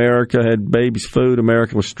 1.3%. America had baby's food.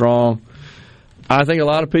 America was strong. I think a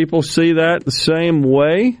lot of people see that the same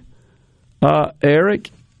way, Eric.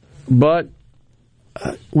 But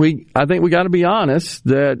I think we got to be honest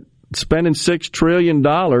that spending $6 trillion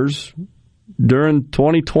during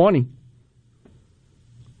 2020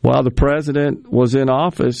 while the president was in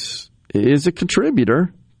office is a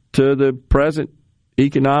contributor to the present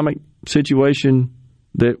economic situation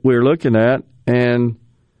that we're looking at. And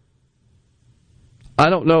I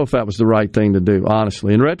don't know if that was the right thing to do,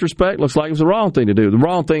 honestly. In retrospect, looks like it was the wrong thing to do. The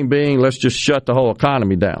wrong thing being, let's just shut the whole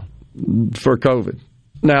economy down for COVID.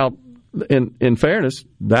 Now, in fairness,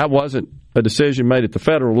 that wasn't a decision made at the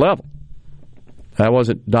federal level. That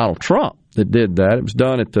wasn't Donald Trump that did that. It was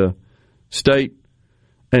done at the state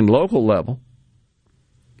and local level.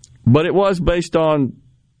 But it was based on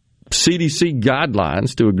CDC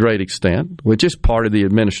guidelines to a great extent, which is part of the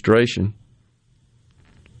administration.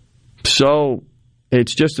 So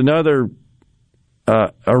it's just another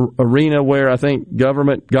arena where I think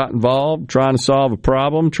government got involved, trying to solve a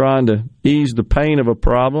problem, trying to ease the pain of a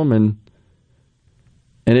problem, and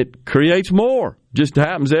it creates more. Just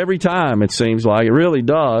happens every time, it seems like. It really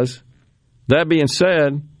does. That being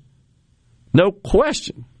said, no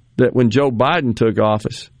question that when Joe Biden took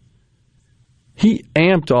office, he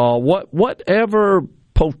amped all whatever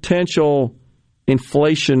potential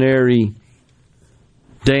inflationary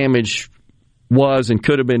damage was and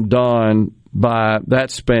could have been done by that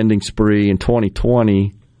spending spree in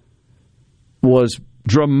 2020 was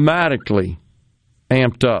dramatically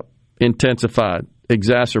amped up, intensified,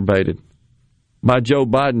 exacerbated by Joe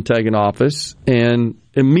Biden taking office and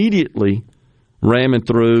immediately ramming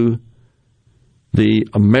through the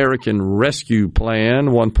American Rescue Plan,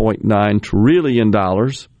 $1.9 trillion,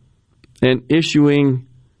 and issuing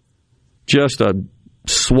just a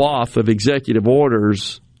swath of executive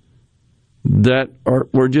orders that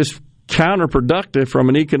were just counterproductive from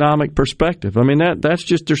an economic perspective. I mean, that's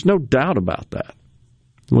just, there's no doubt about that.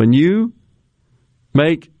 When you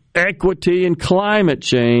make equity and climate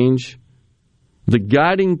change the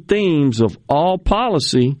guiding themes of all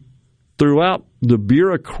policy throughout the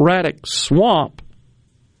bureaucratic swamp,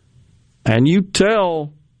 and you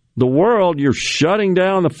tell the world you're shutting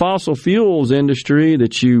down the fossil fuels industry,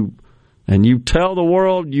 and you tell the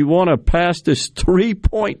world you want to pass this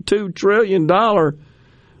 $3.2 trillion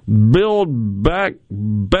Build Back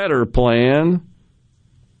Better plan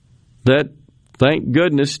that, thank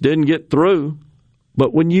goodness, didn't get through.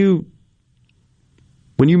 But when you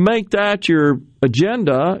make that your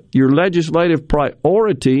agenda, your legislative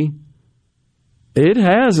priority, it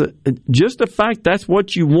has just the fact that's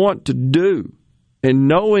what you want to do. And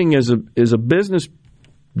knowing as a business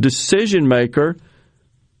decision maker,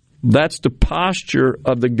 that's the posture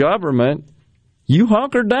of the government, you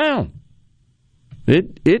hunker down.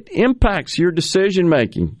 It impacts your decision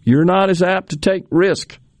making. You're not as apt to take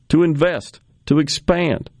risk, to invest, to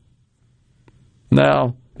expand.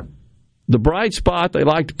 Now, the bright spot they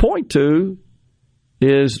like to point to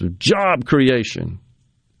is job creation.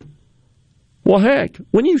 Well, heck,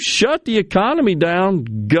 when you shut the economy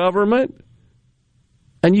down, government,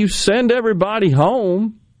 and you send everybody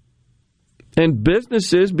home, and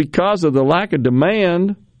businesses, because of the lack of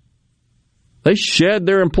demand, they shed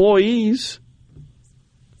their employees,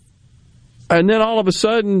 and then all of a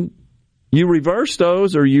sudden you reverse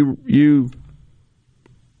those, or you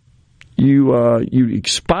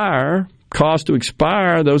cause to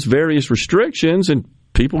expire those various restrictions, and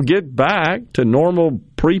people get back to normal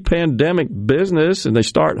pre-pandemic business, and they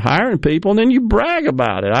start hiring people, and then you brag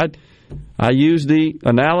about it. I use the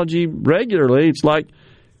analogy regularly. It's like,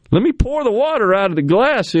 let me pour the water out of the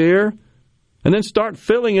glass here and then start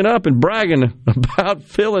filling it up and bragging about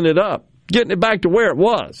filling it up, getting it back to where it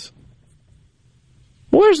was.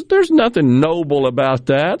 Well, there's nothing noble about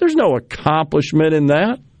that. There's no accomplishment in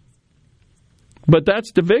that. But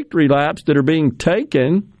that's the victory laps that are being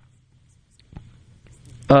taken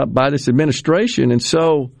by this administration. And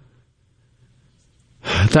so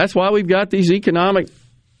that's why we've got the economic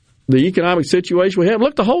situation we have.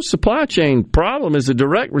 Look, the whole supply chain problem is a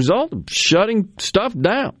direct result of shutting stuff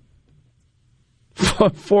down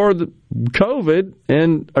for the COVID,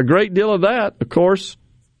 and a great deal of that, of course,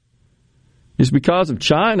 is because of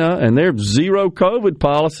China and their zero COVID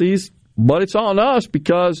policies, but it's on us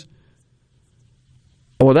because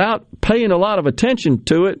without paying a lot of attention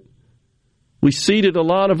to it, we ceded a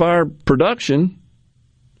lot of our production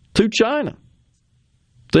to China,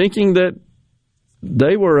 thinking that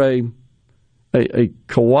they were a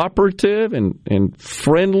cooperative and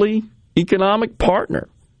friendly economic partner.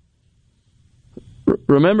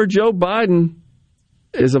 Remember, Joe Biden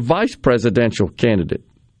is a vice presidential candidate.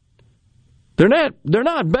 They're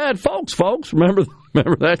not bad folks. Remember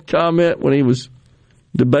that comment when he was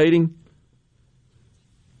debating?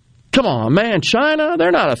 Come on, man, China,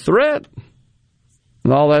 they're not a threat.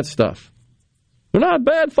 And all that stuff. They're not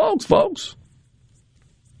bad folks.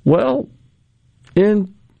 Well,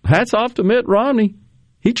 and hats off to Mitt Romney.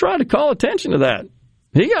 He tried to call attention to that.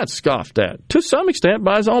 He got scoffed at, to some extent,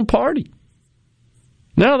 by his own party.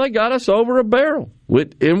 Now they got us over a barrel.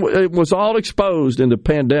 It was all exposed in the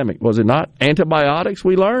pandemic, was it not? Antibiotics,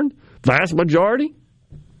 we learned, vast majority.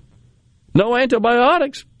 No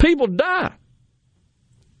antibiotics, people die.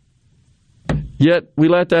 Yet we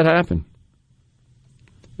let that happen.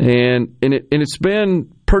 And it's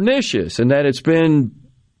been pernicious in that it's been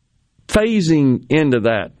phasing into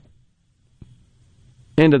that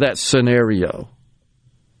scenario.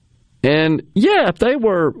 And yeah, if they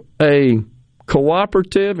were a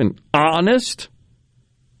cooperative and honest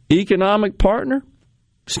economic partner,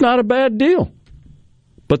 it's not a bad deal.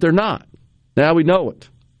 But they're not. Now we know it.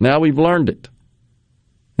 Now we've learned it.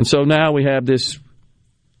 And so now we have this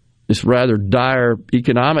rather dire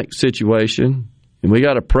economic situation, and we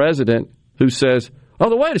got a president who says, oh,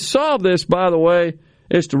 the way to solve this, by the way,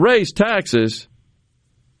 is to raise taxes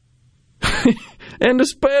and to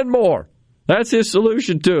spend more. That's his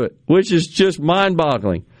solution to it, which is just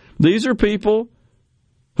mind-boggling. These are people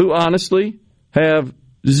who honestly have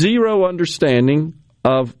zero understanding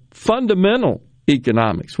of fundamental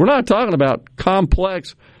economics. We're not talking about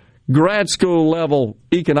complex grad school level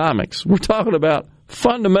economics. We're talking about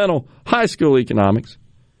fundamental high school economics.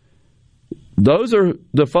 Those are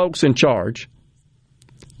the folks in charge.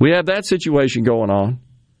 We have that situation going on.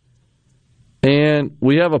 And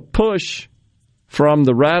we have a push from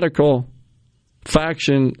the radical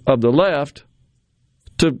faction of the left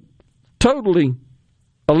to totally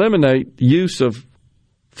eliminate the use of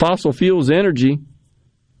fossil fuels energy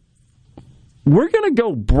We're going to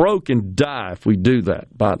go broke and die if we do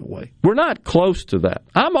that, by the way. We're not close to that.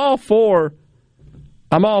 I'm all for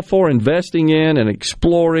investing in and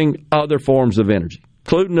exploring other forms of energy,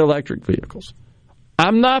 including electric vehicles.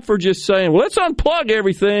 I'm not for just saying, well, let's unplug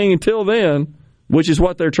everything until then, which is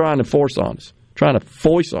what they're trying to force on us, trying to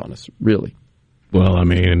voice on us, really. Well, I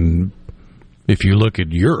mean, if you look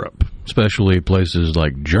at Europe, especially places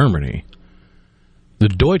like Germany, the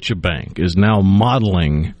Deutsche Bank is now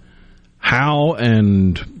modeling how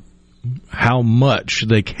much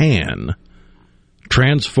they can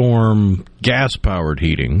transform gas-powered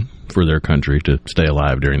heating for their country to stay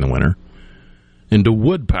alive during the winter into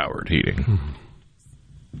wood-powered heating.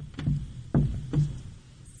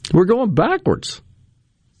 We're going backwards.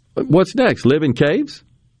 What's next? Live in caves?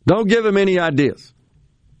 Don't give them any ideas.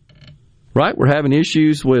 Right? We're having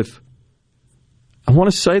issues with, I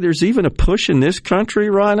want to say there's even a push in this country,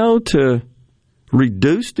 Rhino, to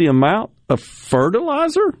reduce the amount of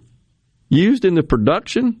fertilizer used in the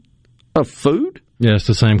production of food. Yeah, it's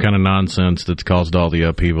the same kind of nonsense that's caused all the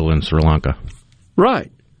upheaval in Sri Lanka.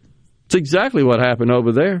 Right. It's exactly what happened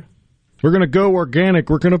over there. We're going to go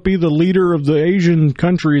organic. We're going to be the leader of the Asian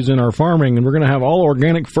countries in our farming, and we're going to have all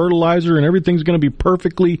organic fertilizer, and everything's going to be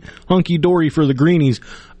perfectly hunky-dory for the greenies.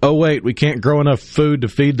 Oh, wait, we can't grow enough food to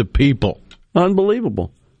feed the people.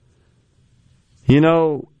 Unbelievable. You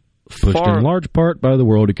know, pushed in large part by the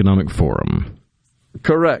World Economic Forum.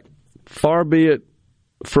 Correct. Far be it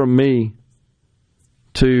from me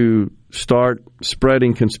to start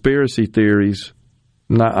spreading conspiracy theories.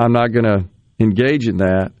 I'm not going to engage in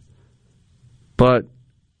that. But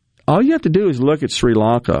all you have to do is look at Sri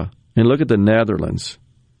Lanka and look at the Netherlands.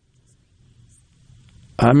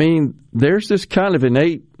 I mean, there's this kind of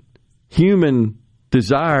innate human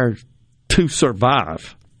desire to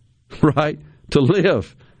survive, right? To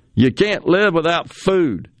live. You can't live without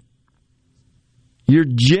food. You're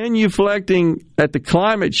genuflecting at the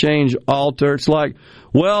climate change altar. It's like,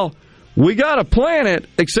 well, we got a planet,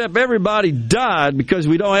 except everybody died because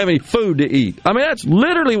we don't have any food to eat. I mean, that's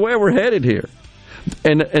literally where we're headed here.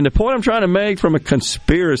 And the point I'm trying to make from a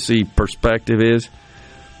conspiracy perspective is,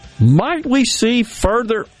 might we see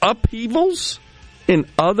further upheavals in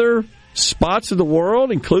other spots of the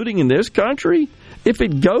world, including in this country, if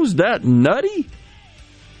it goes that nutty?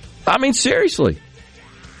 I mean, seriously.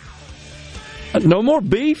 No more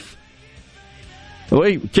beef?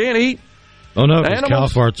 Wait, can't eat Oh, no, because cow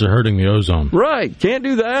farts are hurting the ozone. Right, can't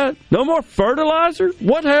do that. No more fertilizer?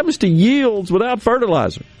 What happens to yields without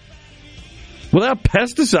fertilizer? Without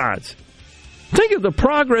pesticides? Think of the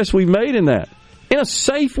progress we've made in that. In a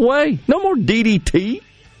safe way. No more DDT.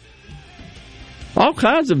 All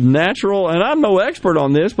kinds of natural, and I'm no expert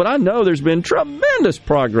on this, but I know there's been tremendous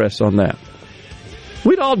progress on that.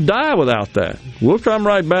 We'd all die without that. We'll come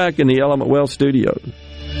right back in the Element Wealth studio.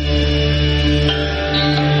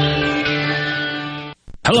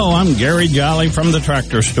 Hello, I'm Gary Jolly from the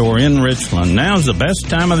Tractor Store in Richland. Now's the best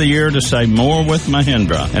time of the year to save more with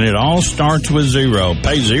Mahindra, and it all starts with zero.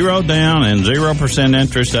 Pay zero down and 0%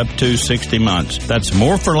 interest up to 60 months. That's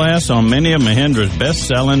more for less on many of Mahindra's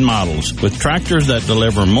best-selling models, with tractors that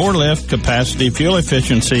deliver more lift, capacity, fuel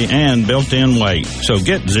efficiency, and built-in weight. So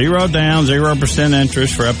get zero down, 0%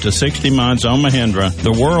 interest for up to 60 months on Mahindra,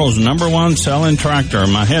 the world's #1 selling tractor,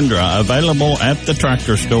 Mahindra, available at the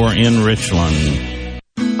Tractor Store in Richland.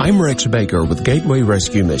 I'm Rex Baker with Gateway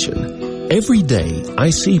Rescue Mission. Every day, I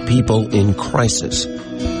see people in crisis.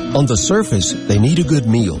 On the surface, they need a good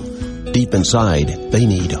meal. Deep inside, they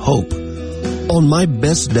need hope. On my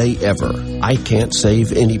best day ever, I can't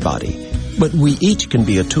save anybody, but we each can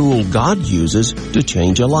be a tool God uses to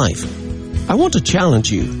change a life. I want to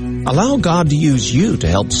challenge you. Allow God to use you to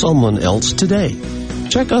help someone else today.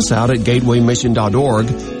 Check us out at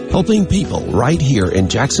gatewaymission.org, helping people right here in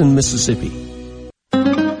Jackson, Mississippi.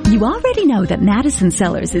 You already know that Madison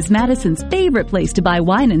Cellars is Madison's favorite place to buy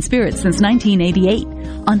wine and spirits since 1988.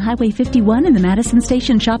 On Highway 51 in the Madison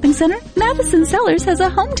Station Shopping Center, Madison Cellars has a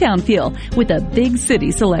hometown feel with a big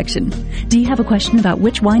city selection. Do you have a question about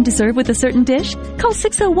which wine to serve with a certain dish? Call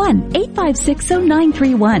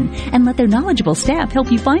 601-856-0931 and let their knowledgeable staff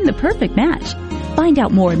help you find the perfect match. Find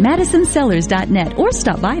out more at MadisonCellars.net or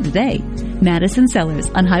stop by today. Madison Cellars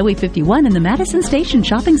on Highway 51 in the Madison Station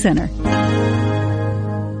Shopping Center.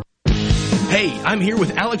 Hey, I'm here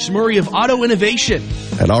with Alex Murray of Auto Innovation.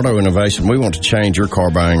 At Auto Innovation, we want to change your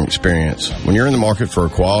car buying experience. When you're in the market for a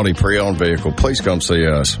quality pre-owned vehicle, please come see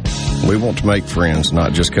us. We want to make friends,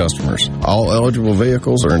 not just customers. All eligible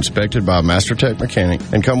vehicles are inspected by a MasterTech mechanic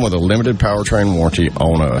and come with a limited powertrain warranty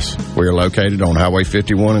on us. We are located on Highway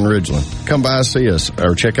 51 in Ridgeland. Come by and see us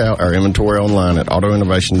or check out our inventory online at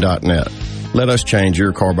autoinnovation.net. Let us change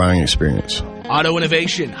your car buying experience. Auto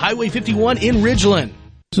Innovation, Highway 51 in Ridgeland.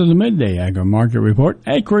 To the Midday Agri Market Report,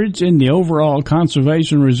 acreage in the Overall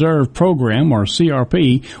Conservation Reserve Program, or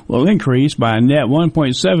CRP, will increase by a net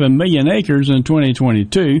 1.7 million acres in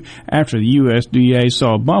 2022 after the USDA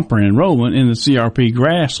saw a bumper enrollment in the CRP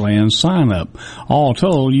grasslands sign-up. All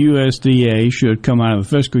told, USDA should come out of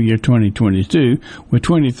the fiscal year 2022 with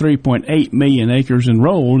 23.8 million acres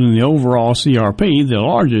enrolled in the overall CRP, the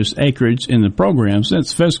largest acreage in the program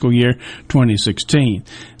since fiscal year 2016.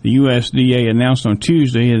 The USDA announced on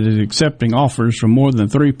Tuesday it is accepting offers for more than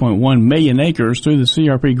 3.1 million acres through the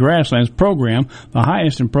CRP Grasslands program, the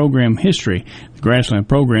highest in program history. The grassland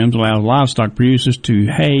programs allow livestock producers to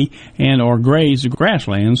hay and or graze the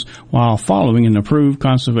grasslands while following an approved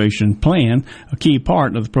conservation plan. A key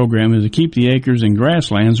part of the program is to keep the acres in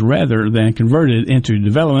grasslands rather than convert it into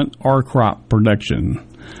development or crop production.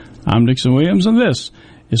 I'm Dixon Williams, and this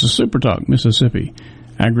is the Super Talk Mississippi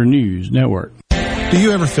Agri-News Network. Do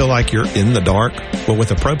you ever feel like you're in the dark? Well,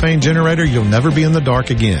 with a propane generator, you'll never be in the dark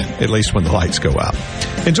again, at least when the lights go out.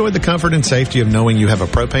 Enjoy the comfort and safety of knowing you have a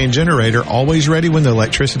propane generator always ready when the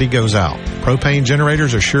electricity goes out. Propane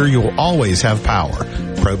generators assure you'll always have power.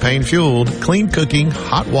 Propane fueled, clean cooking,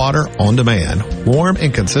 hot water on demand, warm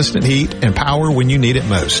and consistent heat, and power when you need it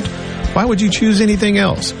most. Why would you choose anything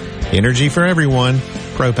else? Energy for everyone.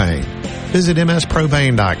 Propane. Visit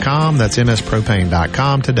mspropane.com. That's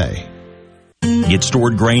mspropane.com today. Get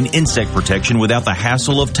stored grain insect protection without the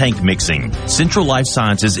hassle of tank mixing. Central Life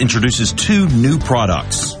Sciences introduces 2 new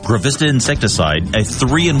products. Gravista insecticide, a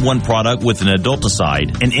 3-in-1 product with an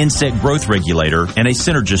adulticide, an insect growth regulator, and a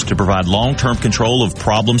synergist to provide long-term control of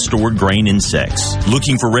problem-stored grain insects.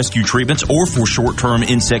 Looking for rescue treatments or for short-term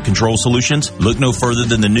insect control solutions? Look no further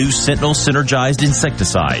than the new Sentinel Synergized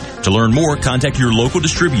insecticide. To learn more, contact your local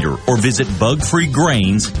distributor or visit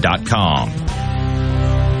bugfreegrains.com.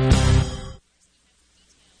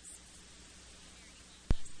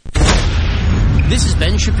 This is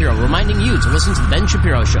Ben Shapiro reminding you to listen to The Ben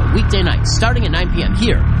Shapiro Show weekday nights starting at 9 p.m.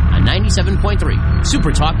 here on 97.3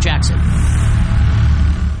 Super Talk Jackson.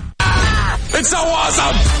 It's so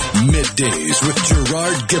awesome! Middays with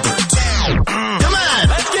Gerard Gibbert. Come on,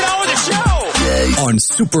 let's get on with the show! On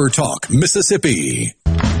Super Talk Mississippi.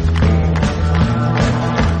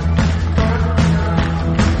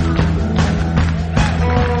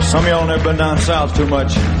 Some of y'all never been down south too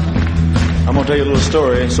much. I'm going to tell you a little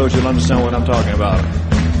story so you'll understand what I'm talking about.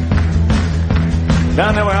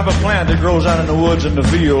 Down there we have a plant that grows out in the woods and the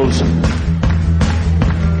fields.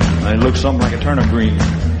 And it looks something like a turnip green.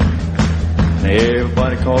 And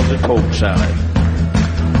everybody calls it poke salad.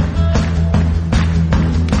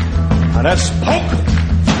 Now that's poke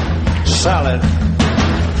salad.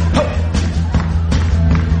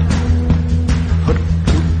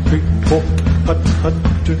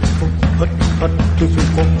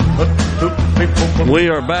 We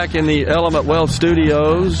are back in the Element Wealth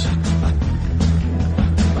Studios.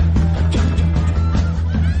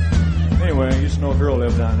 Anyway, I used to know a girl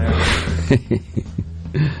lived down there.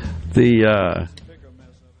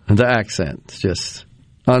 The accent's just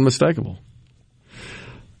unmistakable.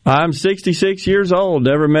 I'm 66 years old,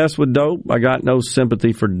 never messed with dope. I got no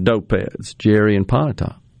sympathy for dope heads. Jerry and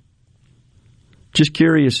Pontotoc. Just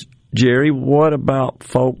curious, Jerry, what about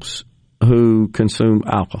folks who consume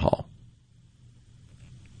alcohol?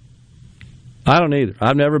 I don't either.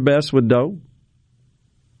 I've never messed with dope.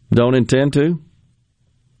 Don't intend to.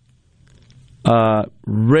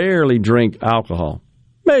 Rarely drink alcohol.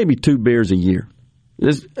 Maybe 2 beers a year.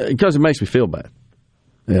 Because it makes me feel bad.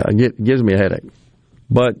 Yeah, it gives me a headache.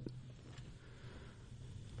 But,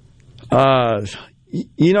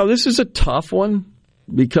 this is a tough one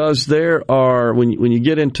because there are, when you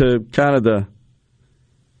get into kind of the...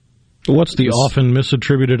 What's the often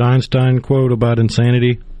misattributed Einstein quote about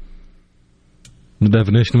insanity? The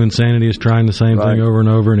definition of insanity is trying the same thing over and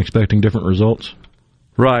over and expecting different results.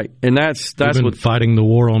 Right, and that's We've been fighting the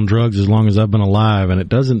war on drugs as long as I've been alive, and it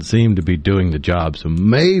doesn't seem to be doing the job. So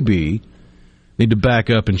maybe need to back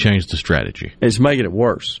up and change the strategy. It's making it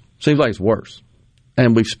worse. Seems like it's worse,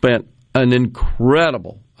 and we've spent an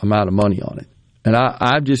incredible amount of money on it. And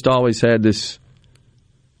I've just always had this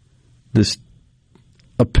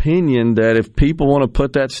opinion that if people want to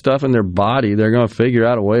put that stuff in their body, they're going to figure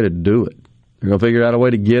out a way to do it. They're going to figure out a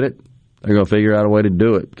way to get it. They're going to figure out a way to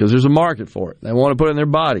do it because there's a market for it. They want to put it in their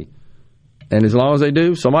body. And as long as they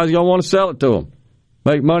do, somebody's going to want to sell it to them,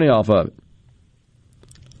 make money off of it.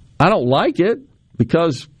 I don't like it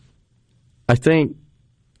because I think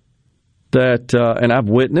that, and I've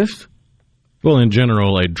witnessed. Well, in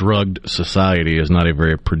general, a drugged society is not a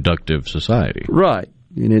very productive society. Right.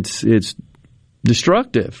 And it's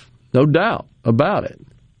destructive, no doubt about it.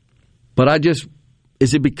 But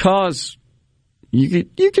is it because you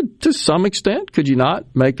could, to some extent, could you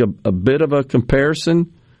not make a bit of a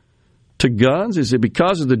comparison to guns? Is it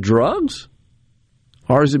because of the drugs?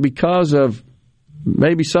 Or is it because of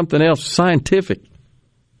maybe something else scientific?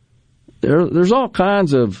 There's all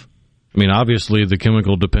kinds of... I mean, obviously, the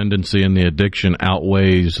chemical dependency and the addiction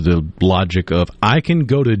outweighs the logic of, I can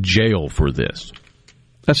go to jail for this.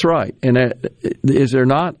 That's right. And is there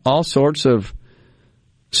not all sorts of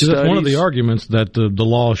studies? That's one of the arguments that the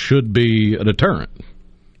law should be a deterrent.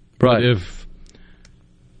 Right. But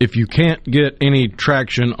if you can't get any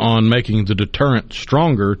traction on making the deterrent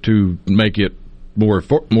stronger to make it more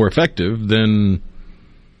effective, then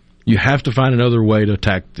you have to find another way to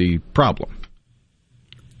attack the problem.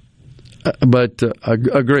 But I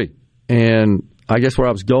agree. And I guess where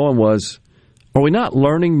I was going was, are we not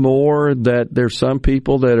learning more that there's some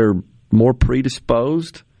people that are more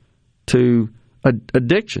predisposed to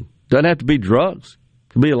addiction? Doesn't have to be drugs.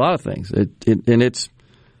 It could be a lot of things. And it's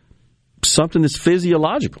something that's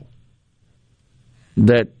physiological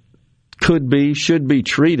that should be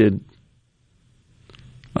treated.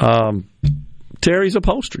 Terry's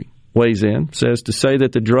Upholstery weighs in, says to say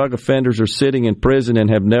that the drug offenders are sitting in prison and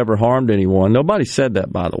have never harmed anyone. Nobody said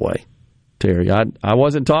that, by the way, Terry. I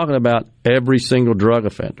wasn't talking about every single drug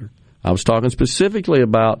offender. I was talking specifically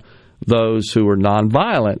about those who are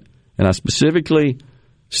nonviolent, and I specifically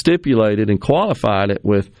stipulated and qualified it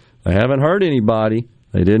with they haven't hurt anybody,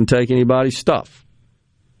 they didn't take anybody's stuff.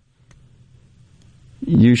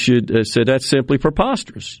 You should say that's simply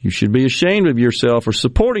preposterous. You should be ashamed of yourself for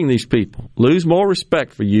supporting these people. Lose more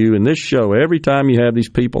respect for you in this show every time you have these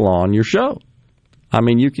people on your show. I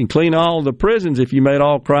mean, you can clean all the prisons if you made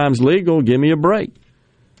all crimes legal. Give me a break.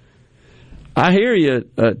 I hear you,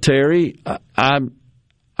 Terry.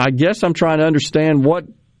 I guess I'm trying to understand what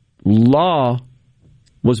law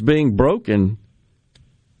was being broken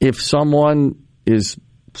if someone is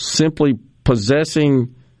simply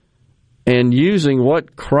possessing and using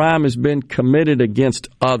what crime has been committed against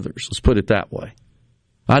others. Let's put it that way.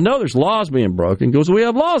 I know there's laws being broken because we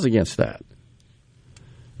have laws against that.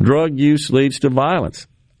 Drug use leads to violence.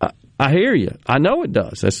 I hear you. I know it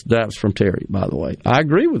does. That was from Terry, by the way. I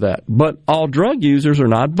agree with that. But all drug users are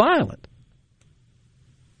not violent.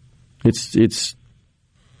 It's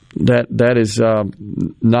that is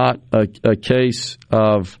not a case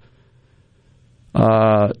of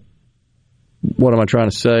what am I trying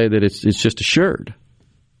to say? That it's just assured.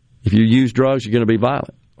 If you use drugs, you're going to be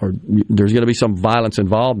violent, or there's going to be some violence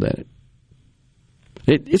involved in it.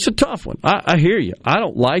 It's a tough one. I hear you. I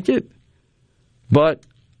don't like it, but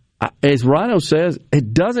as Rhino says,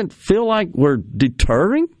 it doesn't feel like we're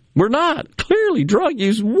deterring. We're not. Clearly, drug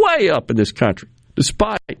use is way up in this country,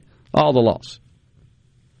 despite all the laws.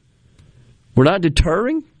 We're not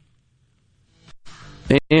deterring,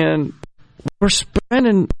 and we're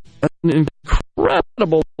spending an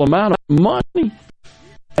incredible amount of money,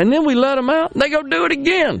 and then we let them out, and they go do it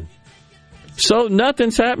again. So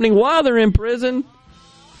nothing's happening while they're in prison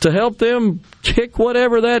to help them kick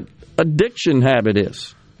whatever that addiction habit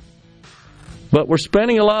is. But we're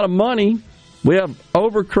spending a lot of money. We have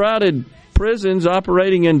overcrowded prisons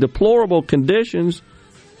operating in deplorable conditions.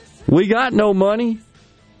 We got no money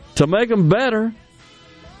to make them better.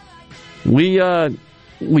 We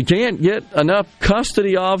can't get enough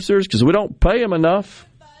custody officers because we don't pay them enough.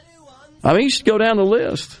 I mean, you should go down the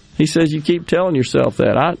list. He says you keep telling yourself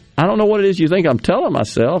that. I don't know what it is you think I'm telling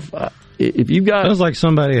myself. If you got, sounds like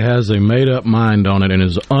somebody has a made-up mind on it and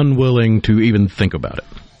is unwilling to even think about it.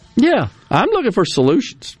 Yeah, I'm looking for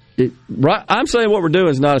solutions. I'm saying what we're doing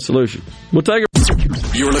is not a solution. We'll take it.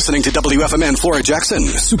 You're listening to WFMN Flora Jackson,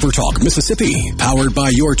 Super Talk, Mississippi. Powered by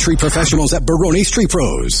your tree professionals at Barone's Tree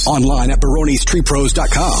Pros. Online at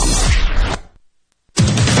baronestreepros.com.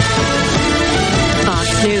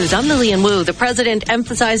 Fox News, I'm Lillian Wu. The president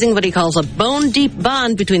emphasizing what he calls a bone-deep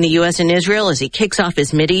bond between the U.S. and Israel as he kicks off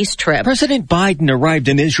his Mideast trip. President Biden arrived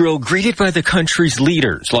in Israel greeted by the country's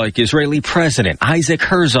leaders, like Israeli President Isaac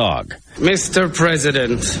Herzog. Mr.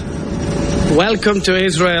 President, welcome to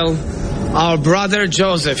Israel, our brother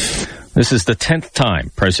Joseph. This is the 10th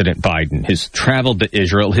time President Biden has traveled to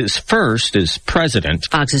Israel, his first as president.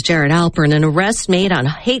 Fox's Jared Alpern, an arrest made on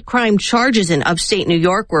hate crime charges in upstate New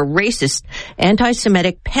York where racist,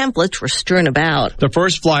 anti-Semitic pamphlets were strewn about. The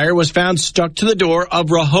first flyer was found stuck to the door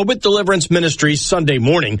of Rehoboth Deliverance Ministries Sunday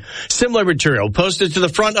morning. Similar material posted to the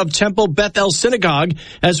front of Temple Beth El Synagogue,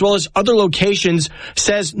 as well as other locations,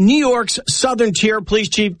 says New York's Southern Tier Police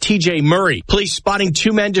Chief T.J. Murray. Police spotting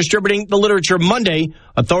two men distributing the literature Monday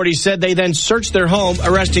Authorities said they then searched their home,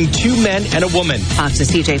 arresting 2 men and a woman.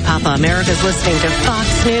 Fox's CJ Papa. America's listening to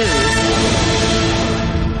Fox News.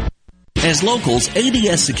 As locals,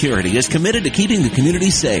 ADS Security is committed to keeping the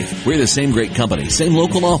community safe. We're the same great company, same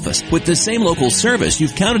local office, with the same local service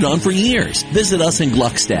you've counted on for years. Visit us in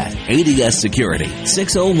Gluckstadt. ADS Security,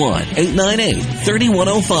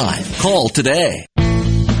 601-898-3105. Call today.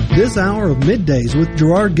 This hour of Middays with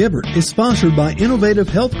Gerard Gibbert is sponsored by Innovative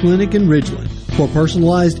Health Clinic in Ridgeland. For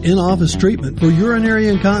personalized in-office treatment for urinary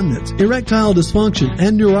incontinence, erectile dysfunction,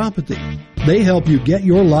 and neuropathy, they help you get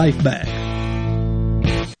your life back.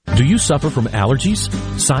 Do you suffer from allergies,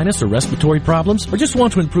 sinus, or respiratory problems, or just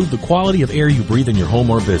want to improve the quality of air you breathe in your home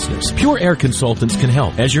or business? Pure Air Consultants can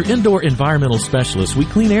help. As your indoor environmental specialist, we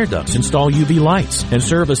clean air ducts, install UV lights, and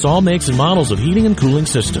service all makes and models of heating and cooling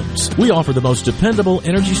systems. We offer the most dependable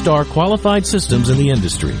Energy Star qualified systems in the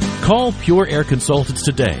industry. Call Pure Air Consultants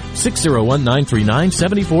today,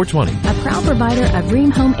 601-939-7420. A proud provider of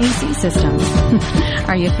Rheem Home AC systems.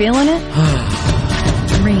 Are you feeling it?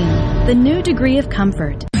 Rheem, the new degree of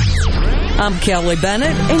comfort. I'm Kelly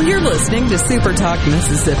Bennett, and you're listening to Super Talk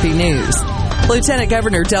Mississippi News. Lieutenant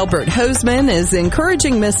Governor Delbert Hosemann is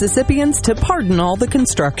encouraging Mississippians to pardon all the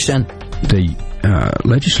construction. The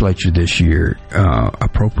legislature this year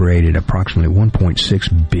appropriated approximately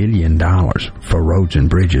 $1.6 billion for roads and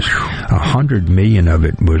bridges. $100 million of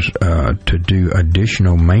it was to do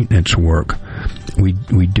additional maintenance work.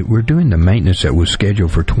 We're doing the maintenance that was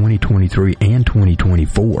scheduled for 2023 and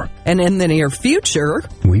 2024. And in the near future,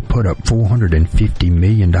 we put up $450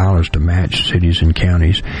 million to match cities and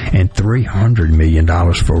counties, and $300 million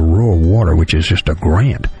for rural water, which is just a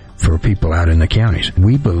grant for people out in the counties.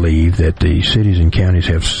 We believe that the cities and counties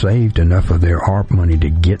have saved enough of their ARP money to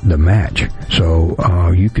get the match.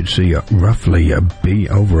 So you could see roughly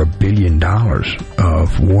over $1 billion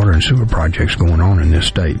of water and sewer projects going on in this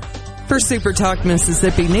state. For Super Talk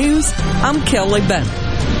Mississippi News, I'm Kelly Bennett.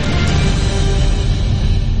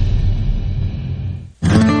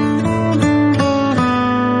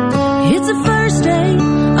 It's the first day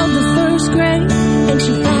of the first grade, and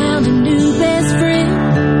she found a new best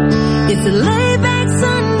friend. It's a laid-back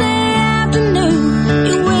Sunday afternoon,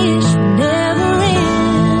 you wish would never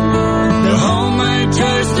end. The homemade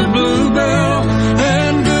taste of Bluebell,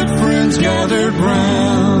 and good friends gathered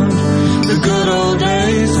round. The good old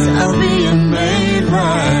days are being made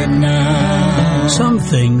right now. Some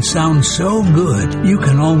things sound so good you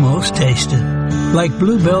can almost taste it. Like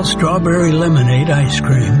Bluebell Strawberry Lemonade Ice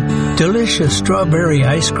Cream. Delicious strawberry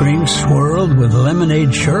ice cream swirled with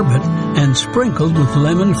lemonade sherbet and sprinkled with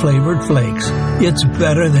lemon-flavored flakes. It's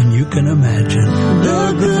better than you can imagine.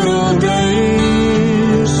 The good old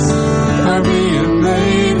days are being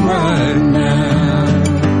made right now.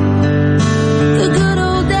 The good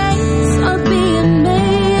old days are being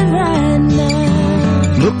made right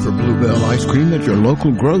now. Look for Bluebell Ice Cream at your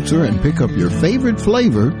local grocer and pick up your favorite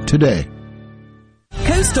flavor today.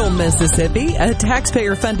 Coastal Mississippi, a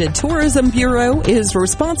taxpayer-funded tourism bureau, is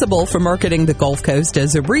responsible for marketing the Gulf Coast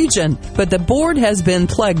as a region, but the board has been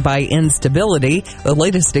plagued by instability. The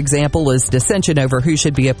latest example is dissension over who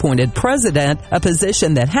should be appointed president, a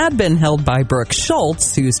position that had been held by Brooke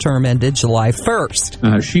Schultz, whose term ended July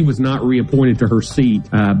 1st. She was not reappointed to her seat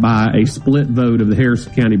by a split vote of the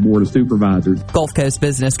Harrison County Board of Supervisors. Gulf Coast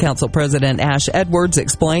Business Council President Ash Edwards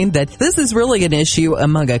explained that this is really an issue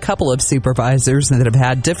among a couple of supervisors that have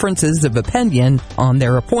had differences of opinion on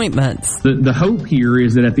their appointments. The hope here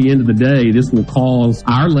is that at the end of the day, this will cause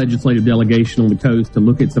our legislative delegation on the coast to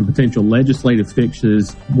look at some potential legislative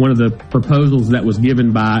fixes. One of the proposals that was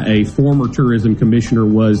given by a former tourism commissioner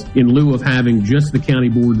was, in lieu of having just the county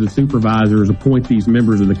boards of supervisors appoint these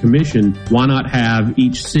members of the commission, why not have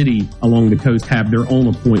each city along the coast have their own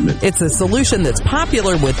appointment? It's a solution that's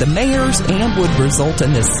popular with the mayors and would result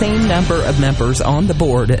in the same number of members on the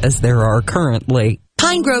board as there are currently.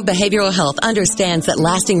 Pine Grove Behavioral Health understands that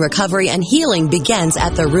lasting recovery and healing begins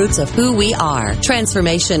at the roots of who we are.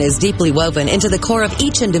 Transformation is deeply woven into the core of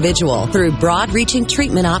each individual through broad-reaching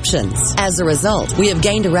treatment options. As a result, we have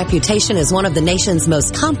gained a reputation as one of the nation's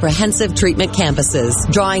most comprehensive treatment campuses,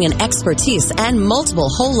 drawing an expertise and multiple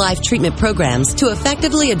whole-life treatment programs to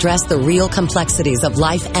effectively address the real complexities of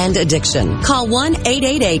life and addiction. Call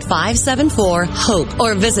 1-888-574-HOPE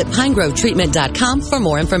or visit pinegrovetreatment.com for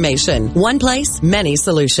more information. One place, many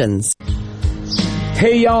solutions.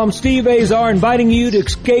 Hey y'all, I'm Steve Azar inviting you to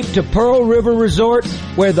escape to Pearl River Resort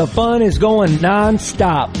where the fun is going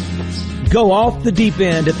non-stop. Go off the deep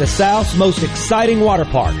end at the South's most exciting water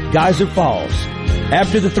park, Geyser Falls.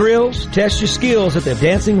 After the thrills, test your skills at the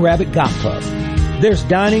Dancing Rabbit Golf Club. There's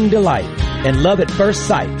dining delight and love at first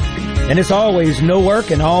sight. And it's always no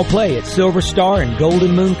work and all play at Silver Star and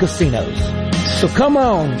Golden Moon Casinos. So come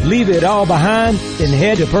on, leave it all behind and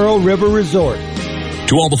head to Pearl River Resort.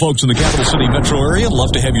 To all the folks in the Capital City metro area,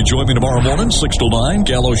 love to have you join me tomorrow morning, 6 to 9,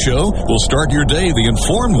 Gallo Show. We'll start your day the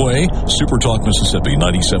informed way. Super Talk Mississippi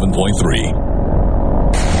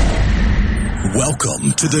 97.3.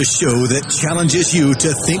 Welcome to the show that challenges you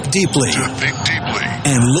to think deeply.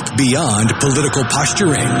 And look beyond political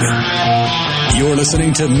posturing. You're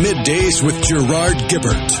listening to Middays with Gerard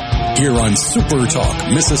Gibbert here on Super Talk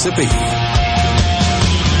Mississippi.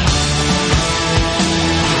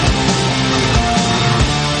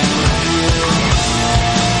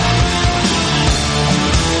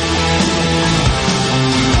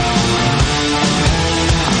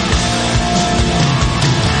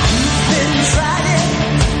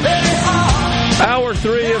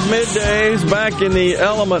 Middays back in the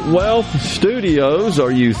Element Wealth studios.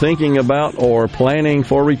 Are you thinking about or planning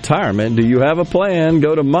for retirement? Do you have a plan?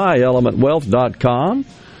 Go to myelementwealth.com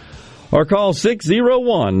or call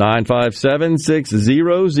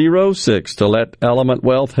 601-957-6006 to let Element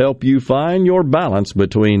Wealth help you find your balance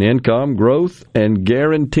between income, growth, and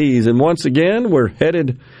guarantees. And once again, we're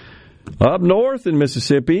headed up north in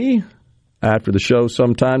Mississippi after the show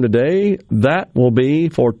sometime today. That will be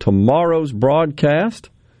for tomorrow's broadcast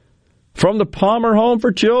from the Palmer Home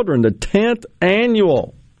for Children, the 10th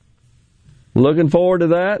annual. Looking forward to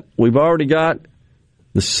that. We've already got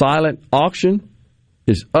the silent auction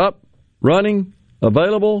is up, running,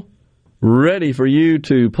 available, ready for you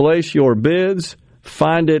to place your bids.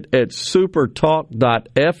 Find it at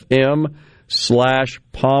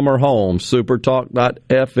supertalk.fm/Palmer Home.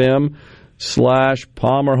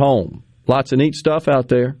 supertalk.fm/Palmer Home. Lots of neat stuff out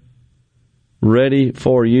there ready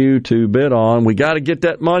for you to bid on. We got to get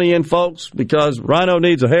that money in, folks, because Rhino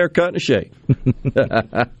needs a haircut and a shave.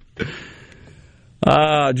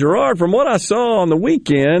 Gerard, from what I saw on the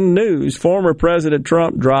weekend news, former President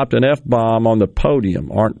Trump dropped an F-bomb on the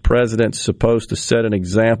podium. Aren't presidents supposed to set an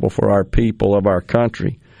example for our people of our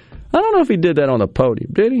country? I don't know if he did that on the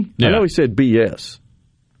podium, did he? Yeah. I know he said BS.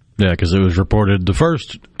 Yeah, because it was reported the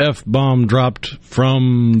first F-bomb dropped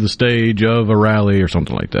from the stage of a rally or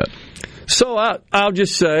something like that. So I'll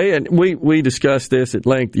just say, and we discussed this at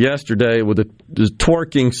length yesterday with the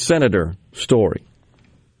twerking senator story.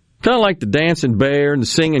 Kind of like the dancing bear and the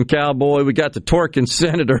singing cowboy. We got the twerking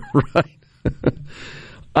senator, right?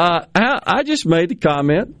 I just made the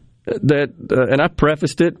comment that, and I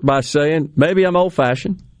prefaced it by saying maybe I'm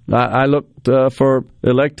old-fashioned. I looked for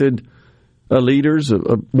elected leaders,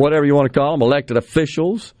 whatever you want to call them, elected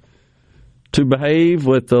officials, to behave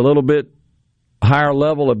with a little bit higher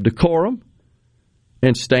level of decorum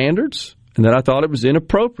and standards, and that I thought it was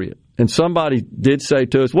inappropriate. And somebody did say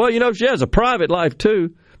to us, well, you know, she has a private life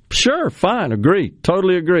too. Sure, fine, agree,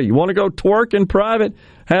 totally agree. You want to go twerk in private?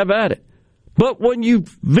 Have at it. But when you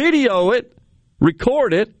video it,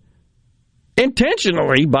 record it,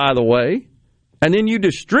 intentionally, by the way, and then you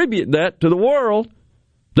distribute that to the world,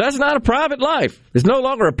 that's not a private life. It's no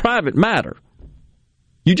longer a private matter.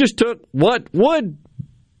 You just took what would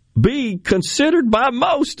be considered by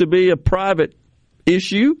most to be a private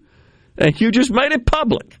issue, and you just made it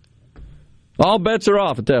public. All bets are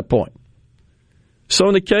off at that point. So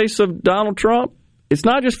in the case of Donald Trump, it's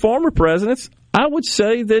not just former presidents. I would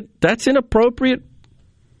say that that's inappropriate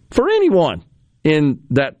for anyone in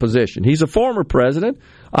that position. He's a former president,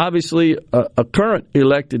 obviously a current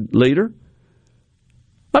elected leader.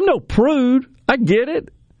 I'm no prude. I get it.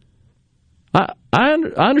 I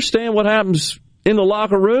understand what happens in the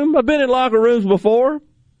locker room. I've been in locker rooms before.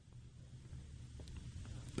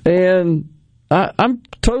 And I'm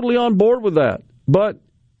totally on board with that. But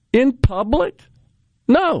in public,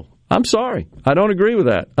 no. I'm sorry. I don't agree with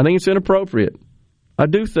that. I think it's inappropriate. I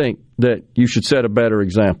do think that you should set a better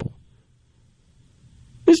example.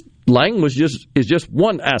 This language is just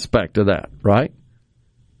one aspect of that, right?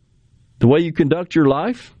 The way you conduct your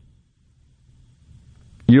life,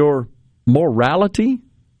 your morality.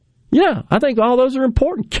 Yeah, I think all those are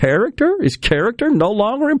important. Character, is character no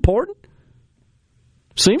longer important?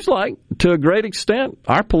 Seems like, to a great extent,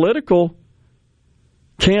 our political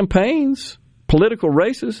campaigns, political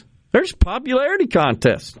races, there's popularity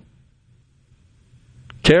contests.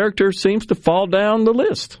 Character seems to fall down the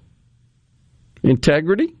list.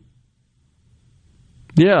 Integrity?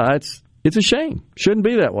 Yeah, it's a shame. Shouldn't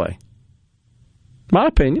be that way. My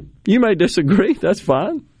opinion. You may disagree. That's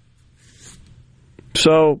fine.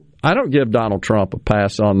 So I don't give Donald Trump a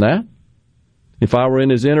pass on that. If I were in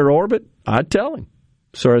his inner orbit, I'd tell him,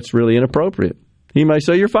 sir, it's really inappropriate. He may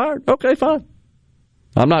say, you're fired. Okay, fine.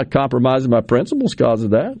 I'm not compromising my principles because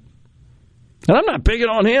of that. And I'm not picking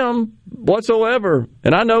on him whatsoever.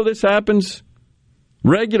 And I know this happens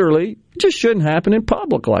regularly. It just shouldn't happen in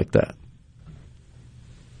public like that.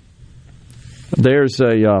 There's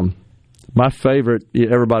my favorite,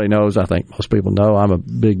 everybody knows, I think most people know, I'm a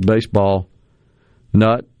big baseball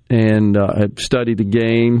nut and have studied the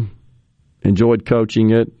game, enjoyed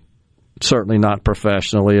coaching it, certainly not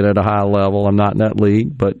professionally and at a high level. I'm not in that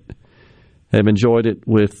league, but have enjoyed it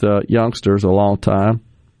with youngsters a long time.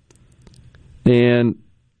 And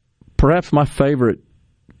perhaps my favorite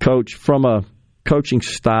coach from a coaching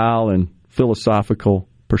style and philosophical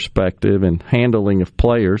perspective and handling of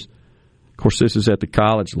players, of course this is at the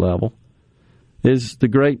college level, is the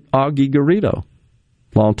great Augie Garrido,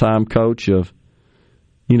 longtime coach of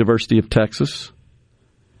University of Texas.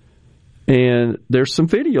 And there's some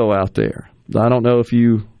video out there. I don't know if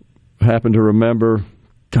you happen to remember,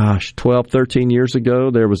 12, 13 years ago,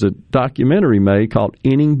 there was a documentary made called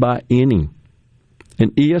Inning by Inning.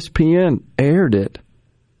 And ESPN aired it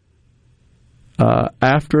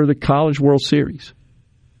after the College World Series.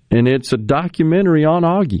 And it's a documentary on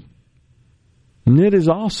Augie. And it is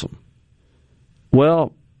awesome.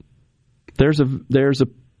 Well, there's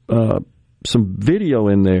some video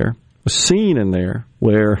in there, a scene in there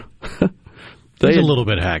where he's a little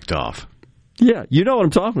bit hacked off. Yeah, you know what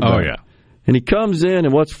I'm talking about. Oh, yeah. And he comes in,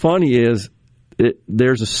 and what's funny is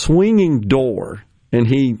there's a swinging door, and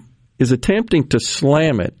he is attempting to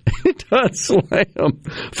slam it. It does slam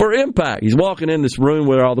for impact. He's walking in this room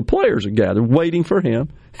where all the players are gathered, waiting for him.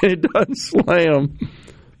 And it doesn't slam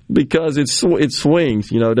because it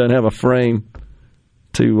swings. It doesn't have a frame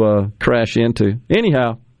to crash into.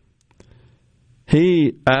 Anyhow,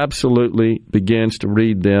 he absolutely begins to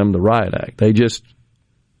read them the riot act. They just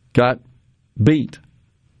got beat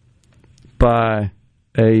by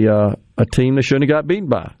a team they shouldn't have got beaten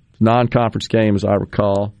by. Non-conference game, as I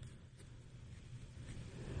recall.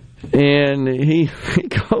 And he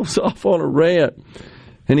goes off on a rant,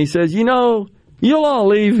 and he says, you'll all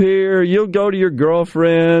leave here, you'll go to your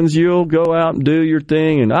girlfriends, you'll go out and do your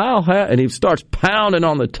thing, and he starts pounding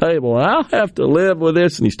on the table, and I'll have to live with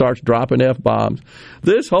this, and he starts dropping F-bombs.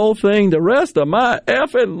 This whole thing, the rest of my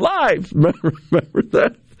effing life. Remember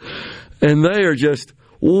that? And they are just,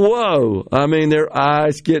 whoa. I mean, their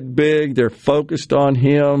eyes get big, they're focused on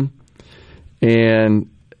him,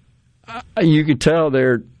 and you can tell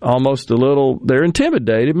they're they're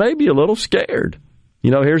intimidated, maybe a little scared.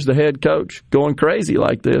 Here's the head coach going crazy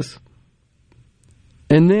like this.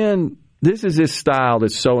 And then this is his style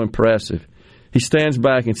that's so impressive. He stands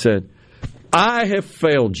back and said, I have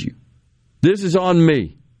failed you. This is on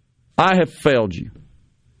me. I have failed you.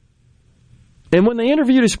 And when they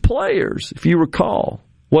interviewed his players, if you recall,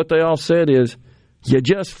 what they all said is, you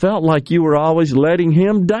just felt like you were always letting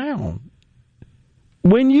him down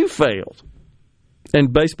when you failed.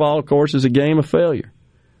 And baseball, of course, is a game of failure.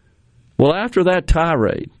 Well, after that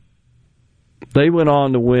tirade, they went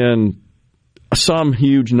on to win some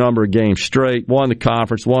huge number of games straight, won the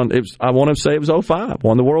conference, I want to say it was 05,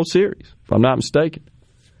 won the World Series, if I'm not mistaken.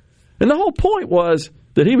 And the whole point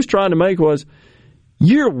that he was trying to make was,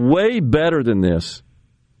 you're way better than this,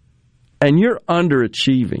 and you're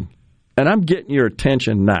underachieving, and I'm getting your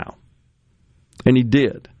attention now. And he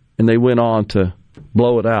did, and they went on to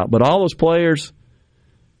blow it out. But all those players,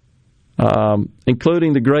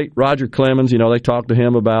 including the great Roger Clemens, they talked to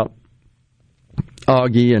him about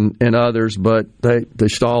Augie and others, but they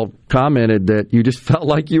all commented that you just felt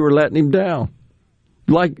like you were letting him down.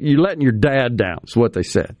 Like you're letting your dad down, is what they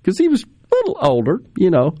said. Because he was a little older,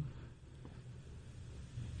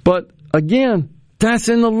 But, again, that's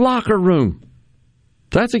in the locker room.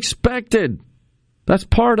 That's expected. That's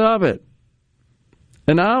part of it.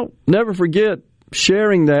 And I'll never forget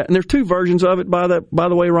sharing that. And there's two versions of it, by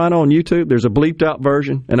the way, Rhino, on YouTube. There's a bleeped-out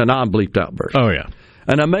version and a non-bleeped-out version. Oh, yeah.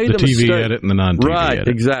 And I made the TV edit and the non-TV edit. Right,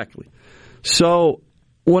 exactly. So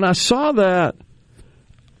when I saw that,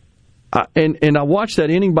 and I watched that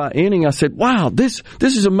inning by inning, I said, wow, this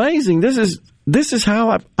is amazing. This is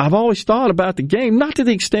how I've always thought about the game, not to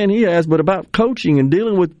the extent he has, but about coaching and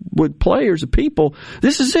dealing with players and people.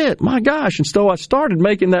 This is it. My gosh. And so I started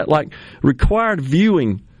making that like required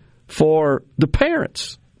viewing for the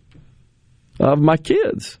parents of my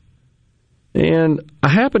kids. And I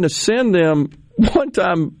happened to send them one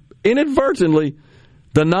time inadvertently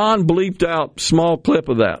the non-bleeped out small clip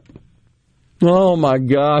of that. Oh my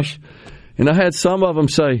gosh. And I had some of them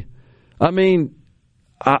say, I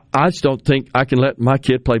just don't think I can let my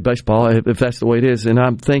kid play baseball if that's the way it is. And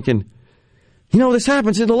I'm thinking, this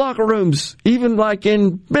happens in the locker rooms, even like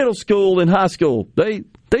in middle school and high school. They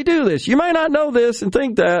do this. You may not know this and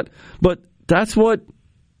think that, but that's what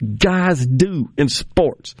guys do in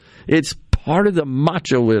sports. It's part of the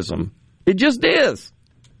machoism. It just is.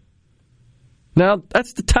 Now,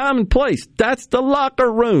 that's the time and place. That's the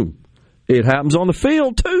locker room. It happens on the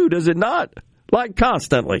field, too, does it not? Like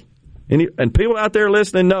constantly. And people out there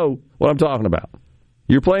listening know what I'm talking about.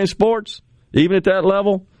 You're playing sports, even at that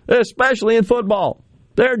level, especially in football.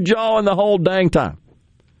 They're jawing the whole dang time.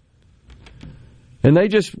 And they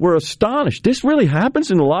just were astonished. This really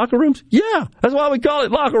happens in the locker rooms? Yeah, that's why we call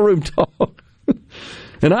it locker room talk.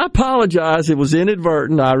 And I apologize. It was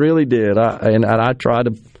inadvertent. I really did. I tried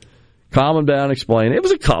to calm them down and explain. It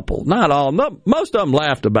was a couple, not all. Most of them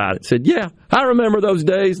laughed about it. Said, yeah, I remember those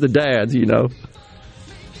days, the dads, you know.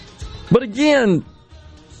 But again,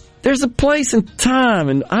 there's a place and time,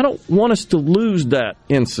 and I don't want us to lose that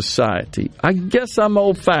in society. I guess I'm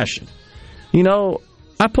old-fashioned. You know,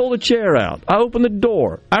 I pull the chair out. I open the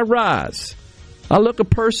door. I rise. I look a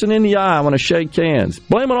person in the eye when I shake hands.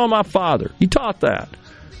 Blame it on my father. He taught that.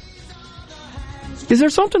 Is there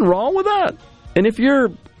something wrong with that? And if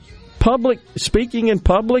you're speaking in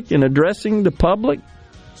public and addressing the public,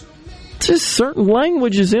 just certain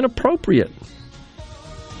language is inappropriate.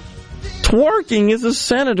 Twerking as a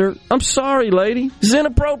senator, I'm sorry, lady, it's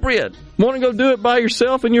inappropriate. Want to go do it by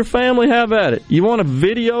yourself and your family? Have at it. You want to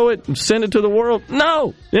video it and send it to the world?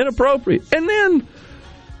 No, inappropriate. And then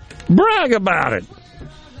brag about it.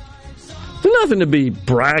 There's nothing to be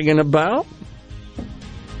bragging about.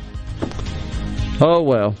 Oh,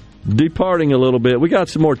 well, departing a little bit. We got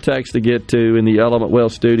some more text to get to in the Element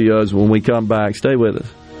Wealth Studios when we come back. Stay with us.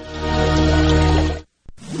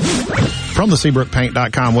 From the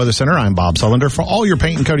SeabrookPaint.com Weather Center, I'm Bob Sullender. For all your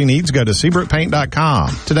paint and coating needs, go to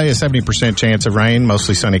SeabrookPaint.com. Today, a 70% chance of rain,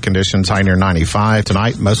 mostly sunny conditions, high near 95.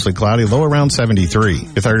 Tonight, mostly cloudy, low around 73.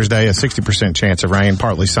 For Thursday, a 60% chance of rain,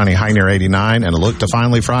 partly sunny, high near 89. And a look to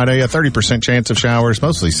finally Friday, a 30% chance of showers,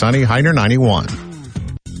 mostly sunny, high near 91.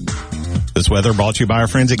 This weather brought to you by our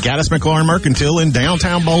friends at Gaddis McLaurin Mercantile in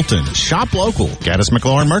downtown Bolton. Shop local. Gaddis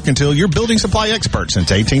McLaurin Mercantile, your building supply expert since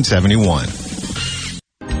 1871.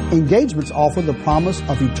 Engagements offer the promise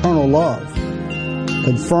of eternal love.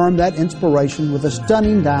 Confirm that inspiration with a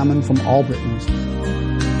stunning diamond from Albritton's.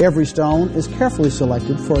 Every stone is carefully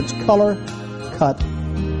selected for its color, cut,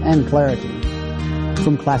 and clarity.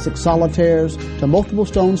 From classic solitaires to multiple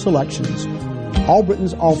stone selections,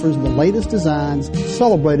 Albritton's offers the latest designs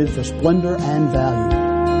celebrated for splendor and value.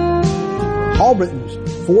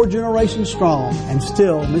 Albritton's, 4 generations strong and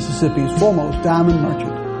still Mississippi's foremost diamond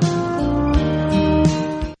merchant.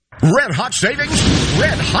 Red hot savings,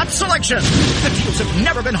 red hot selection. The deals have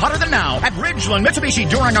never been hotter than now at Ridgeland Mitsubishi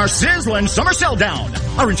during our sizzling summer sell down.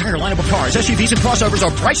 Our entire lineup of cars, SUVs, and crossovers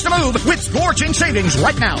are priced to move with scorching savings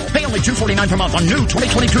right now. Pay only $249 per month on new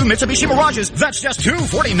 2022 Mitsubishi Mirages. That's just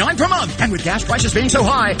 $249 per month. And with gas prices being so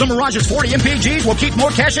high, the Mirage's 40 MPGs will keep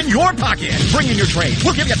more cash in your pocket. Bring in your trade.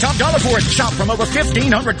 We'll give you top dollar for it. Shop from over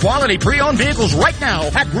 1,500 quality pre-owned vehicles right now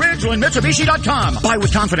at RidgelandMitsubishi.com. Buy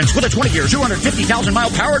with confidence with a 20-year,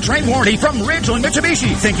 250,000-mile powertrain warranty from Ridgeland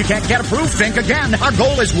Mitsubishi. Think you can't get approved? Think again. Our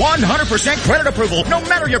goal is 100% credit approval, no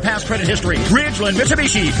matter your past credit history. Ridgeland Mitsubishi.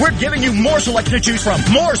 We're giving you more selection to choose from,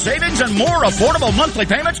 more savings, and more affordable monthly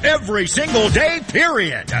payments every single day,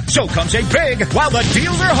 period. So come save big while the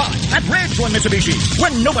deals are hot at Ridgeland Mitsubishi,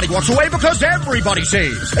 when nobody walks away because everybody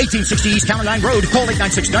saves. 1860 East County Line Road. Call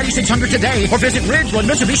 896-9600 today or visit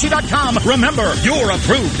RidgelandMitsubishi.com. Remember, you're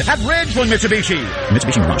approved at Ridgeland Mitsubishi.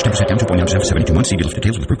 Mitsubishi Mirage, 10% down, 2.9% for 72 months. See deals for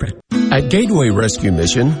details with approved credit. At Gateway Rescue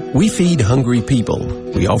Mission, we feed hungry people.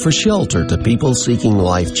 We offer shelter to people seeking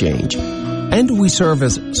life change. And we serve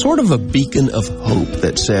as sort of a beacon of hope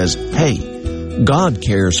that says, hey, God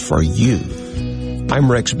cares for you.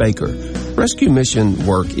 I'm Rex Baker. Rescue Mission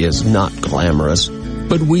work is not glamorous,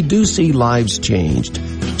 but we do see lives changed.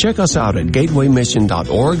 Check us out at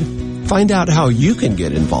gatewaymission.org. Find out how you can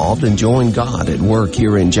get involved and join God at work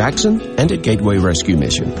here in Jackson and at Gateway Rescue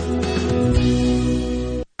Mission.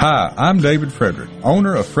 Hi, I'm David Frederick,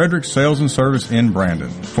 owner of Frederick Sales and Service in Brandon.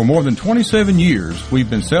 For more than 27 years, we've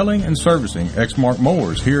been selling and servicing Exmark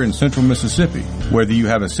mowers here in central Mississippi. Whether you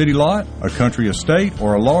have a city lot, a country estate,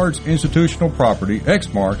 or a large institutional property,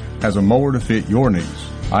 Exmark has a mower to fit your needs.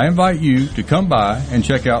 I invite you to come by and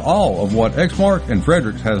check out all of what Exmark and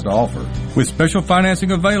Fredericks has to offer. With special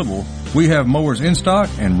financing available, we have mowers in stock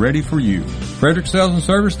and ready for you. Frederick Sales and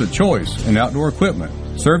Service, the choice in outdoor equipment,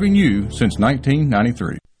 serving you since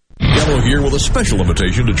 1993. Gallo here with a special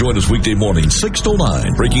invitation to join us weekday morning, 6 to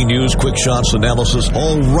 9. Breaking news, quick shots, analysis,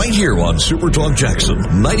 all right here on Super Talk Jackson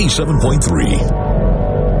 97.3.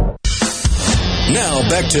 Now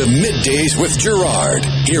back to Middays with Gerard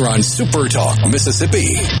here on Super Talk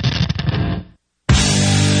Mississippi.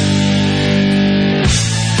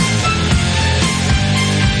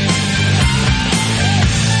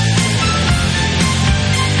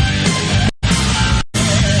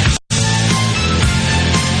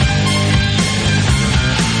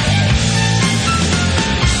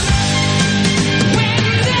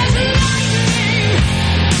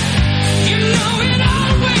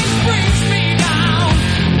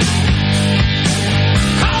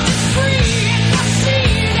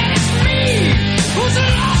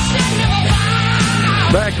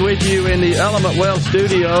 with you in the Element Wealth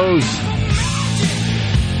Studios.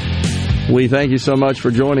 We thank you so much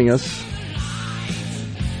for joining us.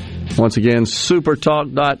 Once again,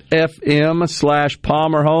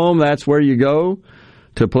 supertalk.fm/Palmer Home. That's where you go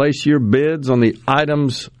to place your bids on the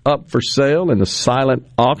items up for sale in the silent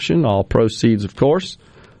auction. All proceeds, of course,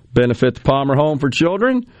 benefit the Palmer Home for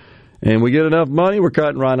Children. And we get enough money, we're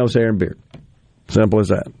cutting Rhino's hair and beard. Simple as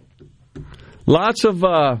that. Lots of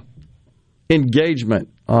engagement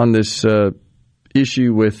on this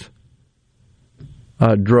issue with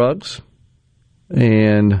drugs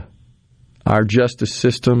and our justice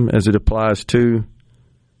system as it applies to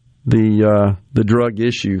the drug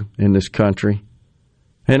issue in this country.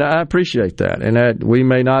 And I appreciate that. And that we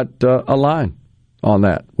may not align on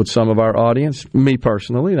that with some of our audience. Me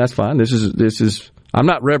personally, that's fine. This is I'm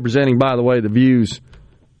not representing, by the way, the views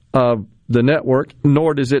of the network,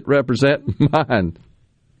 nor does it represent mine.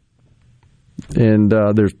 And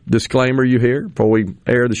there's a disclaimer you hear before we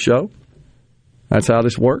air the show. That's how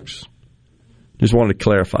this works. Just wanted to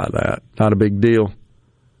clarify that. Not a big deal.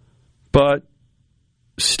 But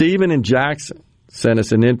Stephen in Jackson sent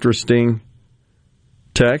us an interesting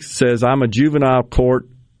text. It says, I'm a juvenile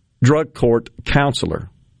drug court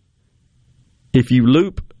counselor. If you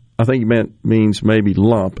I think it means maybe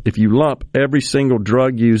lump. If you lump every single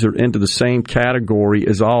drug user into the same category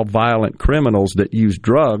as all violent criminals that use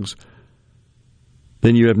drugs,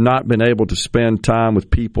 then you have not been able to spend time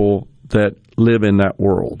with people that live in that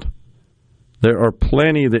world. There are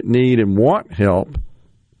plenty that need and want help,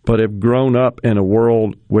 but have grown up in a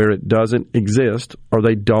world where it doesn't exist or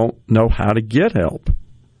they don't know how to get help.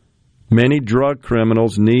 Many drug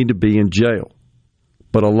criminals need to be in jail,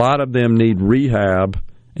 but a lot of them need rehab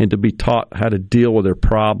and to be taught how to deal with their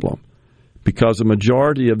problem, because the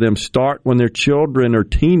majority of them start when they're children or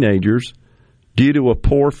teenagers due to a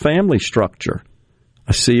poor family structure.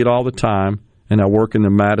 I see it all the time, and I work in the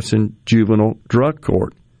Madison Juvenile Drug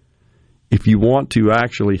Court. If you want to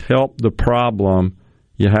actually help the problem,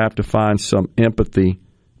 you have to find some empathy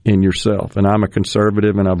in yourself. And I'm a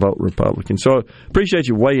conservative, and I vote Republican. So appreciate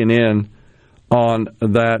you weighing in on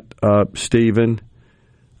that, Stephen.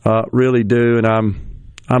 Really do, and I'm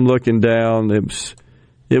looking down.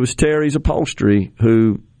 It was Terry's Upholstery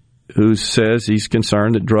who says he's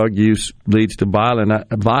concerned that drug use leads to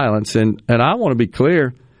violence. And I want to be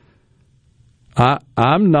clear,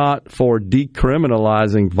 I'm not for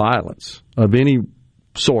decriminalizing violence of any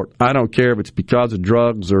sort. I don't care if it's because of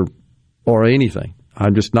drugs or anything.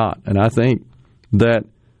 I'm just not. And I think that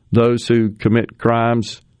those who commit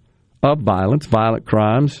crimes of violence, violent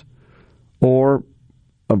crimes, or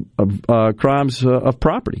crimes of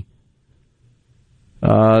property,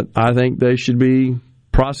 I think they should be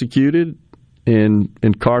prosecuted and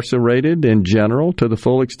incarcerated in general to the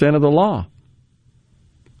full extent of the law.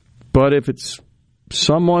 But if it's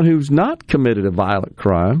someone who's not committed a violent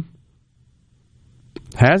crime,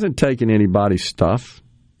 hasn't taken anybody's stuff,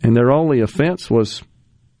 and their only offense was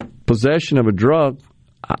possession of a drug,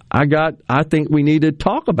 I think we need to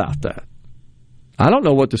talk about that. I don't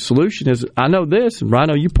know what the solution is. I know this, and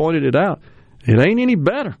Rhino, you pointed it out. It ain't any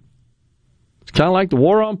better. It's kind of like the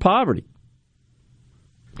war on poverty.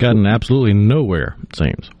 Gotten absolutely nowhere, it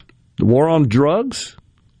seems. The war on drugs,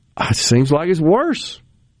 it seems like it's worse.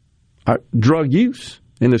 Drug use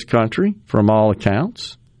in this country, from all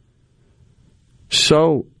accounts.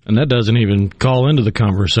 And that doesn't even call into the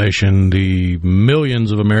conversation the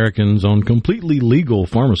millions of Americans on completely legal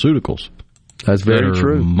pharmaceuticals. That's very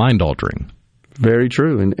true. Mind-altering. Very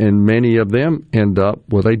true. And many of them end up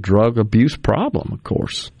with a drug abuse problem, of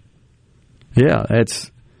course. Yeah, that's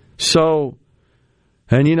so.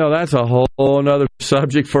 And, that's a whole other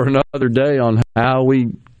subject for another day on how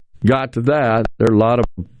we got to that. There are a lot of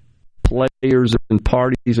players and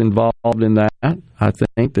parties involved in that, I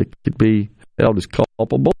think, that could be held as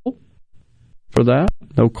culpable for that.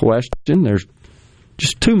 No question. There's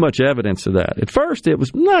just too much evidence of that. At first, it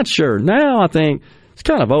was not sure. Now, I think it's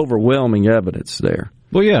kind of overwhelming evidence there.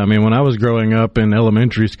 Well, yeah. I mean, when I was growing up in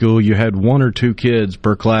elementary school, you had 1 or 2 kids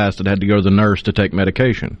per class that had to go to the nurse to take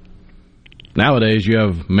medication. Nowadays, you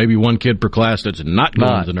have maybe 1 kid per class that's not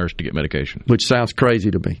going to the nurse to get medication. Which sounds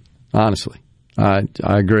crazy to me, honestly. I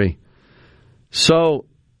agree. So,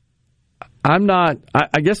 I'm not,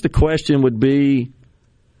 I guess the question would be,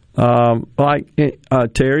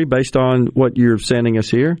 Terry, based on what you're sending us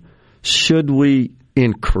here, should we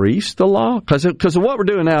increase the law? Because what we're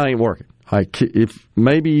doing now ain't working. If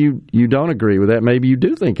maybe you don't agree with that, maybe you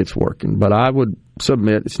do think it's working, but I would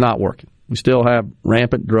submit it's not working. We still have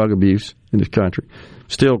rampant drug abuse in this country.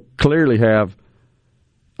 Still clearly have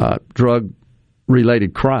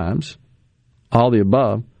drug-related crimes, all the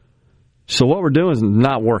above. So what we're doing is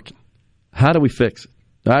not working. How do we fix it?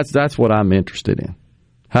 That's what I'm interested in.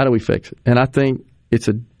 How do we fix it? And I think it's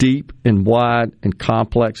a deep and wide and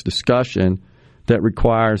complex discussion that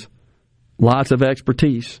requires lots of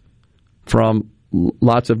expertise from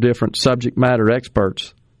lots of different subject matter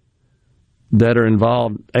experts that are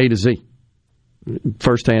involved A to Z,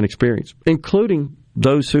 firsthand experience, including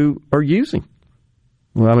those who are using.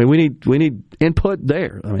 Well, I mean, we need input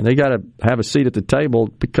there. I mean, they got to have a seat at the table,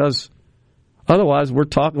 because otherwise we're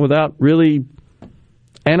talking without really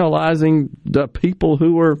analyzing the people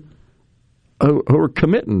who are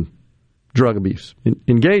committing drug abuse,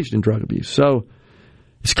 engaged in drug abuse. So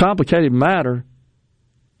it's a complicated matter.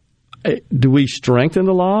 Do we strengthen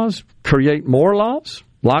the laws, create more laws,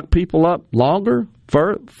 lock people up longer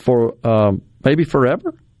for maybe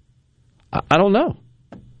forever? I don't know.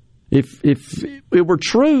 If it were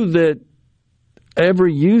true that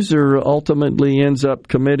every user ultimately ends up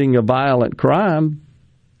committing a violent crime,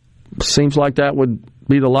 seems like that would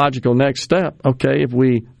be the logical next step. Okay, if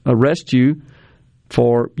we arrest you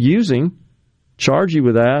for using, charge you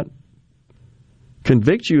with that,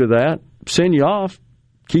 convict you of that, send you off,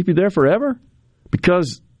 keep you there forever?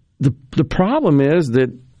 Because the problem is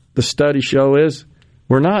that the studies show is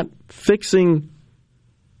we're not fixing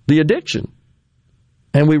the addiction.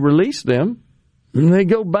 And we release them, and they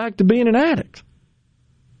go back to being an addict.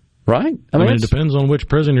 Right? I mean, it depends on which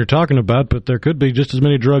prison you're talking about, but there could be just as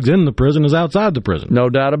many drugs in the prison as outside the prison. No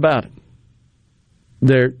doubt about it.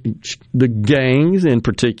 The gangs, in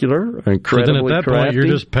particular, are incredibly so then at that crafty. point,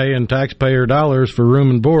 you're just paying taxpayer dollars for room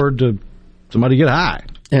and board to somebody get high.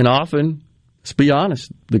 And often, let's be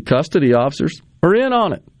honest, the custody officers are in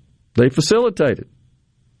on it. They facilitate it.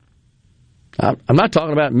 I'm not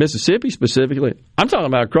talking about Mississippi specifically. I'm talking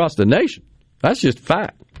about across the nation. That's just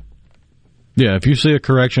fact. Yeah, if you see a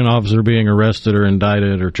correction officer being arrested or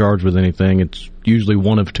indicted or charged with anything, it's usually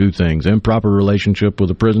one of two things: improper relationship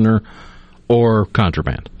with a prisoner or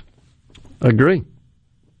contraband. Agree.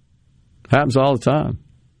 Happens all the time.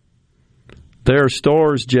 There are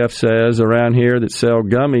stores, Jeff says, around here that sell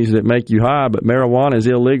gummies that make you high, but marijuana is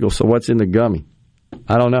illegal, so what's in the gummy?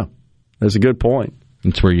 I don't know. That's a good point.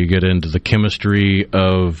 It's where you get into the chemistry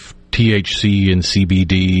of THC and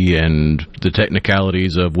CBD and the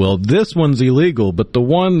technicalities of, well, this one's illegal, but the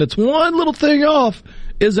one that's one little thing off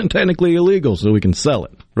isn't technically illegal, so we can sell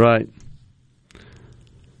it. Right.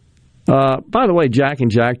 By the way, Jack in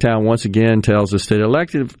Jacktown once again tells us that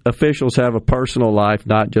elected officials have a personal life,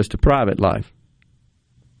 not just a private life.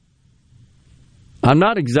 I'm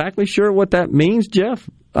not exactly sure what that means, Jeff.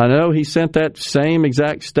 I know he sent that same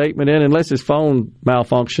exact statement in, unless his phone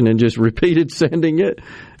malfunctioned and just repeated sending it.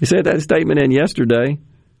 He sent that statement in yesterday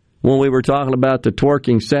when we were talking about the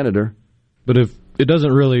twerking senator. But if it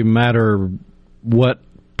doesn't really matter what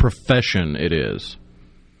profession it is,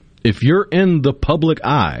 if you're in the public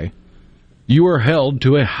eye, you are held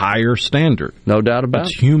to a higher standard. No doubt about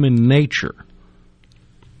it. It's human nature.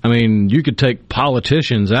 I mean, you could take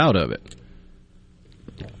politicians out of it.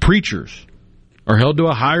 Preachers are held to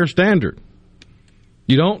a higher standard.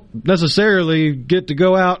 You don't necessarily get to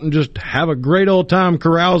go out and just have a great old time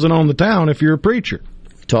carousing on the town if you're a preacher.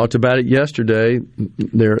 Talked about it yesterday.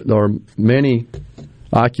 There are many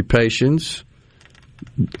occupations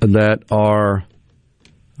that are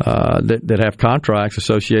that have contracts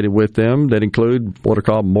associated with them that include what are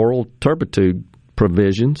called moral turpitude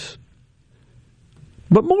provisions.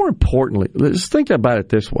 But more importantly, let's think about it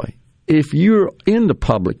this way. If you're in the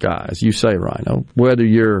public eye, as you say, Rhino, whether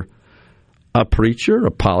you're a preacher,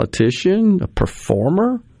 a politician, a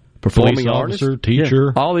performer, performing police artist, officer,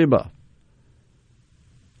 teacher, all the above,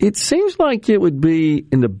 it seems like it would be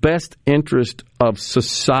in the best interest of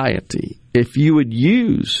society if you would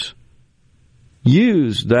use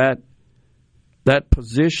that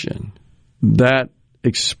position, that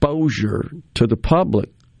exposure to the public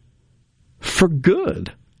for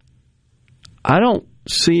good. I don't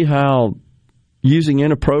see how using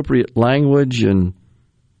inappropriate language and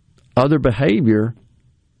other behavior,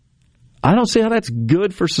 I don't see how that's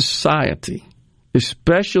good for society,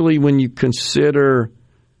 especially when you consider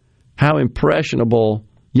how impressionable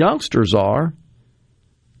youngsters are.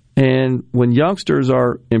 And when youngsters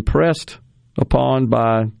are impressed upon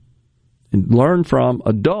by and learn from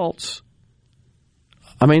adults,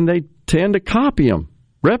 I mean, they tend to copy them,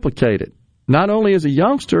 replicate it, not only as a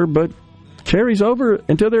youngster, but carries over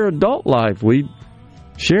into their adult life. We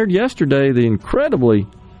shared yesterday the incredibly,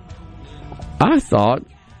 I thought,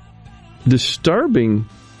 disturbing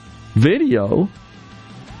video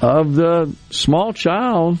of the small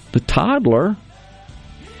child, the toddler,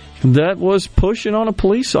 that was pushing on a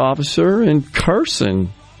police officer and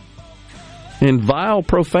cursing and vile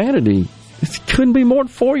profanity. It couldn't be more than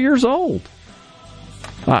 4 years old.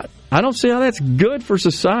 I don't see how that's good for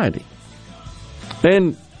society.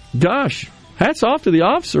 And, gosh, hats off to the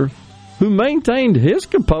officer who maintained his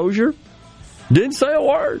composure, didn't say a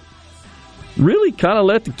word, really kind of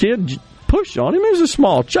let the kid push on him. He was a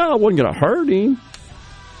small child, wasn't going to hurt him,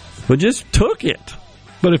 but just took it.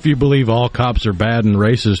 But if you believe all cops are bad and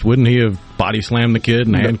racist, wouldn't he have body slammed the kid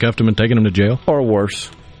and handcuffed him and taken him to jail? Or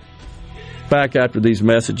worse. Back after these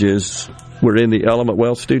messages, we're in the Element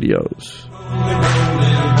Wealth Studios.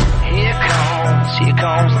 Here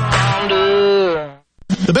comes the thunder.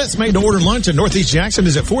 The best made-to-order lunch in Northeast Jackson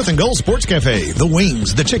is at 4th and Gold Sports Cafe. The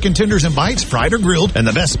wings, the chicken tenders and bites, fried or grilled, and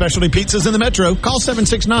the best specialty pizzas in the metro. Call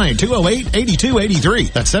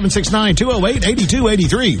 769-208-8283. That's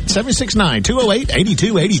 769-208-8283.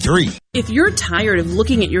 769-208-8283. If you're tired of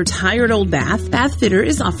looking at your tired old bath, Bathfitter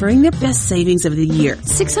is offering the best savings of the year.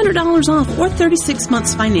 $600 off or 36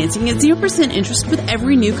 months financing at 0% interest with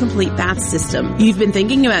every new complete bath system. You've been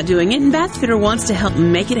thinking about doing it, and Bathfitter wants to help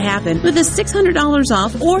make it happen with a $600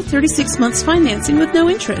 off or 36 months financing with no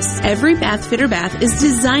interest. Every Bathfitter bath is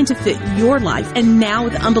designed to fit your life, and now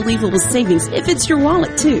with unbelievable savings, it fits your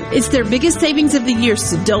wallet too. It's their biggest savings of the year,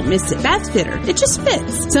 so don't miss it. Bathfitter, it just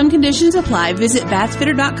fits. Some conditions apply. Visit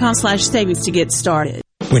bathfitter.com/savings to get started.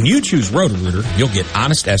 When you choose Roto-Rooter, you'll get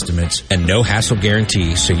honest estimates and no hassle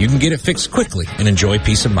guarantees so you can get it fixed quickly and enjoy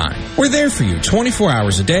peace of mind. We're there for you 24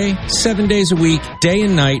 hours a day, 7 days a week, day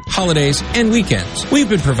and night, holidays, and weekends. We've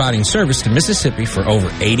been providing service to Mississippi for over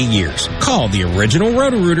 80 years. Call the original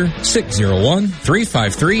Roto-Rooter,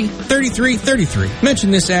 601-353-3333.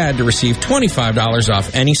 Mention this ad to receive $25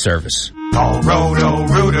 off any service. Call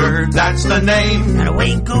Roto-Rooter, that's the name. And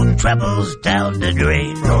away go troubles down the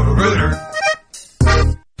drain. Roto-Rooter.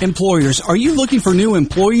 Employers, are you looking for new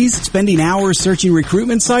employees, spending hours searching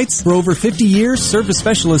recruitment sites? For over 50 years, service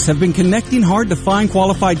specialists have been connecting hard to find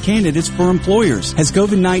qualified candidates for employers. Has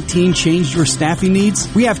COVID-19 changed your staffing needs?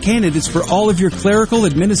 We have candidates for all of your clerical,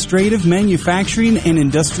 administrative, manufacturing, and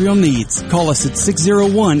industrial needs. Call us at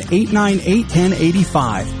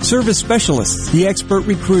 601-898-1085. Service Specialists, the expert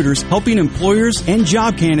recruiters helping employers and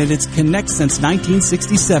job candidates connect since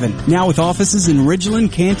 1967. Now with offices in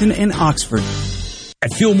Ridgeland, Canton, and Oxford.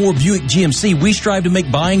 At Fillmore Buick GMC, we strive to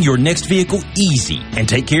make buying your next vehicle easy and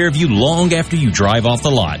take care of you long after you drive off the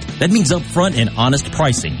lot. That means upfront and honest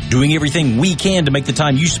pricing, doing everything we can to make the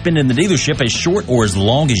time you spend in the dealership as short or as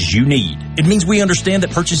long as you need. It means we understand that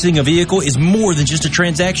purchasing a vehicle is more than just a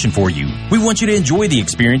transaction for you. We want you to enjoy the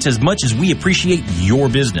experience as much as we appreciate your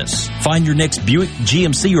business. Find your next Buick,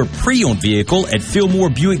 GMC, or pre-owned vehicle at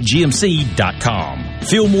FillmoreBuickGMC.com.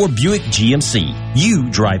 Fillmore Buick GMC. You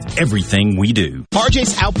drive everything we do.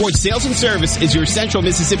 RJ's Outboard Sales and Service is your central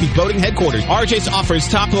Mississippi boating headquarters. RJ's offers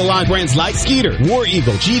top-of-the-line brands like Skeeter, War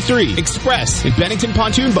Eagle, G3, Express, and Bennington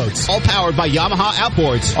pontoon boats, all powered by Yamaha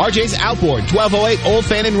Outboards. RJ's Outboard, 1208 Old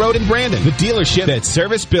Fannin Road in Brandon, the dealership that's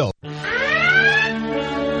service built.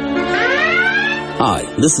 Hi,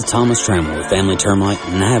 this is Thomas Trammell with Family Termite,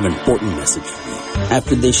 and I have an important message for you.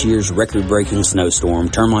 After this year's record-breaking snowstorm,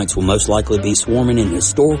 termites will most likely be swarming in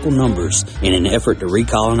historical numbers in an effort to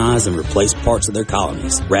recolonize and replace parts of their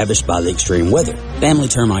colonies ravished by the extreme weather. Family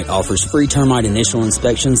Termite offers free termite initial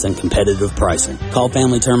inspections and competitive pricing. Call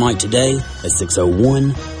Family Termite today at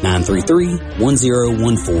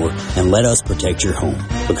 601-933-1014 and let us protect your home,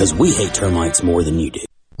 because we hate termites more than you do.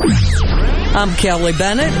 I'm Kelly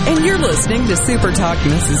Bennett, and you're listening to Super Talk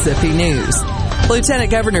Mississippi News.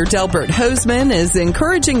 Lieutenant Governor Delbert Hosemann is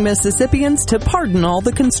encouraging Mississippians to pardon all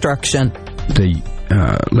the construction. The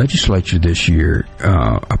legislature this year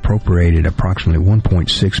appropriated approximately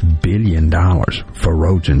 $1.6 billion for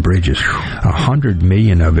roads and bridges. $100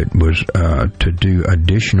 million of it was to do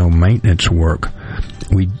additional maintenance work.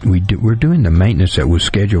 We're doing the maintenance that was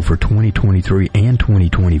scheduled for 2023 and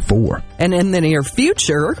 2024. And in the near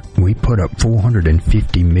future, we put up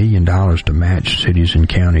 $450 million to match cities and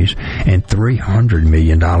counties, and $300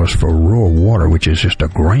 million for rural water, which is just a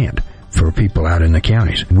grant for people out in the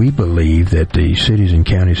counties. We believe that the cities and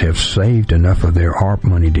counties have saved enough of their ARP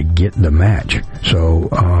money to get the match. So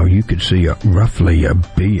you could see roughly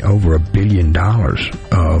over $1 billion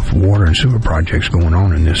of water and sewer projects going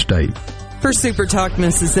on in this state. For Super Talk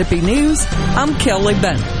Mississippi News, I'm Kelly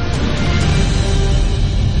Bennett.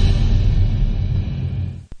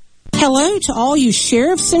 Hello to all you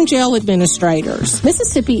sheriffs and jail administrators.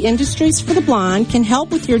 Mississippi Industries for the Blind can help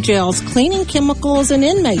with your jail's cleaning chemicals and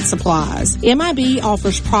inmate supplies. MIB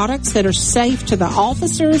offers products that are safe to the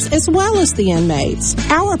officers as well as the inmates.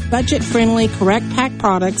 Our budget-friendly Correct Pack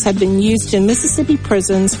products have been used in Mississippi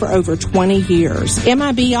prisons for over 20 years.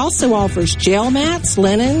 MIB also offers jail mats,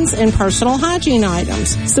 linens, and personal hygiene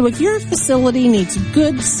items. So if your facility needs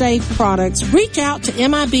good, safe products, reach out to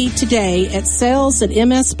MIB today at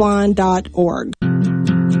sales@msblind.org. Just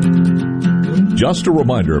a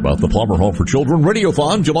reminder about the Palmer Home for Children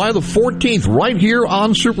Radiothon, July the 14th, right here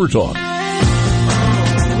on Super Talk.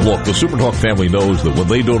 Look, the Super Talk family knows that when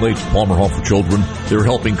they donate to Palmer Home for Children, they're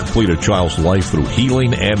helping complete a child's life through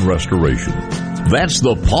healing and restoration. That's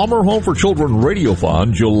the Palmer Home for Children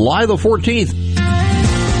Radiothon, July the 14th.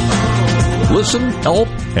 Listen, help,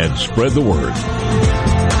 and spread the word.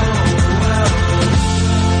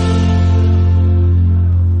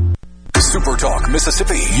 Super Talk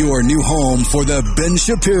Mississippi, your new home for the Ben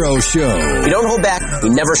Shapiro Show. We don't hold back. We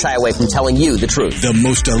never shy away from telling you the truth. The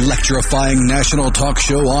most electrifying national talk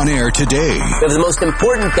show on air today. We have the most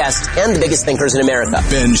important guests and the biggest thinkers in America.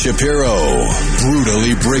 Ben Shapiro,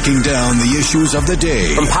 brutally breaking down the issues of the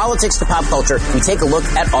day. From politics to pop culture, we take a look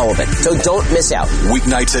at all of it. So don't miss out.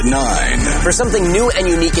 Weeknights at 9. For something new and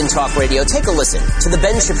unique in talk radio, take a listen to The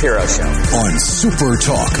Ben Shapiro Show. On Super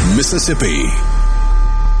Talk Mississippi.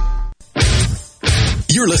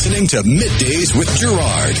 You're listening to Middays with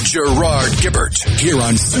Gerard Gibbert, here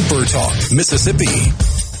on Super Talk Mississippi.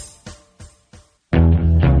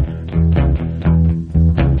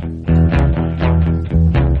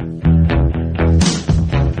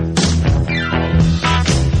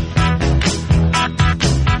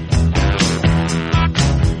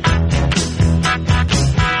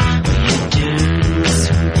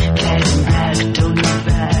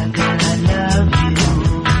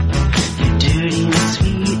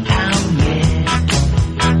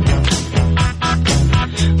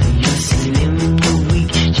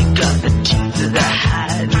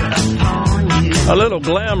 A little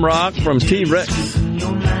glam rock from T-Rex.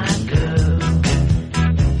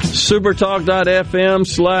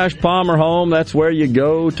 Supertalk.fm/Palmer Home. That's where you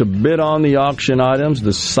go to bid on the auction items.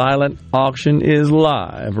 The silent auction is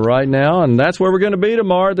live right now, and that's where we're going to be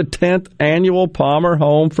tomorrow, the 10th annual Palmer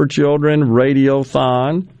Home for Children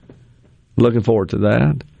Radiothon. Looking forward to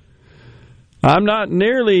that. I'm not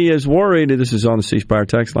nearly as worried, this is on the C Spire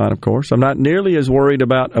text line, of course, I'm not nearly as worried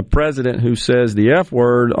about a president who says the F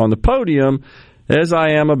word on the podium as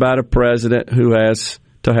I am about a president who has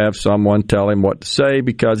to have someone tell him what to say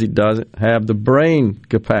because he doesn't have the brain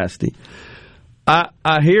capacity. I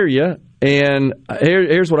hear you, and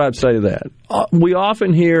here's what I'd say to that. We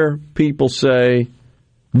often hear people say,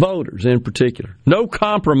 voters in particular, no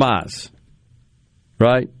compromise,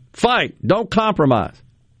 right? Fight, don't compromise.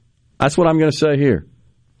 That's what I'm going to say here.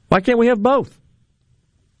 Why can't we have both?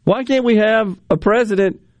 Why can't we have a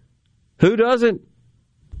president who doesn't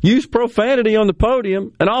use profanity on the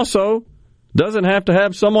podium and also doesn't have to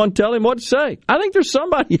have someone tell him what to say? I think there's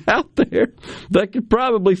somebody out there that could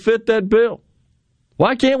probably fit that bill.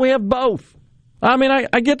 Why can't we have both? I mean,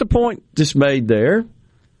 I get the point just made there.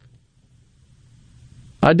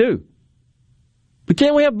 I do. But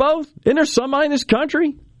can't we have both? Isn't there somebody in this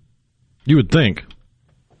country? You would think.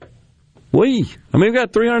 We've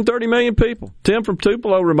got 330 million people. Tim from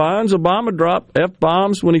Tupelo reminds Obama dropped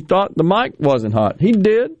F-bombs when he thought the mic wasn't hot. He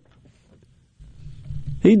did.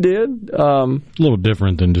 A little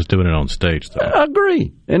different than just doing it on stage, though. I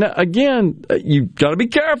agree. And again, you've got to be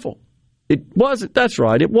careful. That's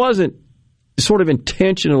right. It wasn't sort of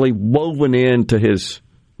intentionally woven into his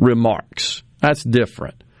remarks. That's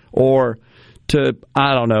different. Or to,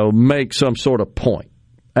 make some sort of point,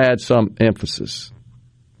 add some emphasis.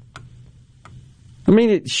 I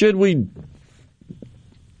mean, should we,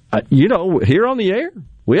 here on the air,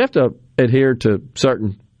 we have to adhere to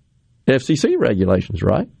certain FCC regulations,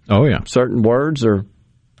 right? Oh, yeah. Certain words are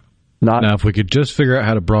not. Now, if we could just figure out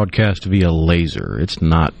how to broadcast via laser, it's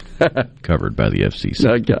not covered by the FCC.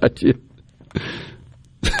 I got you.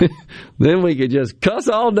 Then we could just cuss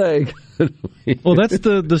all day. Well, that's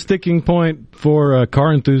the sticking point for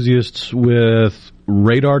car enthusiasts with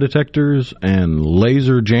radar detectors and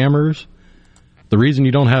laser jammers. The reason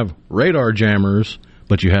you don't have radar jammers,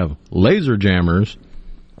 but you have laser jammers,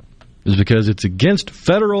 is because it's against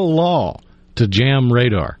federal law to jam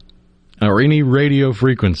radar or any radio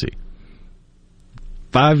frequency.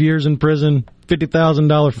 5 years in prison,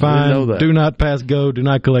 $50,000 fine, do not pass go, do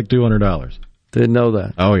not collect $200. Didn't know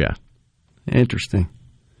that. Oh, yeah. Interesting.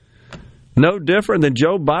 No different than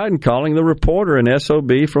Joe Biden calling the reporter an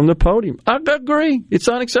SOB from the podium. I agree. It's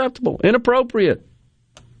unacceptable, inappropriate.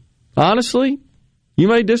 Honestly, you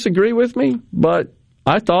may disagree with me, but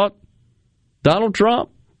I thought Donald Trump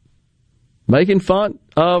making fun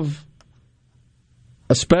of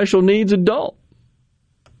a special needs adult,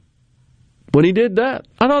 when he did that,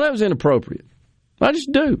 I thought that was inappropriate. I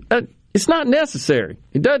just do. It's not necessary.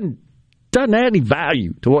 It doesn't add any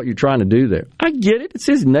value to what you're trying to do there. I get it. It's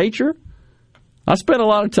his nature. I spent a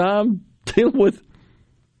lot of time dealing with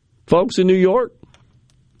folks in New York.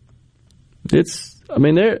 They're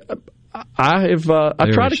a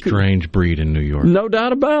strange breed in New York. No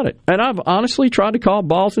doubt about it. And I've honestly tried to call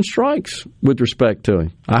balls and strikes with respect to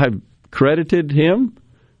him. I have credited him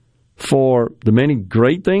for the many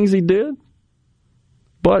great things he did.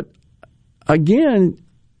 But again,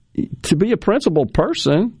 to be a principled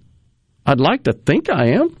person, I'd like to think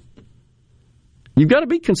I am. You've got to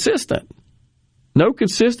be consistent. No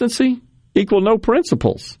consistency equal no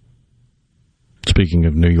principles. Speaking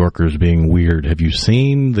of New Yorkers being weird, have you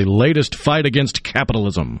seen the latest fight against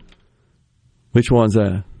capitalism? Which one's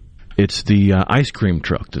that? It's the ice cream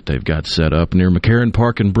truck that they've got set up near McCarran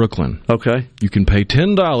Park in Brooklyn. Okay. You can pay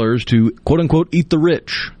 $10 to, quote-unquote, eat the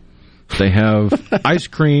rich. They have ice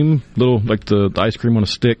cream, like the ice cream on a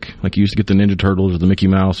stick, like you used to get the Ninja Turtles or the Mickey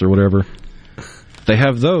Mouse or whatever. They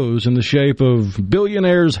have those in the shape of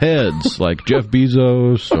billionaires' heads, like Jeff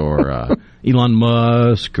Bezos or Elon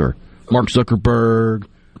Musk or Mark Zuckerberg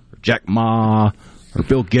or Jack Ma or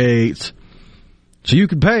Bill Gates. So you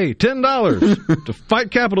can pay $10 to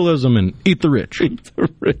fight capitalism and eat the rich. Eat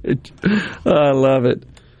the rich. I love it.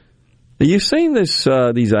 Have you seen this?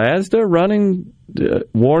 These ads they're running,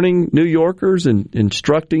 warning New Yorkers and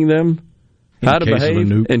instructing them how to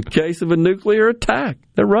behave in case of a nuclear attack.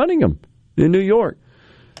 They're running them in New York.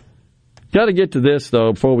 Got to get to this,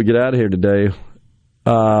 though, before we get out of here today.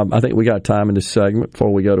 I think we got time in this segment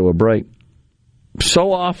before we go to a break.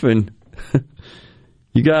 So often,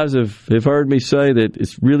 you guys have heard me say that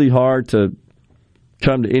it's really hard to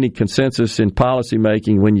come to any consensus in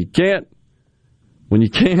policymaking when you can't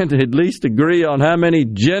at least agree on how many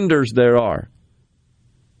genders there are.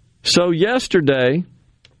 So yesterday,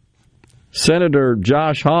 Senator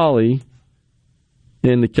Josh Hawley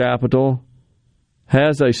in the Capitol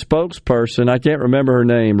has a spokesperson. I can't remember her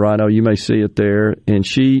name, Rhino. You may see it there. And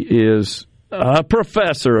she is a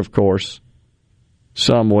professor, of course,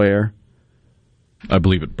 somewhere. I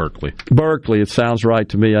believe at Berkeley. Berkeley, it sounds right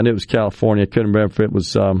to me. I knew it was California. I couldn't remember if it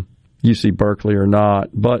was UC Berkeley or not.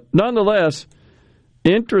 But nonetheless,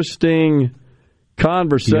 interesting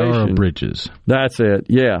conversation. Yara Bridges. That's it,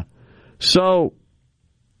 yeah. So,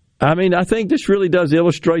 I think this really does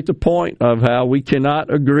illustrate the point of how we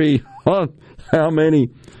cannot agree on how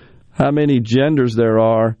many genders there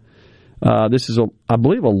are. This is, I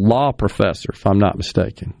believe, a law professor, if I'm not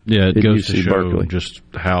mistaken. Yeah, it goes to show Berkeley. Just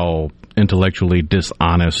how intellectually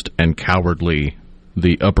dishonest and cowardly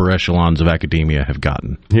the upper echelons of academia have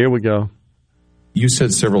gotten. Here we go. You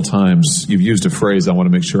said several times, you've used a phrase, I want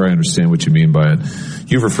to make sure I understand what you mean by it.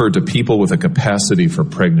 You've referred to people with a capacity for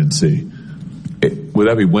pregnancy. Would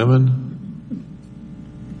that be women?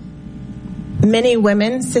 Many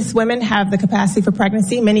women, cis women, have the capacity for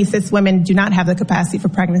pregnancy. Many cis women do not have the capacity for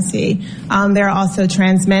pregnancy. There are also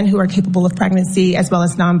trans men who are capable of pregnancy, as well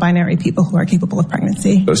as non-binary people who are capable of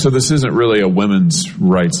pregnancy. So this isn't really a women's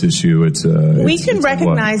rights issue. We can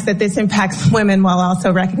recognize that this impacts women while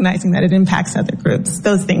also recognizing that it impacts other groups.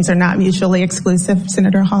 Those things are not mutually exclusive,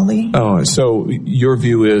 Senator Hawley. Oh, so your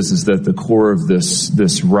view is that the core of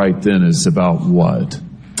this right then is about what?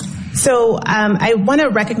 So I want to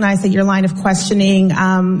recognize that your line of questioning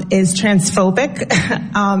is transphobic,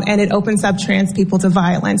 and it opens up trans people to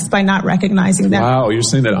violence by not recognizing that. Wow, you're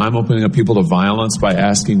saying that I'm opening up people to violence by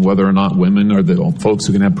asking whether or not women are the folks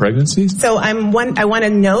who can have pregnancies? So I want to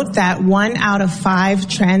note that 1 out of 5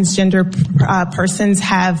 transgender persons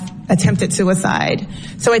have attempted suicide.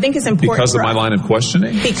 So I think it's important because of my line of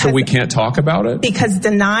questioning. So we can't talk about it because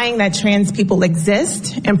denying that trans people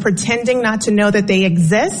exist and pretending not to know that they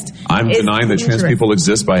exist. I'm denying that trans people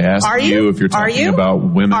exist by asking you if you're talking about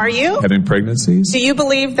women having pregnancies. Do you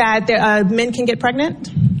believe that men can get pregnant?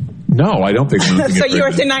 No, I don't think women can get pregnant. So you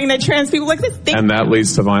are denying that trans people exist? And that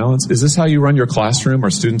leads to violence? Is this how you run your classroom? Are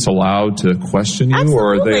students allowed to question you? Absolutely.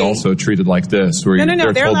 Or are they also treated like this? Where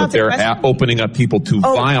No, they're told that they're opening up people to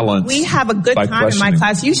violence? We have a good time in my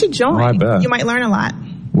class. You should join. Oh, I bet. You might learn a lot.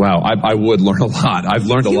 Wow, I would learn a lot. I've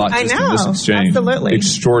learned a lot just in this exchange. Absolutely.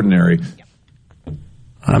 Extraordinary.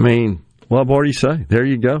 What more do you say? There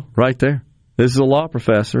you go, right there. This is a law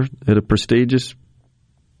professor at a prestigious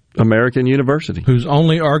American University. Whose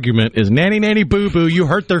only argument is nanny, nanny, boo-boo, you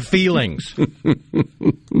hurt their feelings.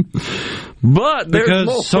 But there's because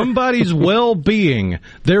more. Somebody's well-being,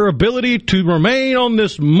 their ability to remain on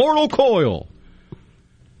this mortal coil,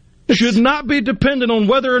 should not be dependent on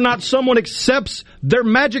whether or not someone accepts their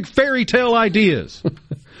magic fairy tale ideas.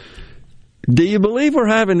 Do you believe we're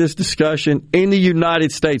having this discussion in the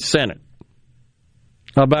United States Senate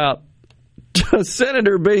about a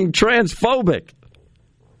senator being transphobic?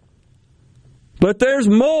 But there's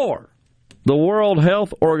more. The World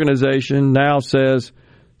Health Organization now says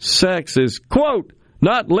sex is, quote,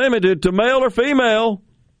 not limited to male or female.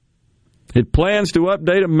 It plans to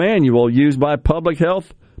update a manual used by public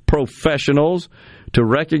health professionals to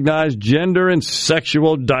recognize gender and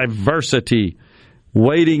sexual diversity,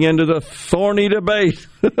 wading into the thorny debate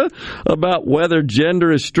about whether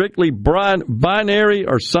gender is strictly binary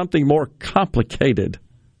or something more complicated.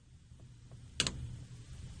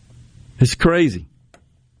 It's crazy.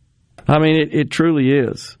 I mean, it truly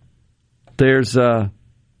is. There's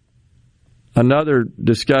another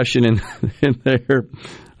discussion in there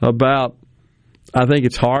about, I think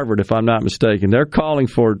it's Harvard, if I'm not mistaken. They're calling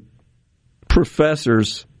for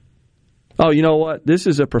professors. Oh, you know what? This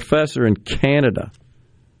is a professor in Canada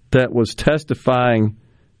that was testifying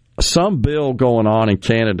some bill going on in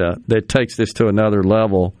Canada that takes this to another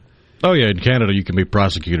level. Oh, yeah, in Canada you can be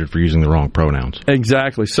prosecuted for using the wrong pronouns.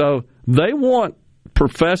 Exactly. So they want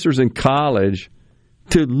professors in college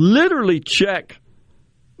to literally check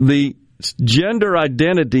the gender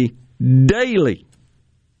identity daily.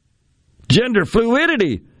 Gender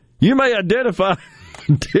fluidity. You may identify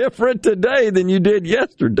different today than you did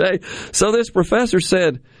yesterday. So this professor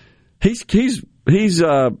said he's protesting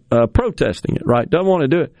it, right? Doesn't want to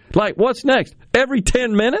do it. Like, what's next? Every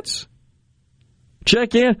 10 minutes?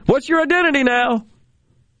 Check in. What's your identity now?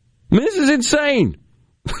 I mean, this is insane.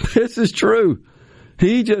 This is true.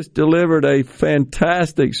 He just delivered a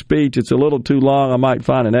fantastic speech. It's a little too long. I might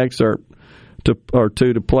find an excerpt or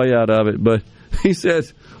two to play out of it. But he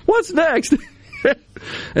says, what's next?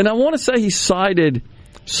 And I want to say he cited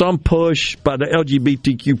some push by the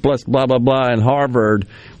LGBTQ plus blah, blah, blah in Harvard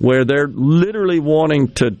where they're literally wanting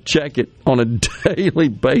to check it on a daily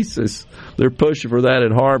basis. They're pushing for that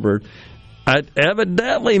at Harvard.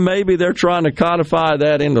 Evidently, maybe they're trying to codify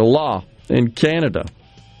that into law in Canada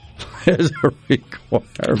as a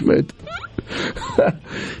requirement.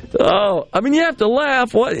 Oh, I mean, you have to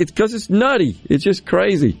laugh. What? It's because it's nutty. It's just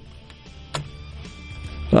crazy.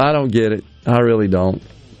 I don't get it. I really don't.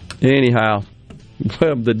 Anyhow,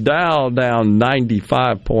 well, the Dow down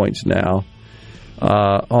 95 points now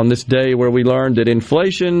on this day where we learned that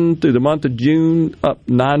inflation through the month of June up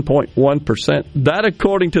 9.1%. That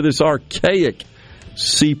according to this archaic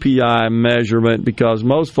CPI measurement, because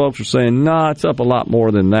most folks are saying, nah, it's up a lot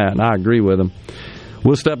more than that, and I agree with them.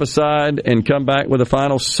 We'll step aside and come back with a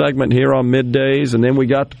final segment here on Middays, and then we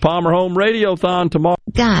got the Palmer Home Radiothon tomorrow.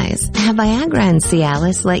 Guys, have Viagra and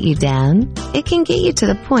Cialis let you down? It can get you to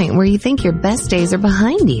the point where you think your best days are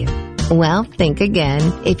behind you. Well, think again.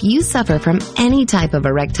 If you suffer from any type of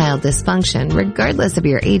erectile dysfunction, regardless of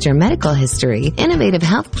your age or medical history, Innovative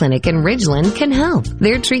Health Clinic in Ridgeland can help.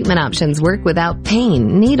 Their treatment options work without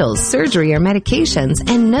pain, needles, surgery, or medications,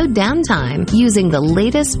 and no downtime, using the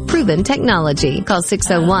latest proven technology. Call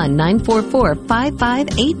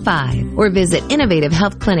 601-944-5585 or visit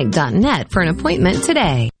innovativehealthclinic.net for an appointment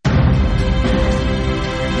today.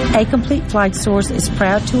 A Complete Flag Source is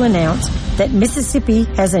proud to announce that Mississippi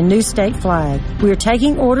has a new state flag. We are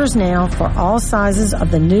taking orders now for all sizes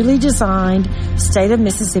of the newly designed State of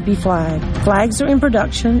Mississippi flag. Flags are in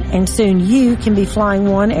production, and soon you can be flying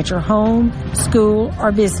one at your home, school,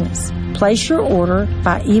 or business. Place your order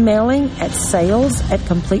by emailing at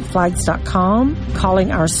sales@completeflags.com,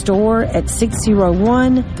 calling our store at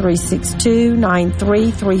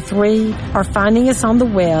 601-362-9333, or finding us on the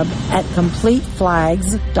web at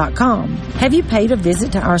completeflags.com. Have you paid a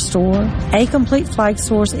visit to our store? A Complete Flag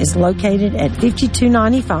Source is located at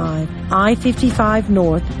 5295 I-55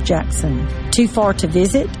 North, Jackson. Too far to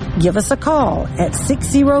visit? Give us a call at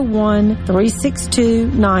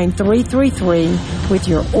 601-362-9333 with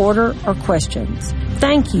your order or questions.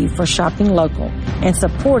 Thank you for shopping local and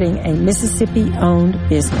supporting a Mississippi-owned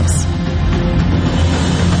business.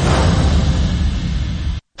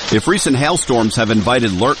 If recent hailstorms have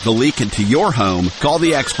invited Lurk the Leak into your home, call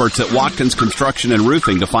the experts at Watkins Construction and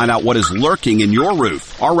Roofing to find out what is lurking in your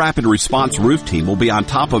roof. Our rapid response roof team will be on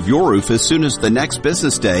top of your roof as soon as the next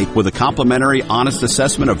business day with a complimentary, honest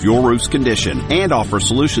assessment of your roof's condition and offer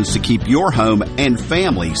solutions to keep your home and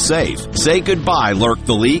family safe. Say goodbye, Lurk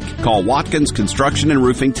the Leak. Call Watkins Construction and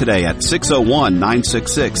Roofing today at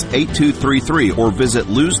 601-966-8233 or visit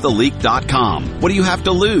losetheleak.com. What do you have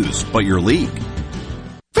to lose but your leak?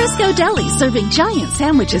 Frisco Deli, serving giant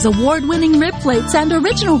sandwiches, award-winning rib plates, and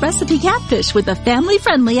original recipe catfish with a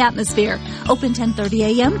family-friendly atmosphere. Open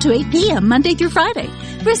 10:30 a.m. to 8 p.m. Monday through Friday.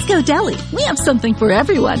 Frisco Deli, we have something for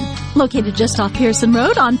everyone. Located just off Pearson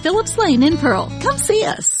Road on Phillips Lane in Pearl. Come see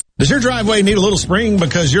us. Does your driveway need a little spring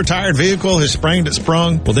because your tired vehicle has sprained its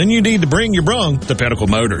sprung? Well, then you need to bring your brung to Pinnacle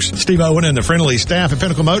Motors. Steve Owen and the friendly staff at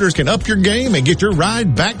Pinnacle Motors can up your game and get your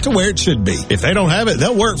ride back to where it should be. If they don't have it,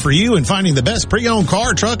 they'll work for you in finding the best pre-owned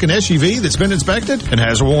car, truck, and SUV that's been inspected and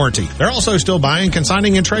has a warranty. They're also still buying,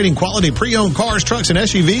 consigning, and trading quality pre-owned cars, trucks, and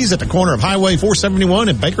SUVs at the corner of Highway 471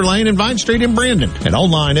 and Baker Lane and Vine Street in Brandon. And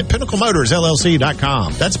online at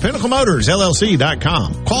PinnacleMotorsLLC.com. That's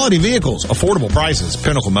PinnacleMotorsLLC.com. Quality vehicles, affordable prices,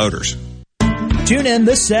 Pinnacle Motors. Tune in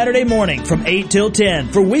this Saturday morning from 8 till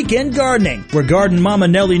 10 for Weekend Gardening, where Garden Mama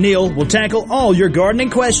Nellie Neal will tackle all your gardening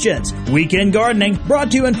questions. Weekend Gardening,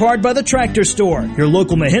 brought to you in part by The Tractor Store, your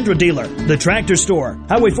local Mahindra dealer. The Tractor Store,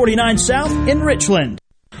 Highway 49 South in Richland.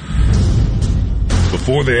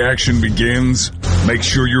 Before the action begins, make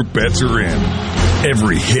sure your bets are in.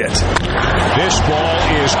 Every hit. This ball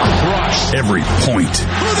is crushed. Every point.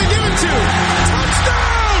 Who they give it to? Touchdown!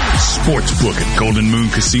 Sportsbook at Golden Moon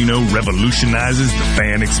Casino revolutionizes the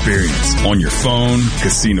fan experience. On your phone,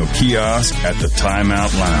 casino kiosk, at the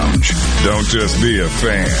Timeout Lounge. Don't just be a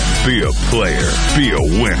fan. Be a player. Be a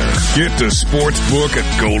winner. Get to Sportsbook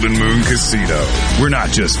at Golden Moon Casino. We're not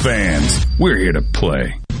just fans. We're here to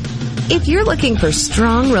play. If you're looking for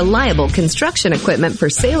strong, reliable construction equipment for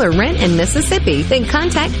sale or rent in Mississippi, then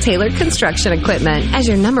contact Tailored Construction Equipment. As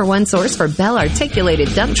your #1 source for Bell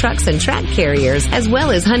articulated dump trucks and track carriers, as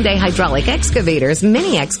well as Hyundai hydraulic excavators,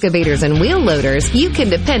 mini excavators, and wheel loaders, you can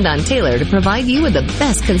depend on Taylor to provide you with the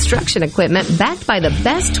best construction equipment backed by the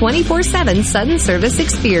best 24/7 sudden service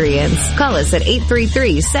experience. Call us at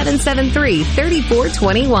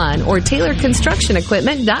 833-773-3421 or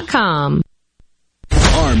TaylorConstructionEquipment.com.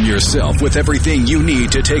 Arm yourself with everything you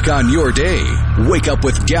need to take on your day. Wake up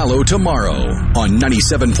with Gallo tomorrow on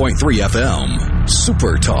 97.3 FM.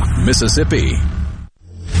 Super Talk, Mississippi.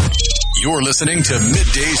 You're listening to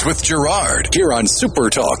Middays with Gerard here on Super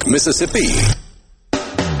Talk, Mississippi.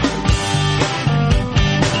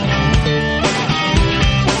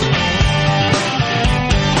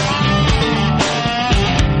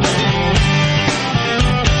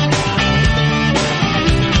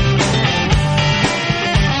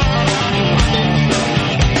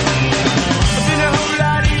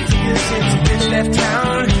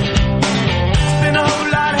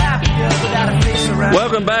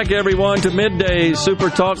 Welcome back, everyone, to Midday Super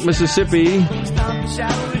Talk Mississippi.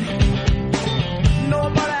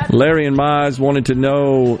 Larry and Mize wanted to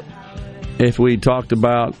know if we talked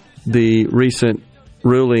about the recent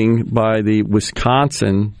ruling by the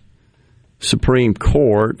Wisconsin Supreme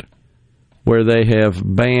Court where they have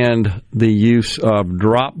banned the use of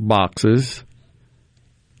drop boxes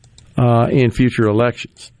in future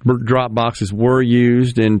elections. Drop boxes were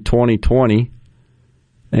used in 2020.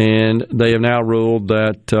 And they have now ruled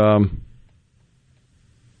that,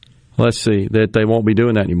 that they won't be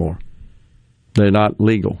doing that anymore. They're not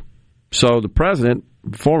legal. So the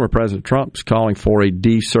former President Trump, is calling for a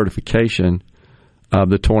decertification of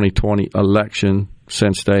the 2020 election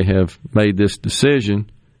since they have made this decision.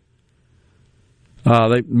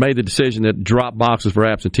 They made the decision that drop boxes for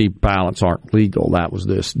absentee ballots aren't legal. That was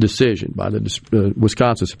this decision by the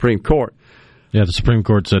Wisconsin Supreme Court. Yeah, the Supreme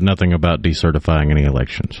Court said nothing about decertifying any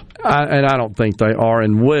elections. And I don't think they are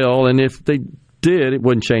and will. And if they did, it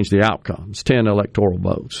wouldn't change the outcome. It's 10 electoral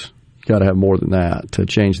votes. You've got to have more than that to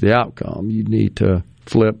change the outcome. You need to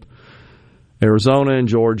flip Arizona and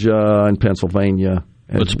Georgia and Pennsylvania.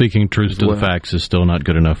 But speaking truth to the facts is still not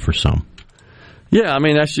good enough for some. Yeah, I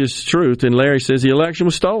mean, that's just truth. And Larry says the election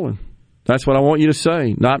was stolen. That's what I want you to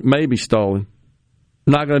say, not maybe stolen.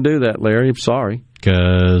 I'm not going to do that, Larry. I'm sorry.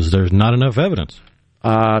 Because there's not enough evidence.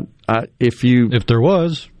 If there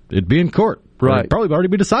was, it'd be in court. Right. It'd probably already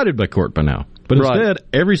be decided by court by now. But instead,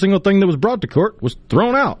 every single thing that was brought to court was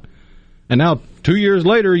thrown out. And now, 2 years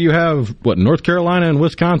later, you have, North Carolina and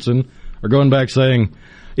Wisconsin are going back saying,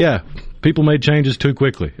 yeah, people made changes too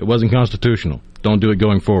quickly. It wasn't constitutional. Don't do it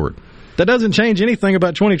going forward. That doesn't change anything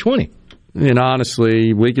about 2020. And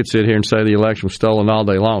honestly, we could sit here and say the election was stolen all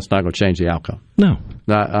day long. It's not going to change the outcome. No.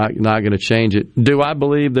 Not going to change it. Do I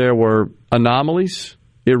believe there were anomalies,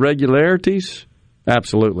 irregularities?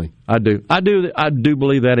 Absolutely. I do. I do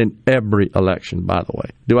believe that in every election, by the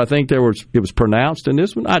way. Do I think it was pronounced in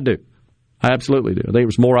this one? I do. I absolutely do. I think it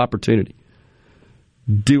was more opportunity.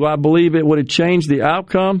 Do I believe it would have changed the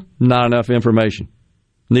outcome? Not enough information.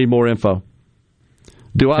 Need more info.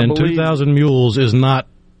 Do I believe 2,000 mules is not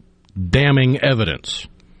damning evidence.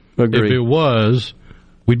 Agree. If it was,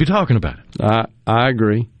 we'd be talking about it. I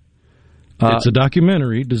agree. It's a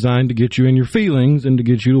documentary designed to get you in your feelings and to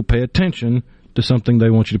get you to pay attention to something they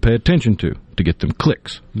want you to pay attention to get them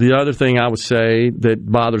clicks. The other thing I would say that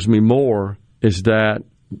bothers me more is that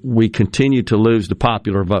we continue to lose the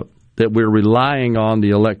popular vote, that we're relying on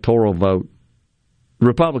the electoral vote.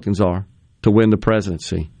 Republicans are to win the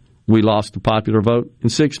presidency. We lost the popular vote in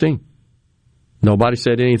 2016. Nobody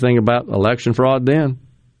said anything about election fraud then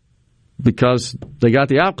because they got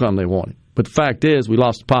the outcome they wanted. But the fact is we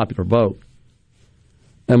lost the popular vote.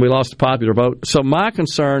 And we lost the popular vote. So my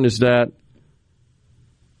concern is that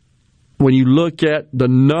when you look at the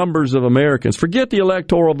numbers of Americans, forget the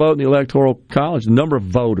electoral vote and the electoral college, the number of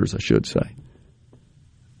voters, I should say,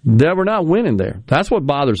 that we're not winning there. That's what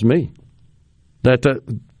bothers me.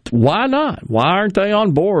 Why not? Why aren't they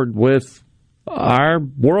on board with our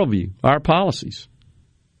worldview, our policies,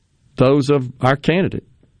 those of our candidate?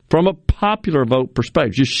 From a popular vote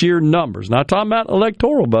perspective, just sheer numbers. Not talking about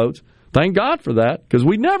electoral votes. Thank God for that, because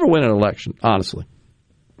we never win an election, honestly.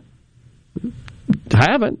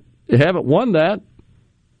 Haven't won that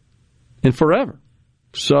in forever.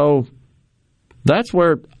 So that's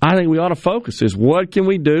where I think we ought to focus is what can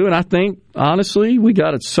we do? And I think, honestly, we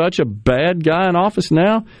got such a bad guy in office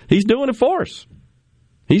now. He's doing it for us.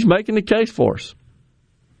 He's making the case for us.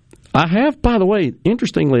 I have, by the way,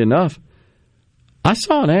 interestingly enough, I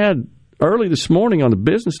saw an ad early this morning on the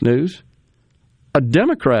business news, a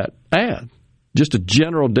Democrat ad, just a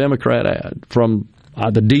general Democrat ad from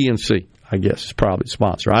the DNC, I guess is probably the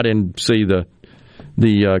sponsor. I didn't see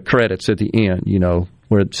the credits at the end,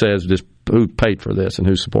 where it says this, who paid for this and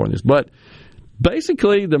who's supporting this. But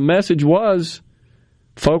basically the message was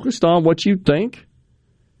focused on what you think.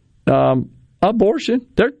 Abortion.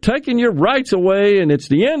 They're taking your rights away and it's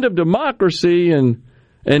the end of democracy. And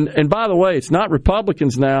by the way, it's not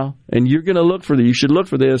Republicans now. And you should look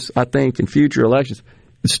for this, I think, in future elections.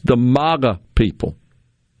 It's the MAGA people.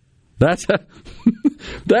 That's how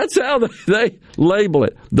they label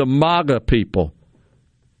it. The MAGA people.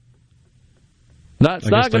 It's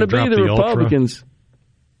not going to be the Republicans. Ultra.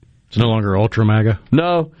 It's no longer Ultra MAGA?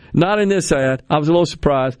 No, not in this ad. I was a little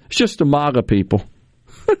surprised. It's just the MAGA people.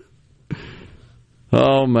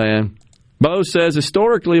 Oh, man. Bo says,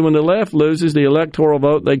 historically, when the left loses the electoral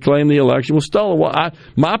vote, they claim the election was stolen. Well,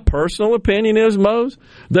 my personal opinion is, Mose,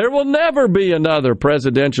 there will never be another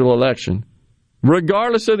presidential election,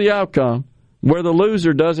 regardless of the outcome, where the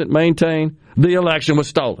loser doesn't maintain the election was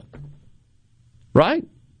stolen. Right?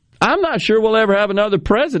 I'm not sure we'll ever have another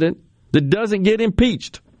president that doesn't get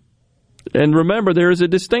impeached. And remember, there is a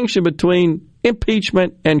distinction between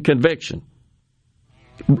impeachment and conviction,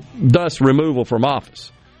 thus removal from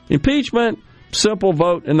office. Impeachment, simple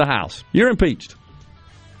vote in the House. You're impeached.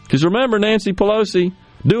 Because remember, Nancy Pelosi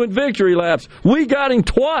doing victory laps. We got him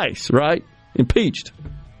twice, right? Impeached.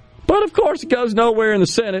 But, of course, it goes nowhere in the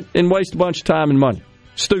Senate and wastes a bunch of time and money.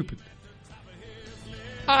 Stupid.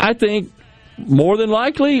 I think, more than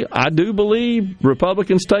likely, I do believe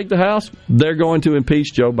Republicans take the House, they're going to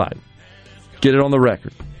impeach Joe Biden. Get it on the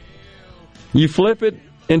record. You flip it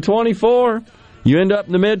in 24, you end up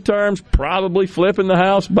in the midterms probably flipping the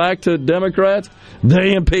House back to Democrats.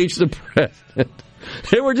 They impeach the president.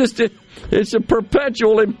 It's a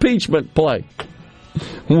perpetual impeachment play.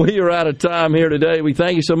 We are out of time here today. We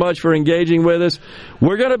thank you so much for engaging with us.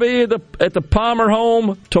 We're going to be at the Palmer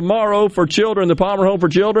Home tomorrow for children, the Palmer Home for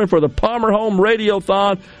Children, for the Palmer Home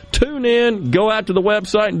Radiothon. Tune in, go out to the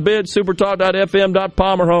website and bid,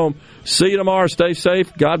 supertalk.fm.palmerhome. See you tomorrow. Stay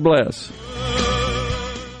safe. God bless.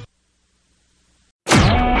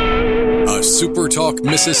 A SuperTalk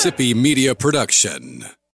Mississippi media production.